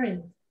can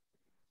breathe.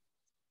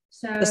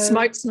 So the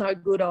smoke's no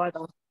good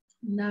either.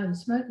 No, the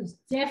smoke is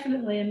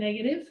definitely a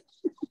negative.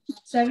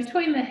 So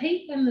between the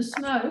heat and the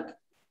smoke,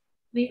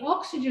 the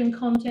oxygen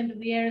content of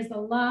the air is the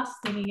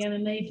last thing you're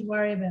going to need to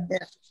worry about.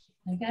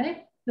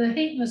 Okay? The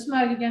heat and the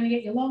smoke are going to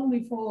get you long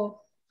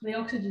before the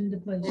oxygen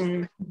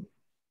depletion.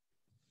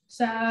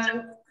 So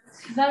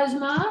those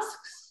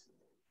masks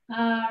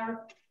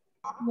are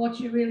what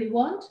you really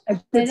want.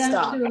 They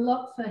don't do a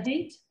lot for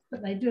heat,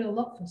 but they do a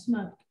lot for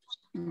smoke.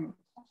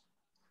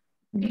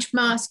 Which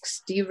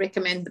masks do you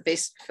recommend the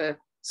best for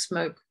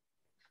smoke?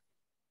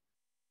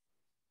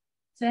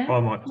 Sam? I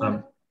might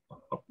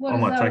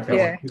take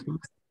that one.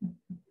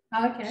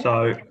 Okay.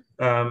 So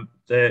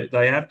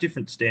they have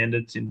different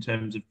standards in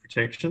terms of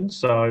protection.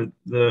 So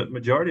the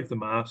majority of the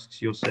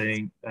masks you're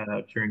seeing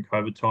during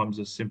COVID times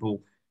are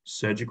simple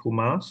surgical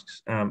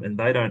masks, and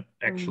they don't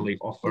actually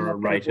offer a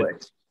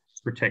rated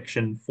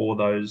protection for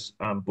those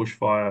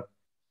bushfire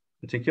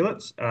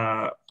particulates.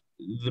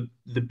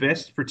 The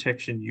best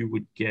protection you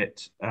would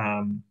get,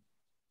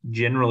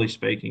 generally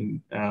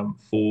speaking,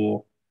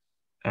 for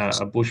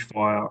a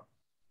bushfire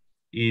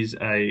is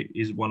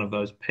one of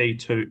those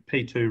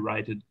P2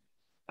 rated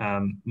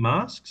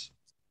masks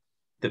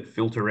that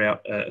filter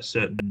out a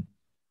certain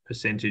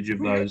percentage of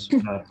those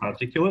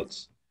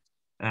particulates.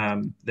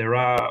 There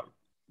are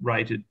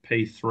rated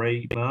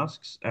P3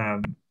 masks.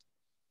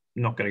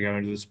 Not going to go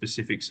into the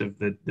specifics of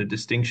the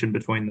distinction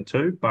between the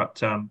two,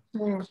 but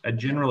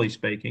generally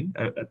speaking,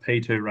 a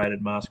P2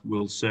 rated mask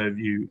will serve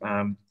you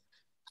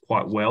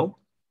quite well,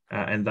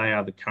 and they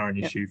are the current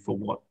issue for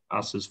what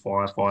us as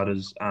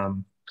firefighters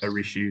are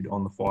issued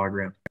on the fire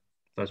ground.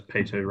 Those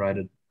P2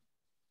 rated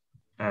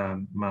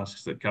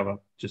masks that cover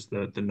just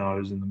the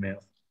nose and the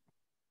mouth.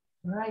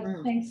 Right,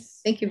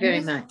 thanks. Thank you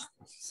very much.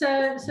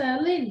 So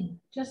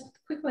Lynn, just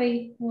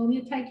quickly, will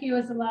you take you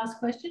as the last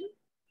question?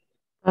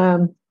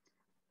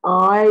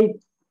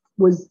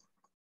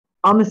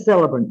 I'm a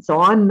celebrant,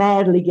 so I'm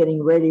madly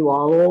getting ready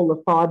while all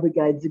the fire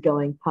brigades are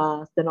going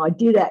past. And I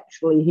did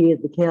actually hear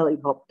the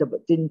helicopter,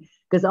 but didn't,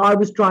 because I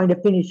was trying to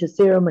finish a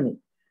ceremony.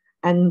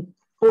 And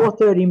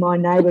 4:30, my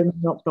neighbour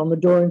knocked on the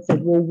door and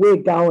said, "Well, we're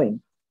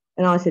going."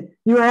 And I said,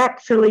 you're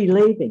actually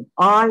leaving.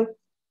 I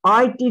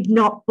did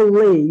not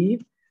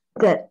believe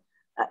that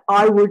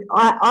I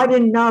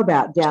didn't know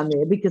about down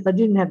there because I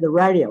didn't have the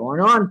radio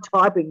on. I'm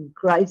typing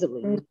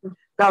crazily.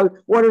 So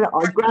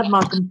I grabbed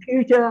my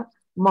computer,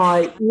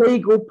 my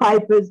legal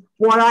papers,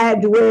 what I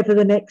had to wear for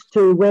the next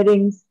 2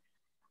 weddings,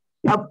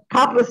 a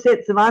couple of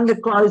sets of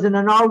underclothes and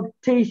an old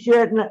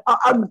T-shirt, and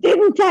I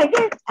didn't take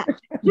it,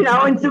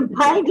 and some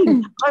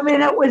painting. I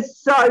mean, it was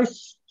so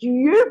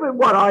stupid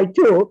what I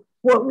took.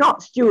 Well,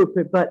 not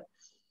stupid, but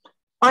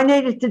I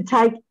needed to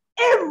take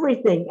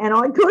everything, and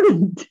I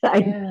couldn't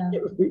take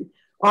everything.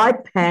 I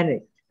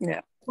panicked.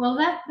 Yeah. Well,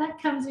 that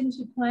comes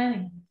into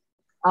planning.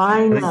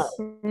 I know,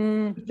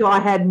 which I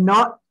had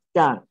not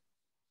done.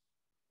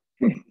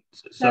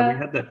 So we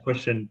had that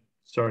question.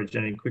 Sorry,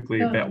 Jenny,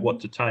 quickly about what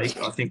to take.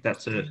 I think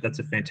that's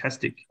a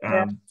fantastic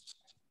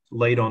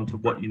lead on to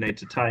what you need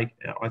to take.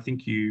 I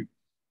think you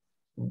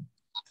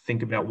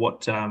think about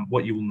what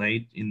you will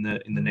need in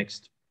the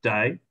next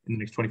day, in the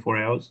next 24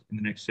 hours, in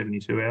the next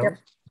 72 hours,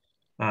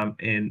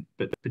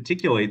 but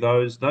particularly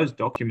those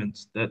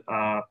documents that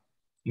are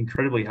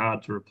incredibly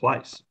hard to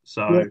replace.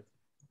 So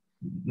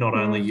not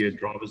only your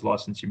driver's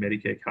license, your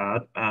Medicare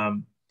card,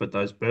 but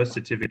those birth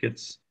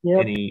certificates,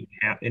 any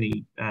land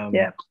deeds,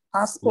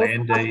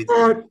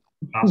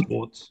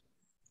 passports,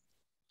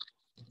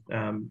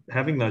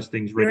 having those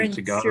things ready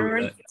to go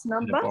in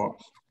a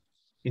box.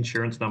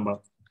 Insurance number,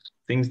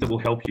 things that will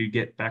help you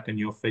get back on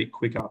your feet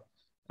quicker,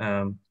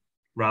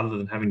 rather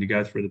than having to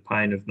go through the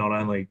pain of not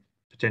only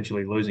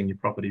potentially losing your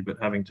property, but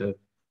having to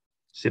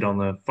sit on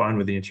the phone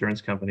with the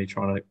insurance company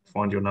trying to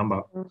find your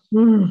number.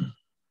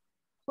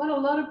 What a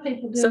lot of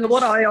people do. So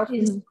what I often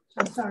is,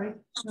 I'm sorry,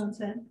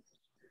 Sam.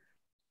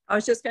 I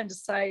was just going to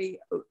say,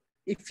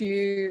 if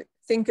you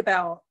think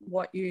about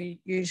what you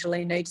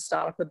usually need to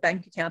start up a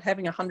bank account,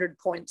 having 100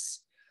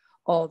 points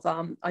of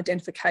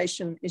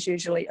identification is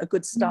usually a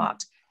good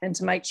start, and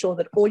to make sure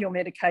that all your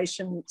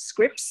medication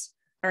scripts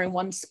are in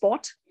one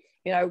spot,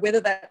 whether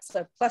that's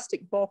a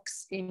plastic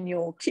box in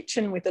your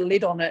kitchen with a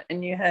lid on it,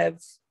 and you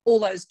have all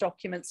those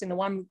documents in the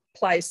one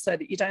place so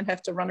that you don't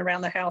have to run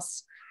around the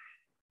house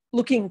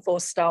looking for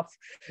stuff.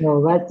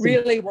 No, that's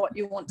really what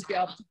you want to be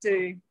able to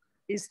do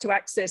is to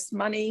access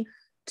money,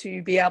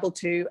 to be able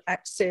to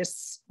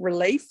access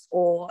relief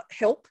or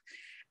help,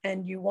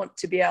 and you want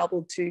to be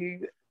able to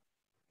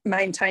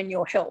maintain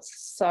your health.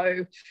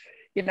 So,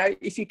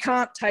 if you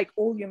can't take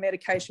all your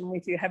medication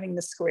with you, having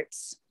the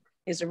scripts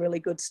is a really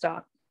good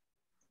start.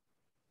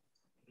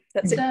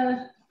 That's it.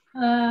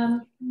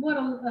 What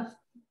a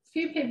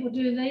few people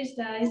do these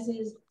days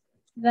is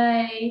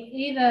they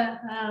either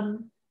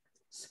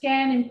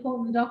scan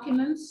important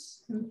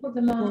documents and put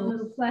them on a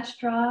little flash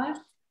drive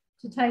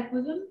to take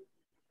with them,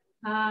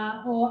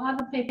 or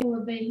other people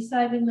have been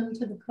saving them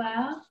to the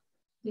cloud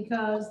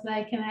because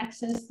they can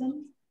access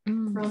them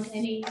from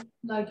any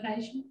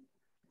location.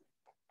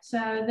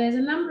 So there's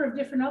a number of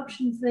different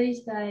options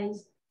these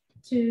days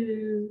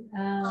to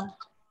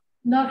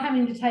not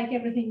having to take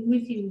everything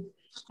with you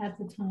at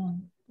the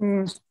time.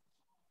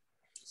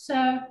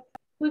 So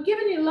we've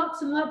given you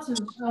lots and lots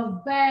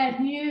of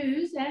bad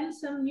news and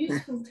some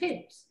useful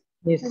tips.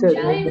 Yes, and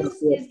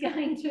James is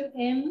going to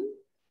end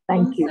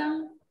on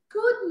some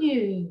good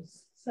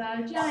news. So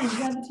James,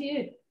 over to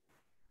you.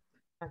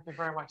 Thank you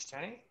very much,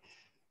 Jenny.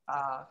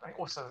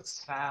 Also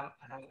Sam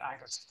and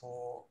Angus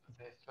for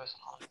the first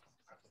part of the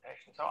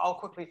presentation. So I'll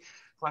quickly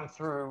run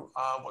through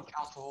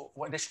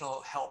what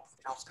additional help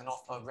council can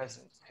offer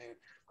residents to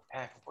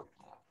prepare for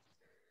bushfire.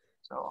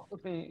 So I'll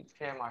quickly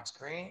share my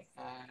screen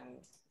and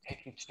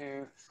take you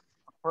to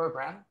a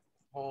program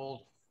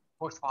called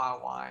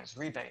Bushfire-wise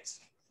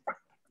rebates.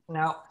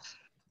 Now,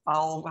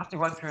 I'll have to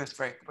run through this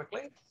very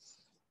quickly.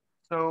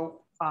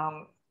 So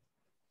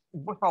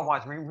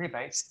Bushfire-wise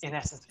rebates, in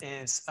essence,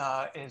 is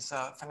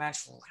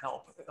financial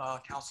help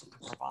council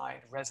can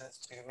provide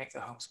residents to make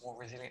their homes more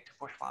resilient to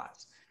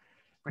bushfires.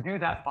 We do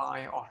that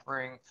by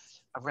offering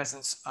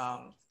residents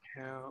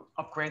who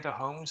upgrade their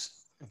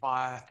homes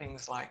via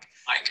things like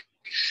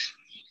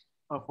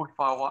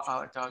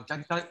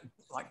bushfire,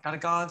 like gutter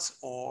guards,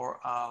 or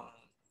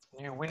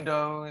new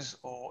windows,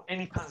 or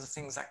any kinds of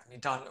things that can be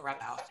done around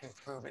the house to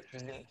improve its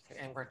resilience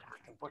to ember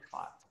attack and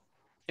bushfire.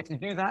 If you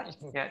do that, you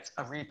can get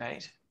a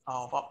rebate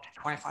of up to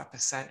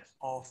 25%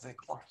 of the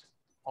cost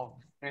of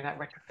doing that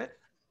retrofit,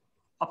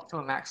 up to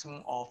a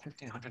maximum of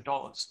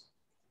 $1,500.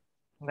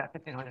 And that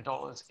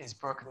 $1,500 is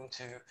broken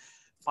into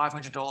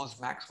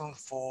 $500 maximum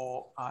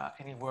for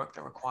any work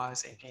that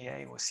requires a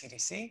GA or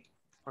CDC.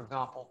 For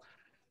example,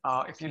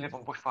 if you live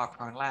on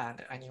bushfire-prone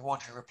land and you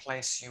want to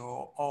replace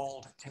your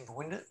old timber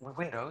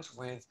windows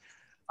with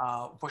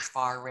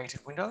bushfire-rated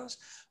windows,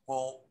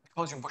 well,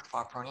 because you're on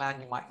bushfire-prone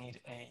land, you might need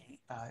a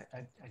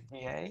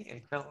DA, a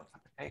development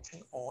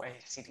application, or a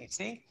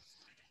CDC.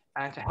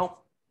 And to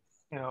help,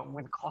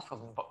 with the cost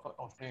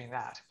of doing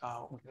that,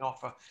 we can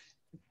offer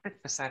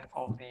 50%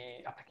 of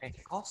the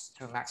application costs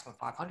to a maximum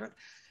of $500,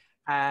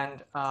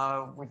 and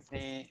with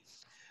the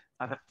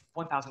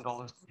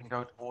 $1,000 can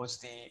go towards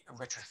the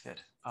retrofit,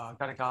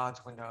 gutter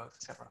guards, windows,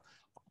 etc.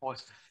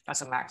 course,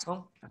 that's a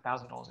maximum.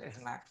 $1,000 is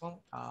a maximum,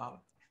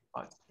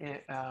 but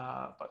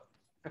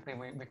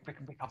typically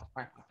we cover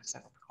 25% of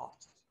the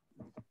cost.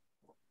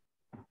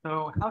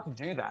 So how to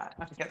do that?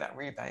 How to get that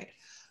rebate?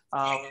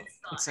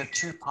 It's a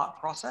two-part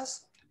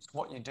process.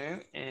 What you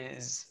do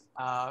is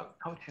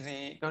come to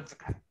the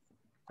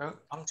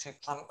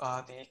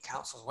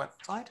council's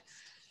website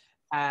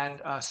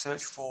and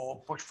search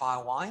for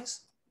Bushfire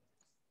Wise.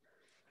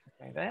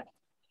 Okay, there,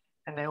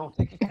 and they will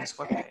take you to this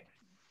webpage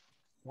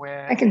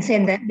where I can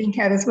send that link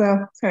out as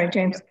well. Sorry,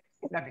 James.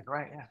 Yep, that'd be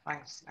great. Yeah,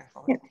 thanks,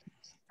 Robert. Yep.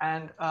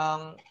 And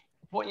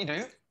what you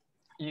do,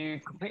 you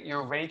complete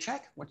your ready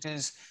check, which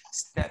is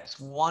steps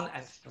 1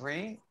 and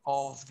 3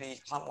 of the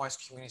Climate-Wise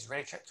Communities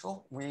Ready Check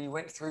tool. We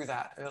went through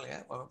that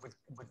earlier with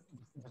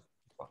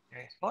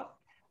Spot.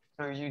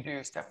 So you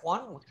do step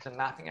 1, which is a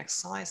mapping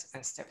exercise,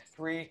 and step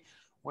 3,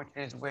 which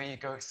is where you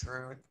go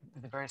through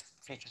the various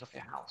features of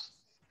your house.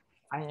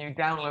 And you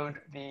download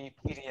the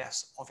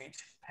PDFs of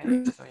each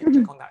page. So you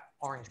click on that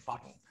orange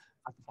button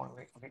at the bottom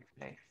of each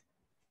page.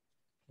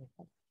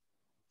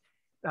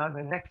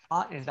 The next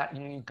part is that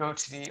you go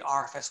to the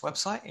RFS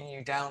website and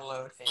you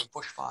download a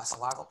bushfire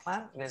survival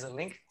plan. There's a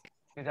link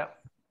to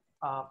that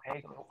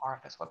page on the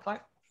RFS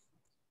website.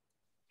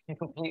 You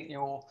complete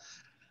your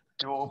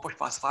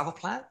bushfire survival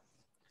plan,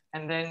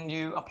 and then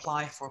you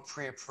apply for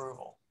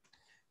pre-approval.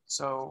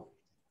 So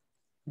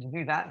you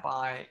do that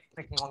by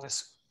clicking on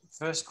this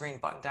first green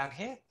button down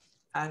here,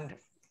 and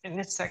in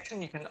this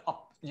section you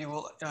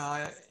will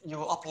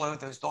upload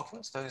those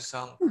documents, those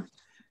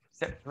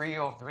step 3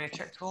 of the ready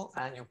check tool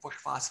and your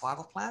bushfire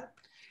survival plan,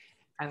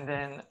 and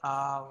then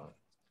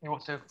you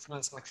also fill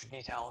in some extra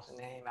details,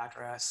 name,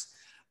 address,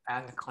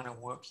 and the kind of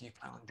work you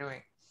plan on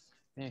doing.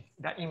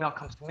 That email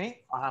comes to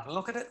me. I'll have a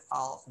look at it.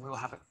 We'll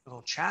have a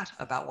little chat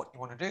about what you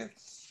want to do,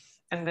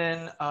 and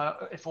then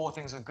if all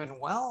things are good and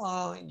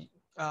well, you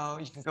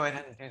can go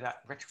ahead and do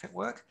that retrofit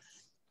work.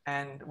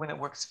 And when that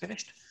work's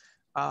finished,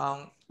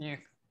 you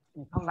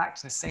come back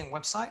to the same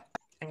website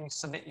and you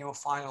submit your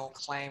final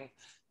claim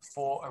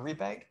for a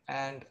rebate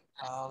and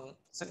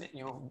submit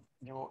your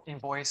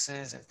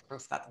invoices and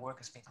proof that the work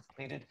has been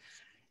completed.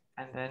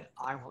 And then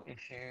I will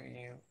issue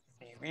you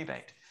the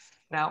rebate.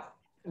 Now,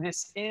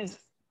 this is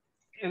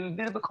a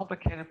bit of a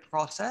complicated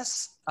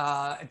process.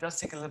 It does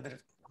take a little bit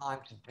of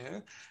time to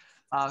do.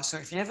 So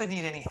if you ever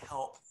need any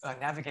help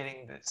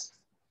navigating this,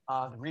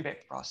 the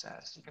rebate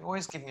process, you can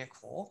always give me a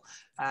call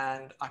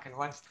and I can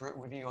run through it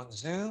with you on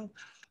Zoom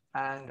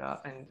and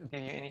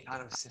give you any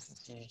kind of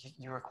assistance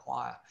you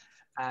require.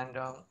 And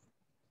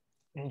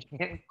you can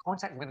get in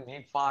contact with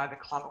me via the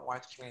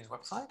Climate-Wise Communities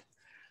website.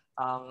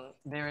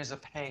 There is a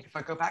page, if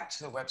I go back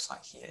to the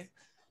website here,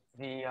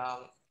 the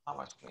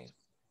Climate-Wise Communities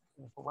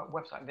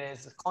website,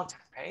 there's a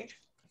contact page.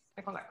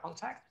 Click on that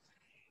contact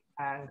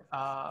and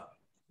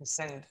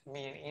send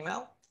me an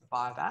email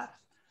via that.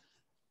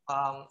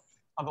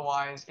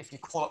 Otherwise, if you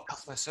call up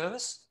customer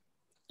service,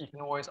 you can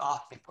always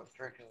ask me to put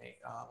through to me.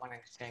 My name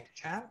is James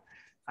Chan,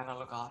 and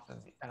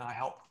I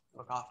help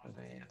look after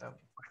the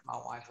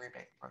Bushfire-Wise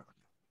rebate program.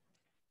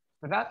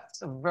 So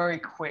that's a very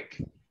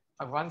quick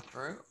run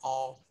through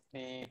of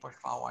the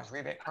Bushfire-Wise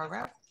rebate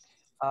program.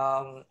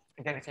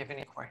 Again, if you have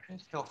any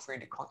questions, feel free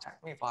to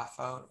contact me by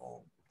phone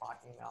or by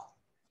email.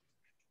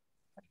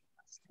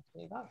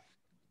 There you go.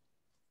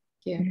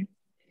 Yeah.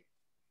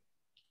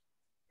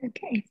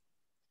 Okay.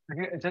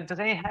 Does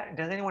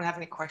anyone have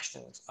any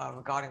questions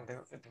regarding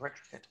the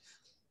retrofit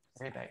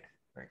rebate?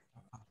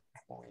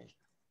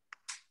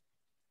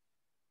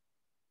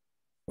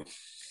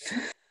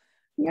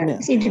 Yeah,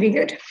 seem to be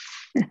good.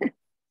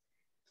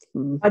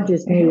 I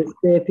just need a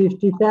spare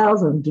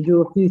 50,000 to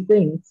do a few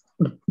things.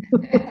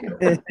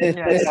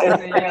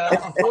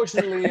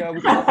 Unfortunately,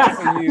 we can't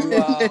offer you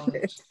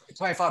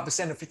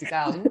 25% of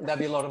 50,000. That'd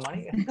be a lot of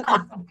money.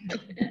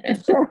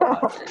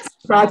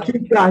 But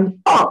keep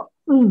going. But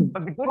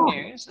the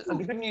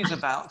good news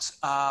about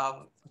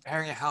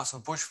preparing your house for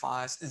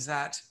bushfires is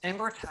that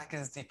ember attack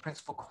is the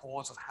principal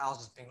cause of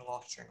houses being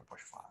lost during a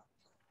bushfire.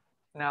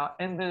 Now,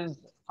 embers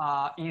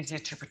are easier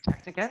to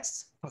protect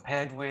against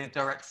compared with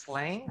direct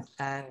flame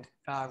and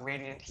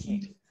radiant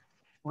heat.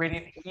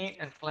 Radiant heat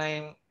and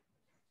flame,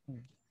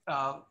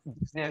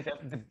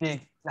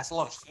 that's a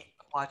lot of heat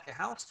applied to your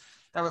house.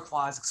 That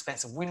requires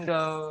expensive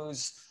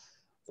windows.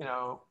 You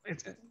know,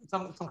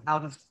 some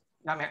houses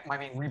that might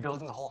mean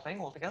rebuilding the whole thing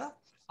altogether.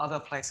 Other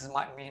places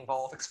might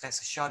involve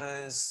expensive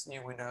shutters,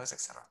 new windows,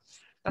 etc.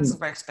 That's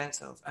very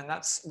expensive, and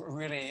that's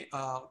really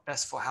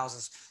best for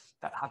houses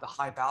that have the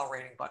high BAL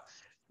rating. But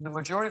the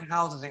majority of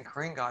houses in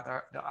Ku-ring-gai that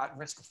are at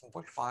risk from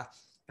bushfire,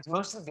 it's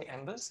mostly the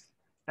embers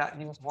that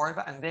you need to worry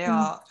about, and they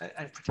are,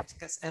 and protecting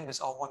against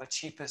embers are one of the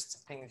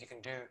cheapest things you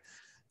can do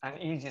and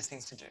easiest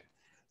things to do.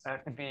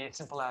 It could be as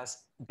simple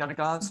as gutter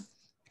guards,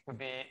 it could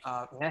be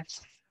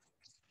mesh,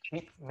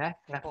 cheap mesh,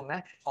 metal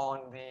mesh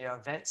on the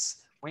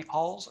vents, weep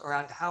holes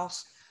around the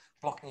house,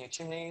 blocking your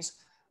chimneys,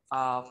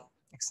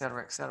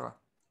 etc., etc.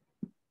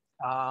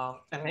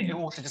 And then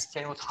also just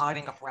general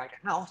tidying up around your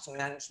house and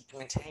then to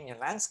maintain your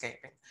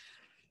landscaping.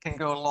 can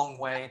go a long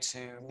way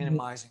to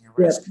minimizing your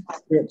risk.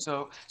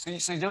 So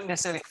you don't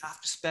necessarily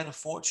have to spend a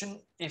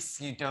fortune if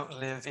you don't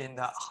live in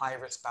that high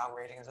risk bow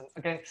ratings. And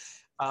again,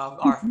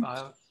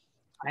 our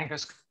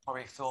Angus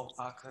probably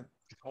could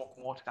talk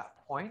more to that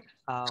point.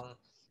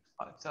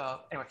 But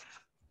anyway,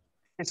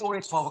 it's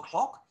already 12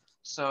 o'clock.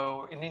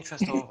 So in the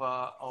interest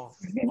of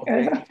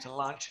getting to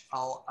lunch,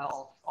 I'll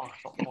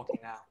stop talking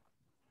now.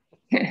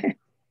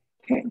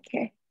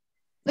 Okay.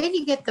 Where do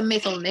you get the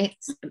metal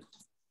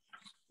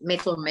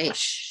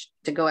mesh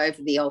to go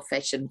over the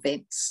old-fashioned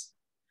fence?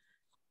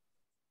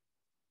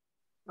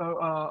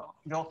 So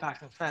the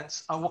old-fashioned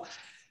fence. No,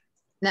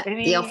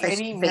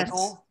 any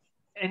metal,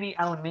 any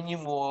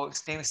aluminium or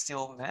stainless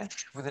steel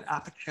mesh with an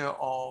aperture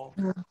of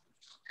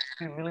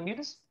 2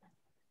 millimeters.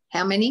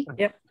 How many?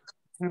 Yep.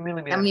 2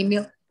 millimeters. How many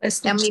mil?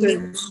 How many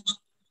mil?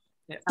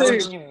 Yeah,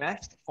 aluminium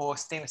mesh or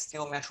stainless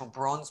steel mesh or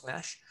bronze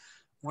mesh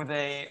with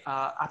a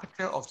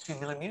aperture of 2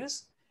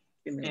 millimeters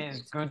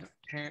is good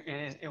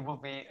it will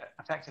be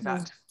effective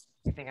at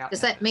keeping out.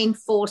 Does that mean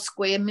 4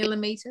 square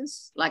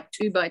millimeters, like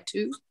 2 by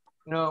 2?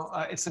 No,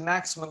 it's the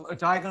maximum. A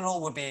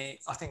diagonal would be,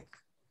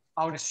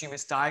 I would assume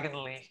it's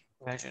diagonally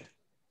measured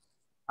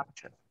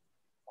aperture.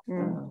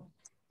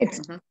 It's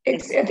I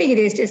think it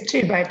is just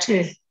 2 by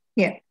 2.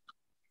 Yeah.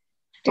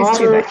 Just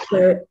 2 by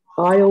 2.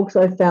 I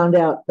also found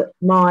out that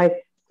my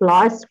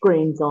fly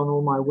screens on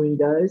all my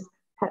windows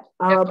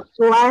are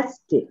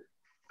plastic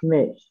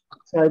mesh,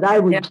 so they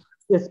would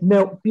just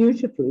melt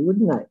beautifully,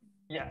 wouldn't they?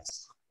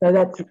 Yes. So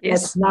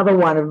that's another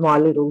one of my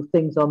little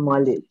things on my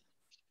list.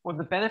 Well,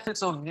 the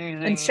benefits of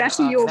using and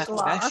shatter your metal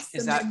glass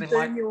mesh is that they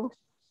might.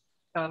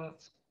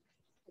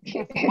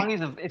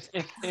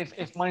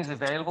 If money's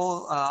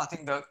available, I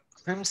think the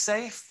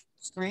crim-safe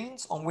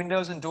screens on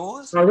windows and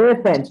doors. Oh,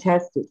 they're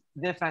fantastic.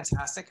 They're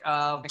fantastic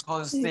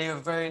because they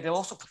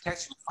also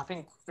protect. I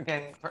think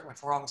again, correct me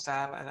if I'm wrong,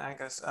 Sam and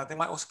Angus. They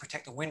might also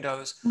protect the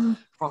windows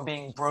from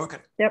being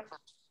broken. Yep.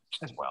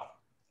 As well.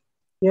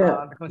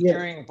 Yeah. Because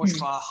during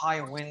bushfire,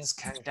 high winds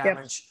can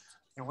damage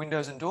your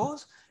windows and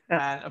doors,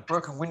 and a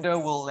broken window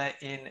will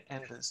let in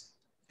embers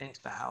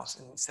into the house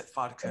and set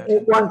fire to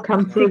curtains. It won't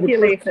come through the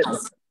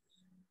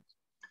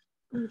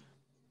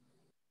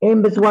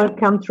embers won't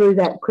come through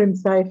that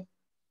crim-safe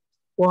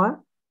wire?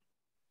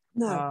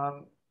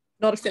 No,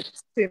 not if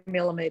it's 2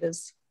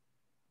 millimeters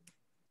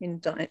in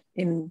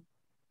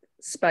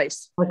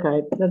space.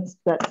 Okay,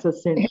 that's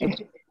essential.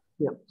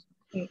 Yep.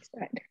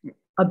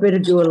 I better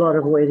do a lot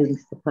of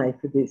weddings to pay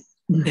for this.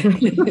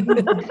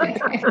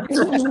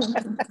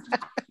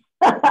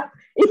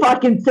 If I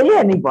can see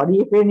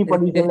anybody, if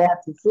anybody's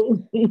allowed to see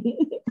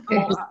me.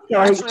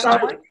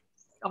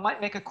 I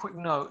might make a quick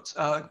note,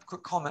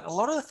 quick comment. A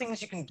lot of the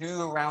things you can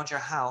do around your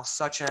house,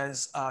 such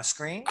as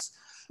screens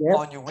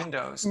on your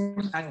windows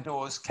and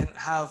doors, can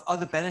have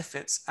other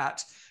benefits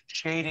at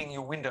shading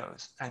your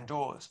windows and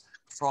doors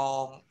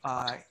from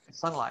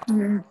sunlight.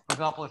 For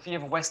example, if you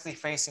have westerly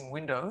facing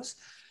windows,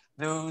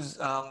 those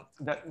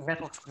that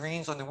metal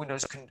screens on the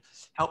windows can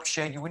help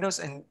shade your windows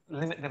and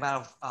limit the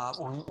amount of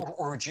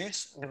or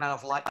reduce the amount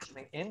of light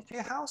coming into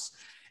your house.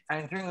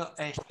 And during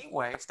a heat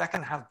wave, that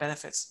can have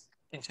benefits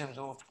in terms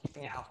of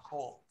keeping your house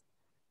cool.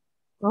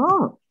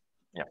 Oh.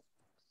 Yeah.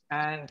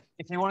 And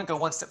if you want to go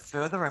one step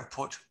further and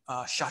put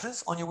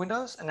shutters on your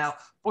windows, and now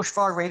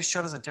bushfire rated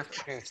shutters are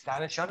different to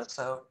standard shutters,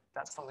 so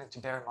that's something to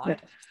bear in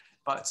mind. Yeah.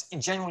 But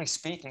generally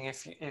speaking,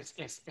 if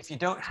you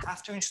don't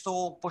have to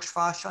install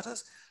bushfire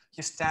shutters,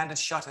 your standard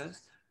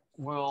shutters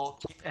will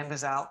keep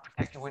embers out,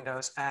 protect your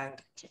windows,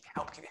 and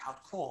help keep your house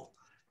cool.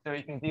 So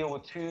you can deal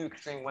with 2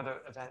 extreme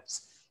weather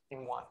events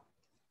in one.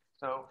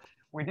 So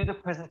we did a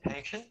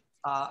presentation.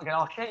 Again,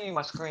 I'll share you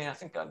my screen. I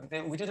think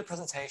we did a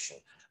presentation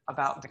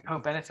about the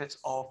co-benefits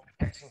of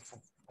protecting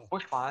from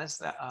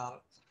bushfires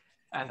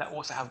and that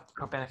also have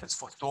co-benefits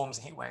for storms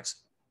and heat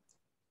waves.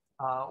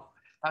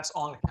 That's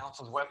on the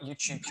council's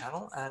YouTube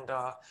channel, and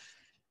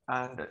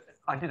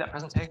I did that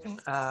presentation,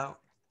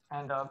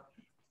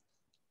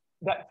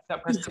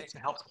 that presentation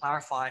helps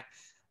clarify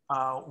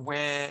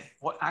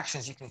what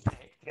actions you can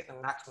take to get the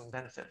maximum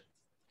benefit.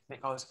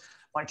 Because,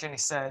 like Jenny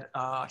said,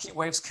 heat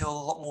waves kill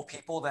a lot more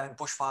people than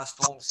bushfire,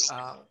 storms,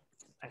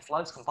 and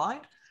floods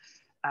combined.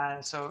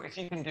 And so, if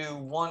you can do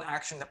one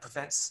action that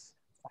prevents,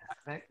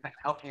 that can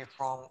help you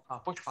from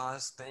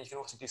bushfires, then you can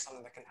also do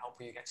something that can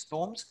help you against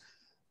storms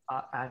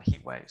and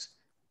heat waves.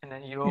 And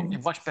then you're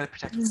much better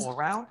protected all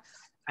around.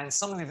 And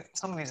some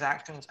of these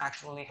actions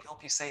actually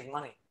help you save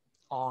money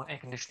on air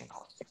conditioning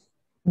costs.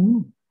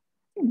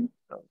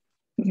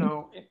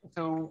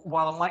 So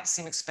while it might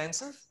seem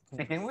expensive to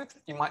begin with,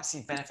 you might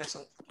see benefits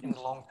in the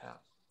long term.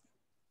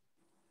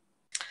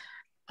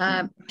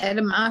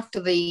 Adam,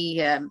 after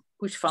the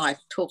bushfire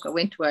talk I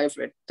went to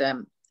over at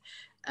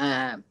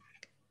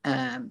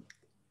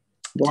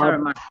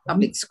Taramara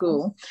Public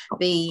School,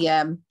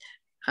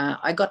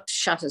 I got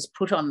shutters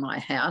put on my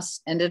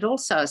house, and it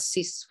also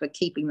assists for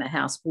keeping the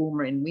house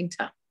warmer in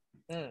winter.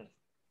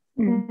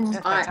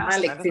 Our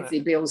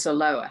electricity bills are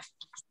lower.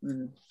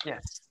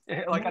 Yes,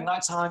 like at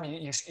night time,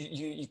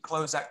 you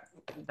close that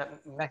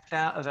mesh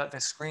down, the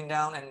screen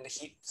down, and the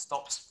heat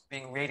stops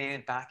being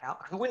radiated back out.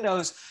 The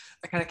windows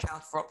can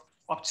account for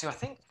up to, I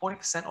think,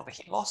 40% of the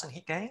heat loss and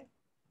heat gain.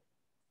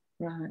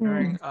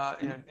 Right.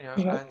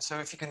 And so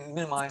if you can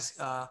minimize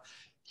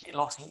heat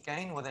loss and heat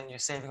gain, well, then you're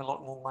saving a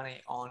lot more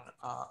money on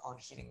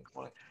heating.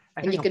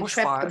 And you can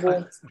trap the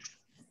warmth.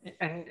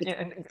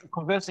 And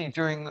conversely,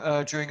 during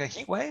a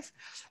heat wave,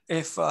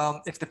 if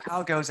the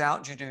power goes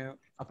out due to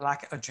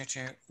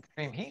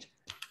extreme heat,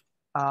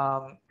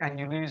 and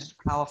you lose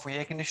power for your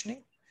air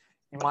conditioning,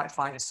 you might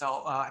find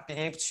yourself being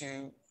able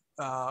to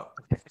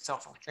protect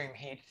yourself from extreme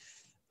heat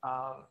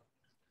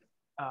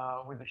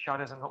with the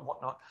shutters and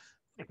whatnot.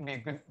 It can be a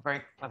good,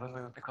 very clever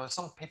move, because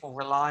some people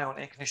rely on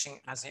air conditioning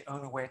as the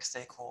only way to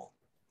stay cool.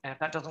 And if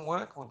that doesn't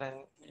work, well,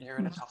 then you're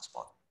in a tough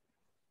spot.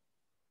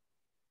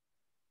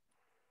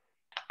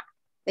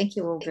 Thank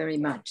you all very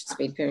much. It's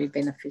been very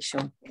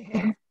beneficial.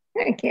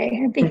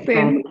 Okay, I think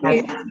we're...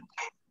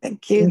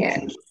 Thank you.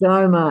 Yeah.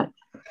 So much.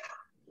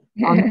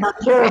 I'm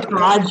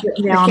terrified, but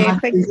now I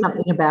must do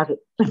something about it.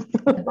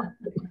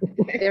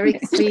 Very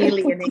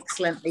clearly and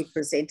excellently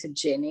presented,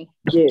 Jenny.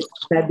 Yes,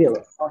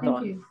 fabulous.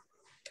 Thank you.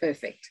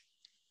 Perfect.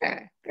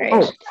 Great.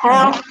 Oh,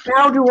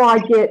 how do I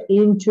get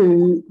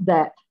into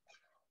that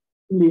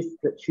list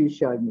that you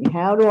showed me?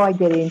 How do I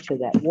get into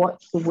that?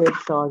 What's the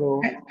website?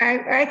 Or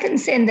I can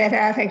send that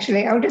out,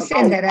 actually. I'll just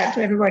send that out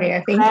to everybody,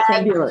 I think.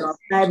 Fabulous,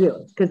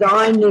 fabulous. Because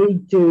I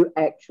need to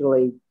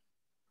actually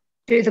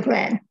do the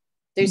plan.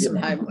 Do some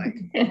homework.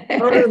 Oh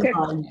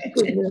my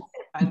goodness.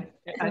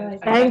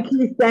 Thank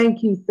you.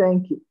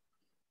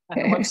 And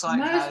the website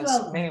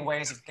has many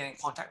ways of getting in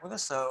contact with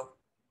us. So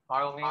by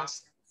all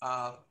means,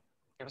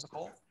 give us a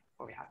call.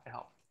 We'll be happy to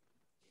help.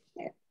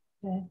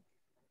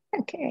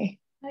 Okay.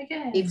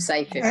 Keep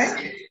safe.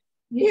 Right.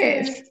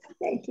 Yes.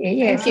 Thank you.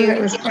 Yes,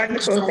 that was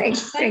wonderful.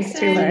 Thanks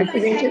to the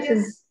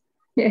presenters.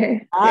 Yeah.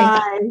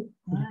 Bye.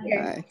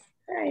 Bye.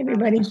 Bye,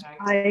 everybody.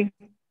 Bye.